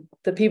the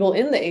people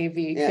in the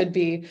AV could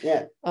be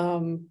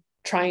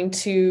trying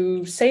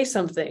to say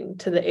something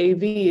to the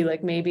AV,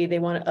 like maybe they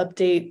want to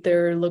update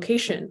their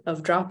location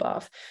of drop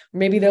off.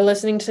 Maybe they're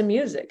listening to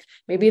music.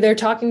 Maybe they're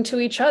talking to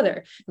each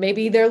other.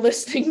 Maybe they're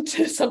listening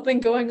to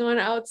something going on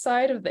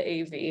outside of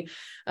the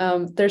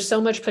AV. There's so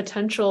much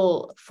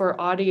potential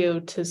for audio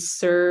to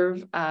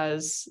serve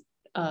as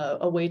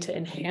a way to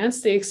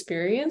enhance the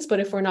experience. But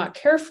if we're not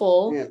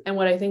careful, and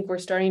what I think we're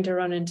starting to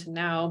run into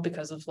now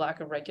because of lack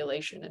of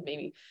regulation, and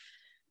maybe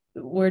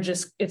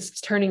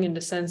it's turning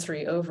into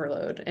sensory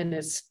overload, and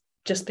it's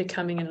just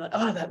becoming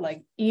that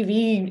like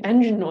EV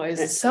engine noise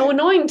is so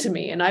annoying to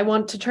me and I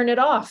want to turn it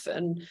off,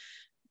 and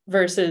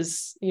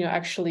versus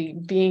actually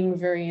being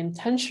very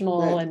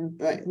intentional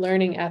and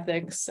learning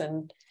ethics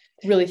and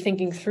really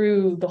thinking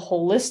through the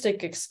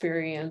holistic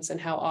experience and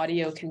how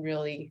audio can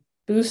really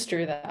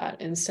booster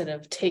that instead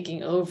of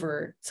taking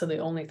over. So the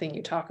only thing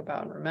you talk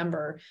about and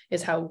remember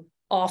is how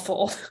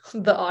awful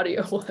the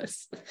audio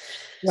was.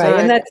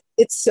 Right. And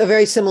it's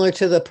very similar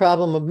to the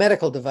problem of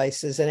medical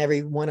devices, and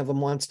every one of them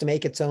wants to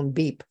make its own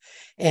beep.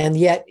 And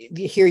yet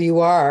here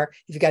you are,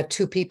 if you've got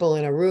 2 people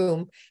in a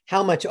room,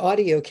 how much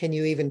audio can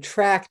you even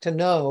track to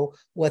know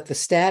what the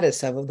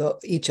status of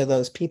each of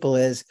those people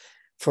is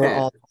for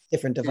all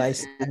different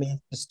devices? I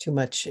mean, it's too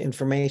much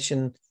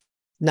information,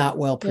 not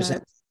well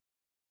presented.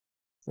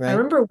 Right. I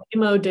remember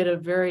Waymo did a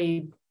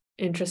very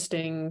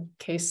interesting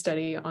case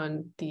study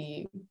on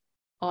the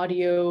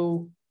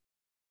audio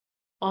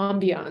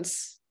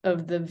ambiance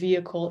of the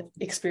vehicle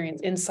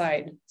experience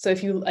inside. So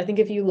if you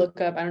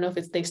look up, I don't know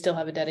if they still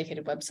have a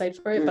dedicated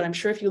website for it, but I'm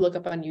sure if you look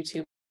up on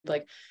YouTube,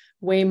 like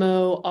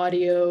Waymo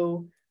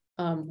audio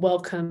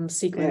welcome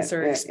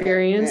sequencer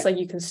experience, like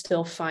you can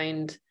still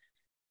find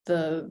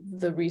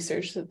the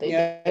research that they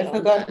did. I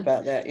forgot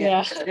about that.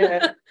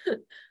 Yeah.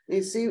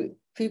 You see,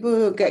 people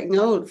who are getting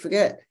old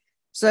forget.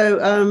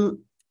 So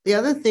the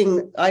other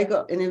thing, I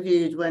got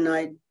interviewed when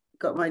I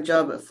got my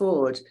job at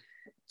Ford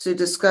to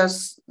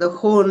discuss the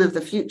horn of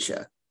the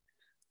future.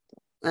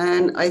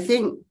 And I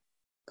think,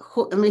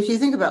 if you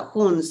think about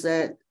horns,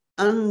 they're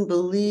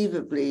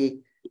unbelievably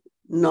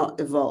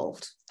not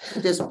evolved.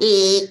 Just,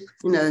 I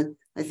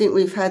think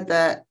we've had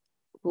that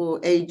for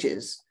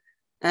ages.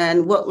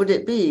 And what would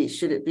it be?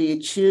 Should it be a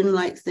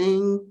tune-like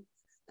thing?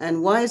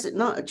 And why is it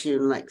not a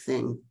tune-like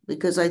thing?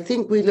 Because I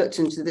think we looked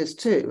into this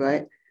too,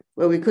 right?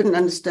 Where we couldn't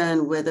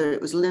understand whether it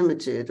was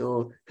limited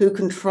or who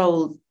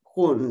controlled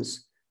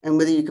horns and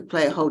whether you could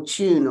play a whole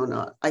tune or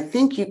not. I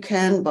think you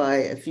can buy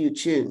a few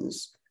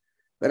tunes,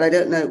 but I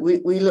don't know.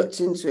 We looked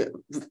into it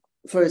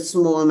for a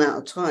small amount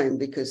of time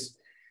because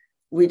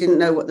we didn't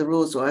know what the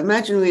rules were. I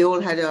imagine we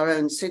all had our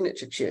own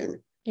signature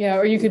tune. Yeah,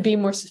 or you could be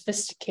more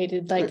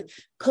sophisticated, like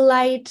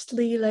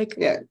politely, like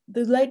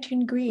the light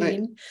tune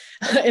green,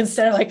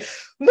 instead of like,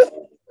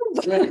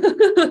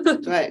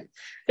 right.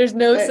 There's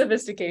no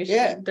sophistication.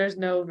 Yeah. There's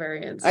no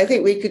variance. I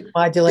think we could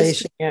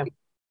modulation.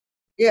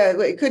 Yeah,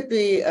 but it could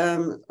be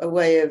a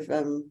way of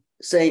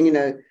saying, you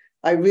know,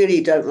 I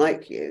really don't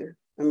like you.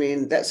 I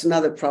mean, that's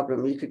another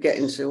problem. You could get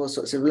into all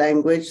sorts of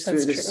language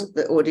through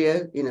the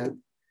audio, you know,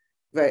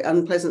 very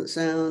unpleasant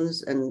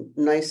sounds and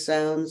nice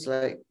sounds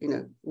like, you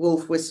know,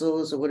 wolf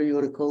whistles or whatever you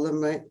want to call them,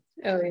 right?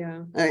 Oh,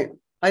 yeah.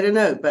 I don't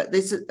know, but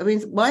this, I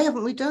mean, why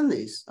haven't we done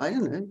these? I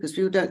don't know, because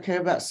people don't care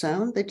about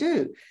sound. They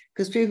do,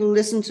 because people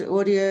listen to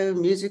audio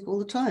music all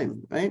the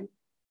time, right?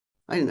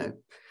 I don't know.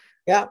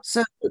 Yeah.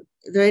 So are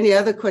there any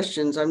other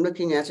questions? I'm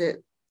looking at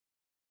it.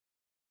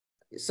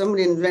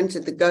 Somebody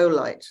invented the Go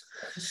light.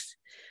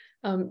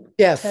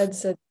 Ted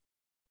said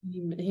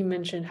he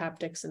mentioned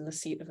haptics in the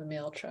seat of a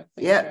mail truck,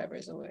 but the driver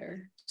is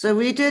aware. So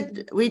we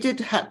did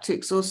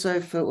haptics also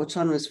for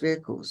autonomous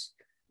vehicles.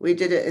 We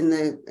did it in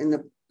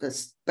the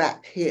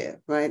back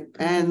here, right?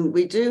 And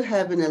we do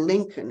have in a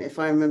Lincoln, if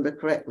I remember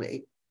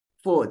correctly,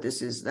 Ford,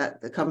 this is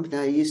the company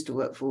I used to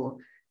work for,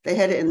 they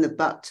had it in the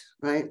butt,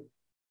 right?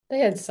 They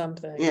had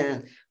something. Yeah.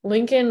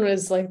 Lincoln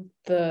was like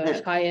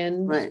the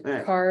high-end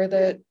car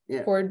that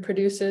Ford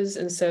produces.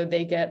 And so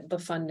they get the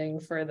funding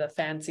for the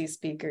fancy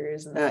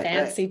speakers and the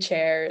fancy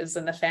chairs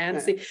and the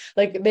fancy,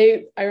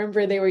 I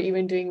remember they were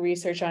even doing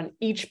research on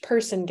each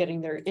person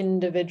getting their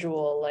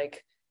individual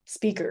like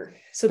speaker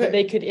so that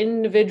they could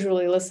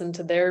individually listen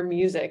to their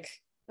music.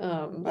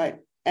 Right.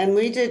 And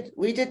we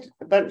did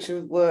a bunch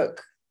of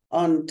work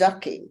on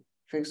ducking,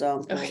 for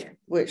example,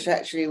 which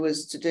actually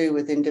was to do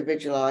with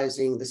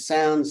individualizing the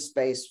sound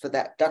space for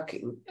that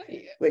ducking,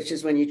 which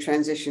is when you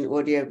transition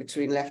audio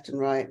between left and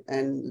right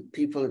and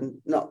people and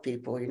not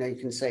people. You know, you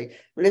can say,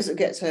 Melissa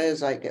gets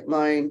hers, I get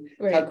mine.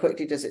 Right. How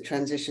quickly does it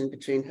transition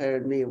between her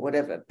and me or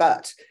whatever?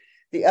 But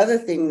the other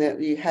thing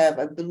that you have,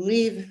 I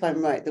believe, if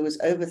I'm right, there was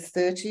over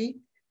 30,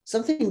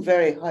 something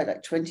very high,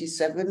 like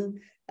 27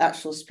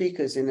 actual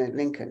speakers in a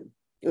Lincoln.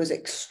 It was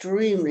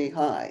extremely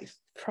high.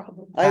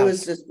 Probably. I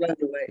was just blown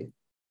away.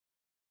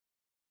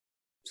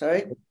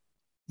 Sorry?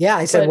 Yeah,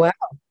 I said,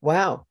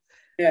 wow.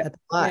 Yeah,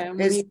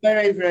 it's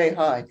very, very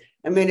high.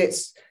 I mean,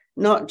 it's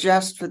not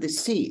just for the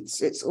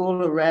seats, it's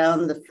all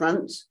around the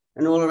front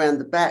and all around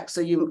the back.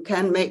 So you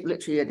can make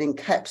literally an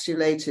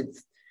encapsulated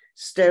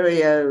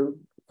stereo,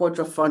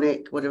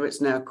 quadraphonic, whatever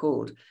it's now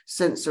called,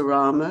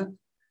 sensorama,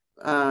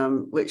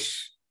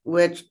 which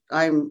we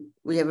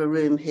have a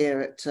room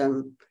here at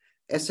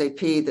SAP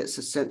that's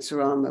a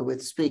sensorama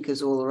with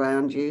speakers all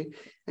around you.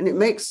 And it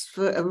makes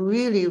for a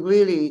really,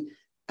 really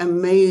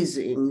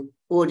amazing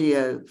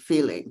audio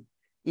feeling.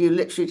 You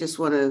literally just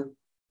want to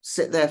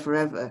sit there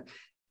forever,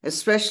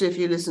 especially if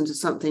you listen to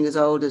something as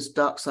old as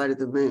Dark Side of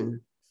the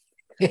Moon.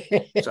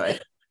 Sorry.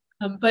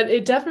 But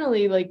it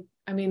definitely, the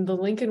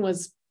Lincoln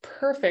was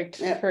perfect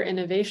for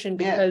innovation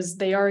because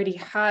they already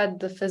had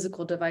the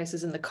physical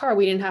devices in the car.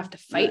 We didn't have to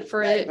fight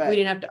for it. We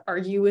didn't have to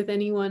argue with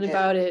anyone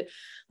about it.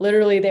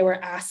 Literally, they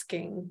were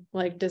asking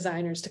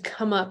designers to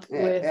come up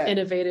with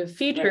innovative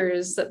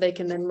features that they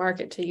can then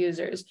market to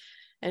users.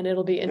 And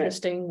it'll be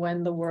interesting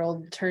when the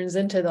world turns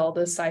into all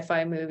the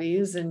sci-fi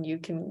movies and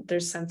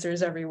there's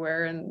sensors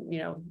everywhere. And,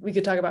 we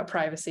could talk about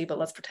privacy, but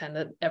let's pretend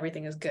that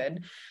everything is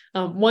good.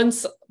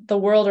 Once the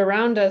world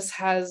around us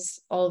has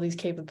all these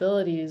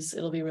capabilities,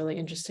 it'll be really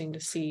interesting to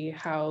see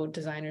how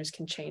designers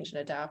can change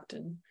and adapt.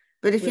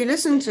 But if you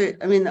listen to,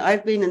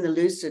 I've been in the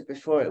Lucid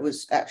before it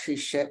was actually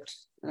shipped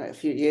a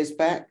few years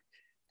back.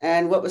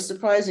 And what was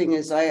surprising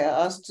is I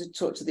asked to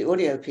talk to the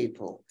audio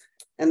people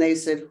and they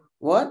said,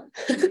 what?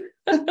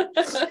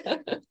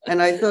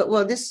 And I thought,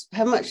 well,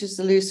 how much is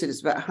the Lucid?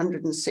 It's about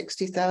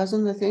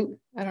 160,000, I think.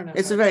 I don't know.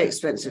 It's a very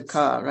expensive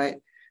car, right?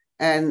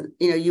 And,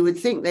 you would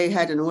think they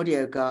had an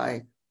audio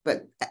guy,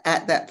 but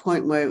at that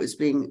point where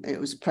it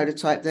was a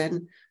prototype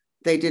then,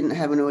 they didn't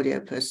have an audio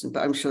person,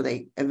 but I'm sure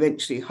they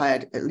eventually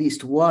hired at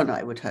least one,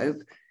 I would hope.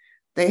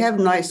 They have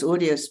nice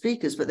audio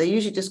speakers, but they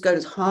usually just go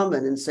to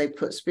Harman and say,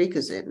 put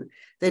speakers in.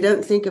 They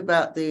don't think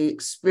about the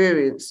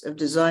experience of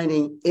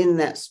designing in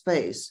that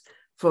space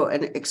for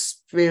an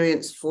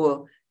experience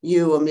for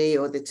you or me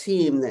or the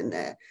team then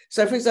there.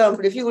 So for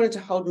example, if you wanted to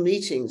hold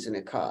meetings in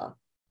a car,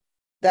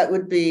 that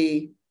would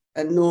be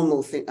a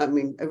normal thing,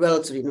 a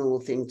relatively normal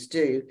thing to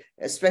do,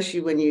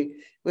 especially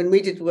when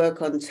we did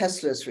work on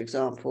Teslas, for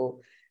example,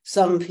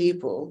 some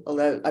people,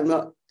 although I'm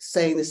not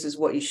saying this is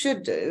what you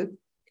should do,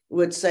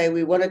 would say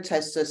we want a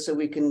Tesla so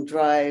we can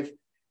drive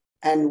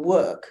and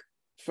work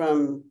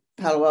from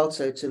Palo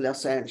Alto to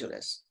Los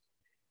Angeles.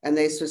 And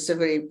they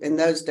specifically, in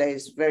those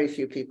days, very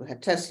few people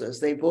had Teslas.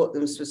 They bought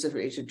them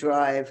specifically to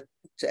drive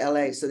to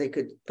LA so they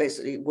could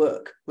basically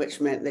work, which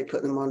meant they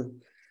put them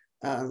on,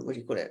 what do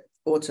you call it?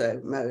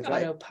 Auto mode,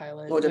 right?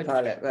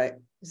 Autopilot, right?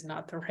 Is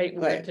not the right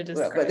word to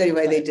describe. But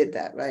anyway, they did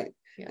that, right?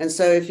 Yeah. And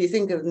so if you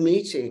think of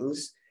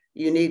meetings,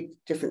 you need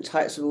different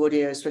types of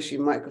audio, especially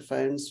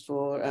microphones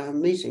for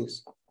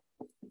meetings.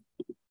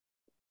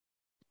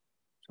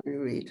 Let me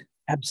read.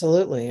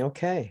 Absolutely.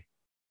 Okay.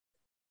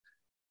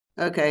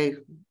 Okay.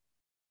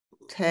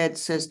 Ted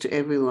says to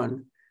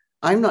everyone,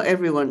 I'm not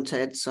everyone,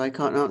 Ted, so I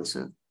can't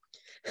answer.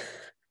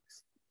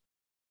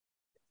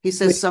 He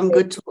says some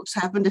good talks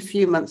happened a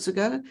few months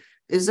ago.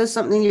 Is there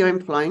something you're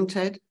implying,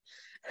 Ted?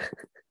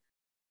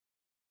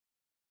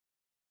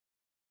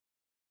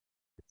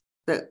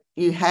 That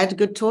you had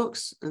good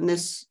talks and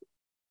this?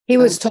 He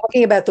was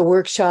talking about the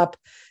workshop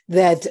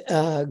that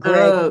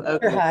Greg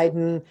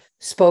Hayden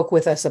spoke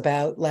with us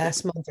about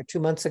last month or 2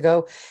 months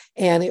ago.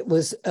 And it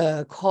was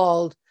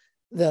called,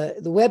 the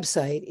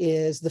website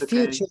is The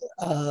Future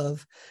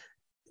of,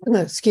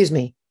 excuse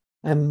me,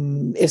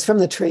 it's from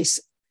the Trace,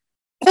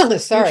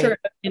 sorry.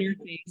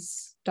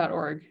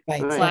 Futureofinterface.org.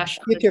 Right.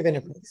 Future of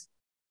Interface.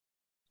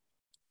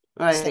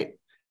 Right.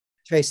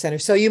 Trace Center.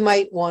 So you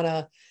might want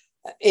to,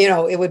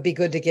 it would be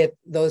good to get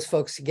those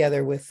folks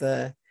together with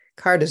the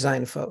car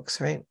design folks,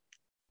 right?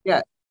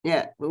 Yeah,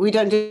 yeah. We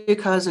don't do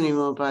cars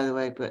anymore, by the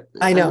way, but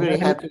I know. I'm really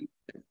happy.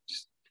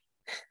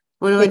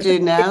 What do I do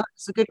now?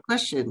 It's a good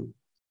question.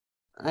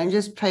 I'm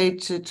just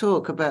paid to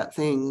talk about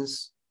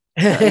things.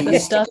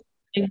 Stuff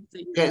and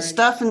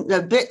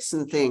the bits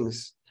and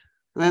things.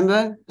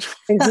 Remember?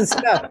 Things and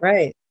stuff,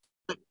 right.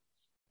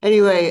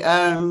 Anyway,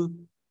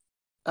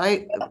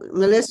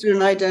 Melissa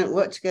and I don't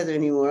work together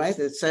anymore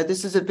either. So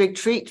this is a big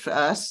treat for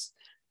us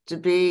to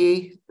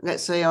be,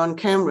 let's say, on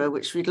camera,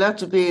 which we'd love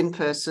to be in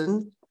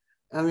person.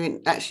 I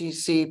mean, actually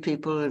see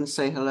people and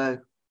say hello.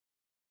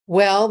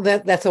 Well,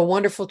 that's a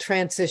wonderful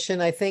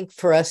transition, I think,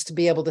 for us to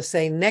be able to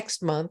say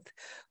next month,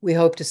 we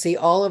hope to see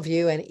all of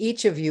you and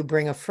each of you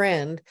bring a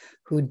friend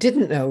who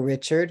didn't know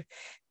Richard,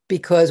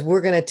 because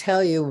we're going to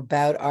tell you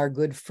about our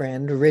good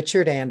friend,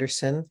 Richard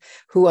Anderson,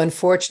 who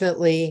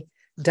unfortunately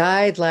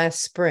died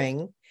last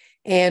spring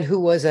and who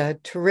was a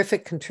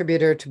terrific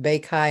contributor to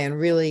Beihai and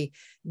really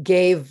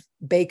gave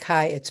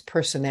Beihai its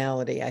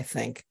personality, I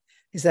think.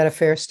 Is that a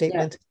fair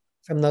statement? Yeah.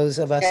 From those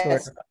of us who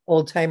are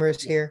old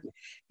timers here?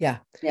 Yeah.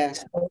 Yeah.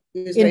 So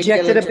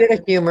injected a bit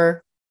of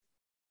humor,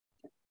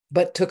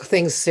 but took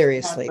things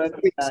seriously.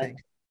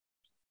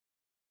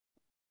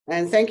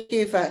 And thank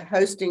you for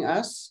hosting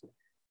us.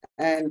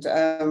 And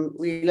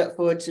we look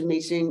forward to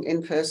meeting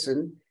in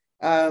person.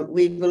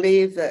 We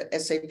believe that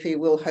SAP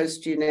will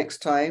host you next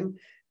time.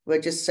 We're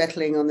just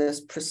settling on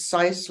this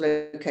precise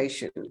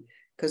location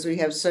because we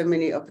have so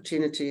many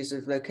opportunities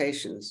of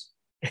locations.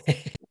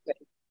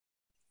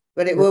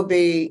 But it will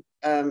be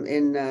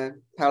in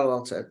Palo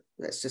Alto.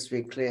 Let's just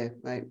be clear,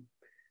 right?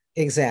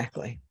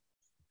 Exactly.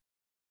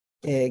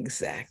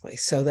 Exactly.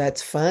 So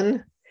that's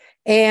fun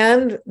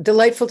and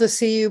delightful to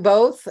see you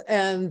both.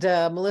 And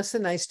Melissa,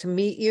 nice to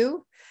meet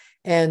you.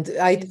 And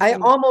I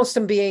almost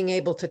am being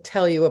able to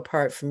tell you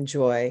apart from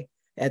Joy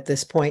at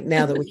this point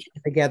now that we've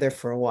been together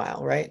for a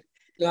while, right?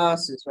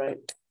 Glasses, right?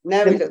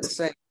 Now we look the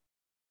same.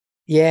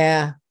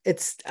 Yeah,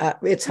 it's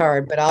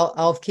hard, but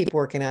I'll keep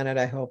working on it,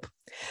 I hope.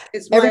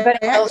 It's my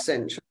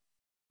accent.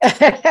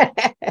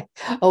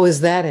 Oh,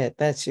 is that it?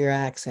 That's your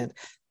accent.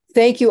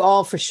 Thank you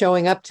all for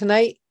showing up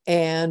tonight,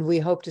 and we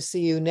hope to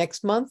see you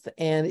next month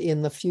and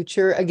in the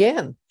future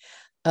again.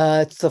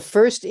 It's the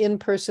first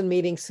in-person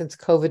meeting since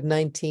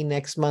COVID-19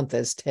 next month,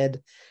 as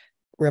Ted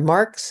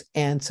remarks,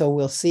 and so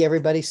we'll see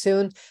everybody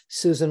soon.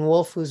 Susan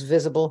Wolf, who's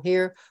visible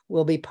here,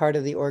 will be part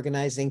of the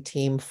organizing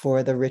team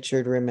for the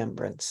Richard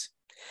Remembrance.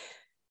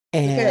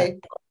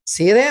 And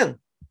see you then.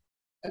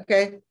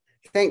 Okay,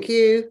 thank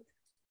you.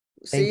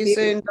 See you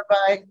soon.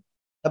 Bye-bye.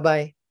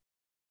 Bye-bye.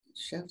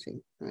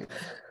 Shouting, right.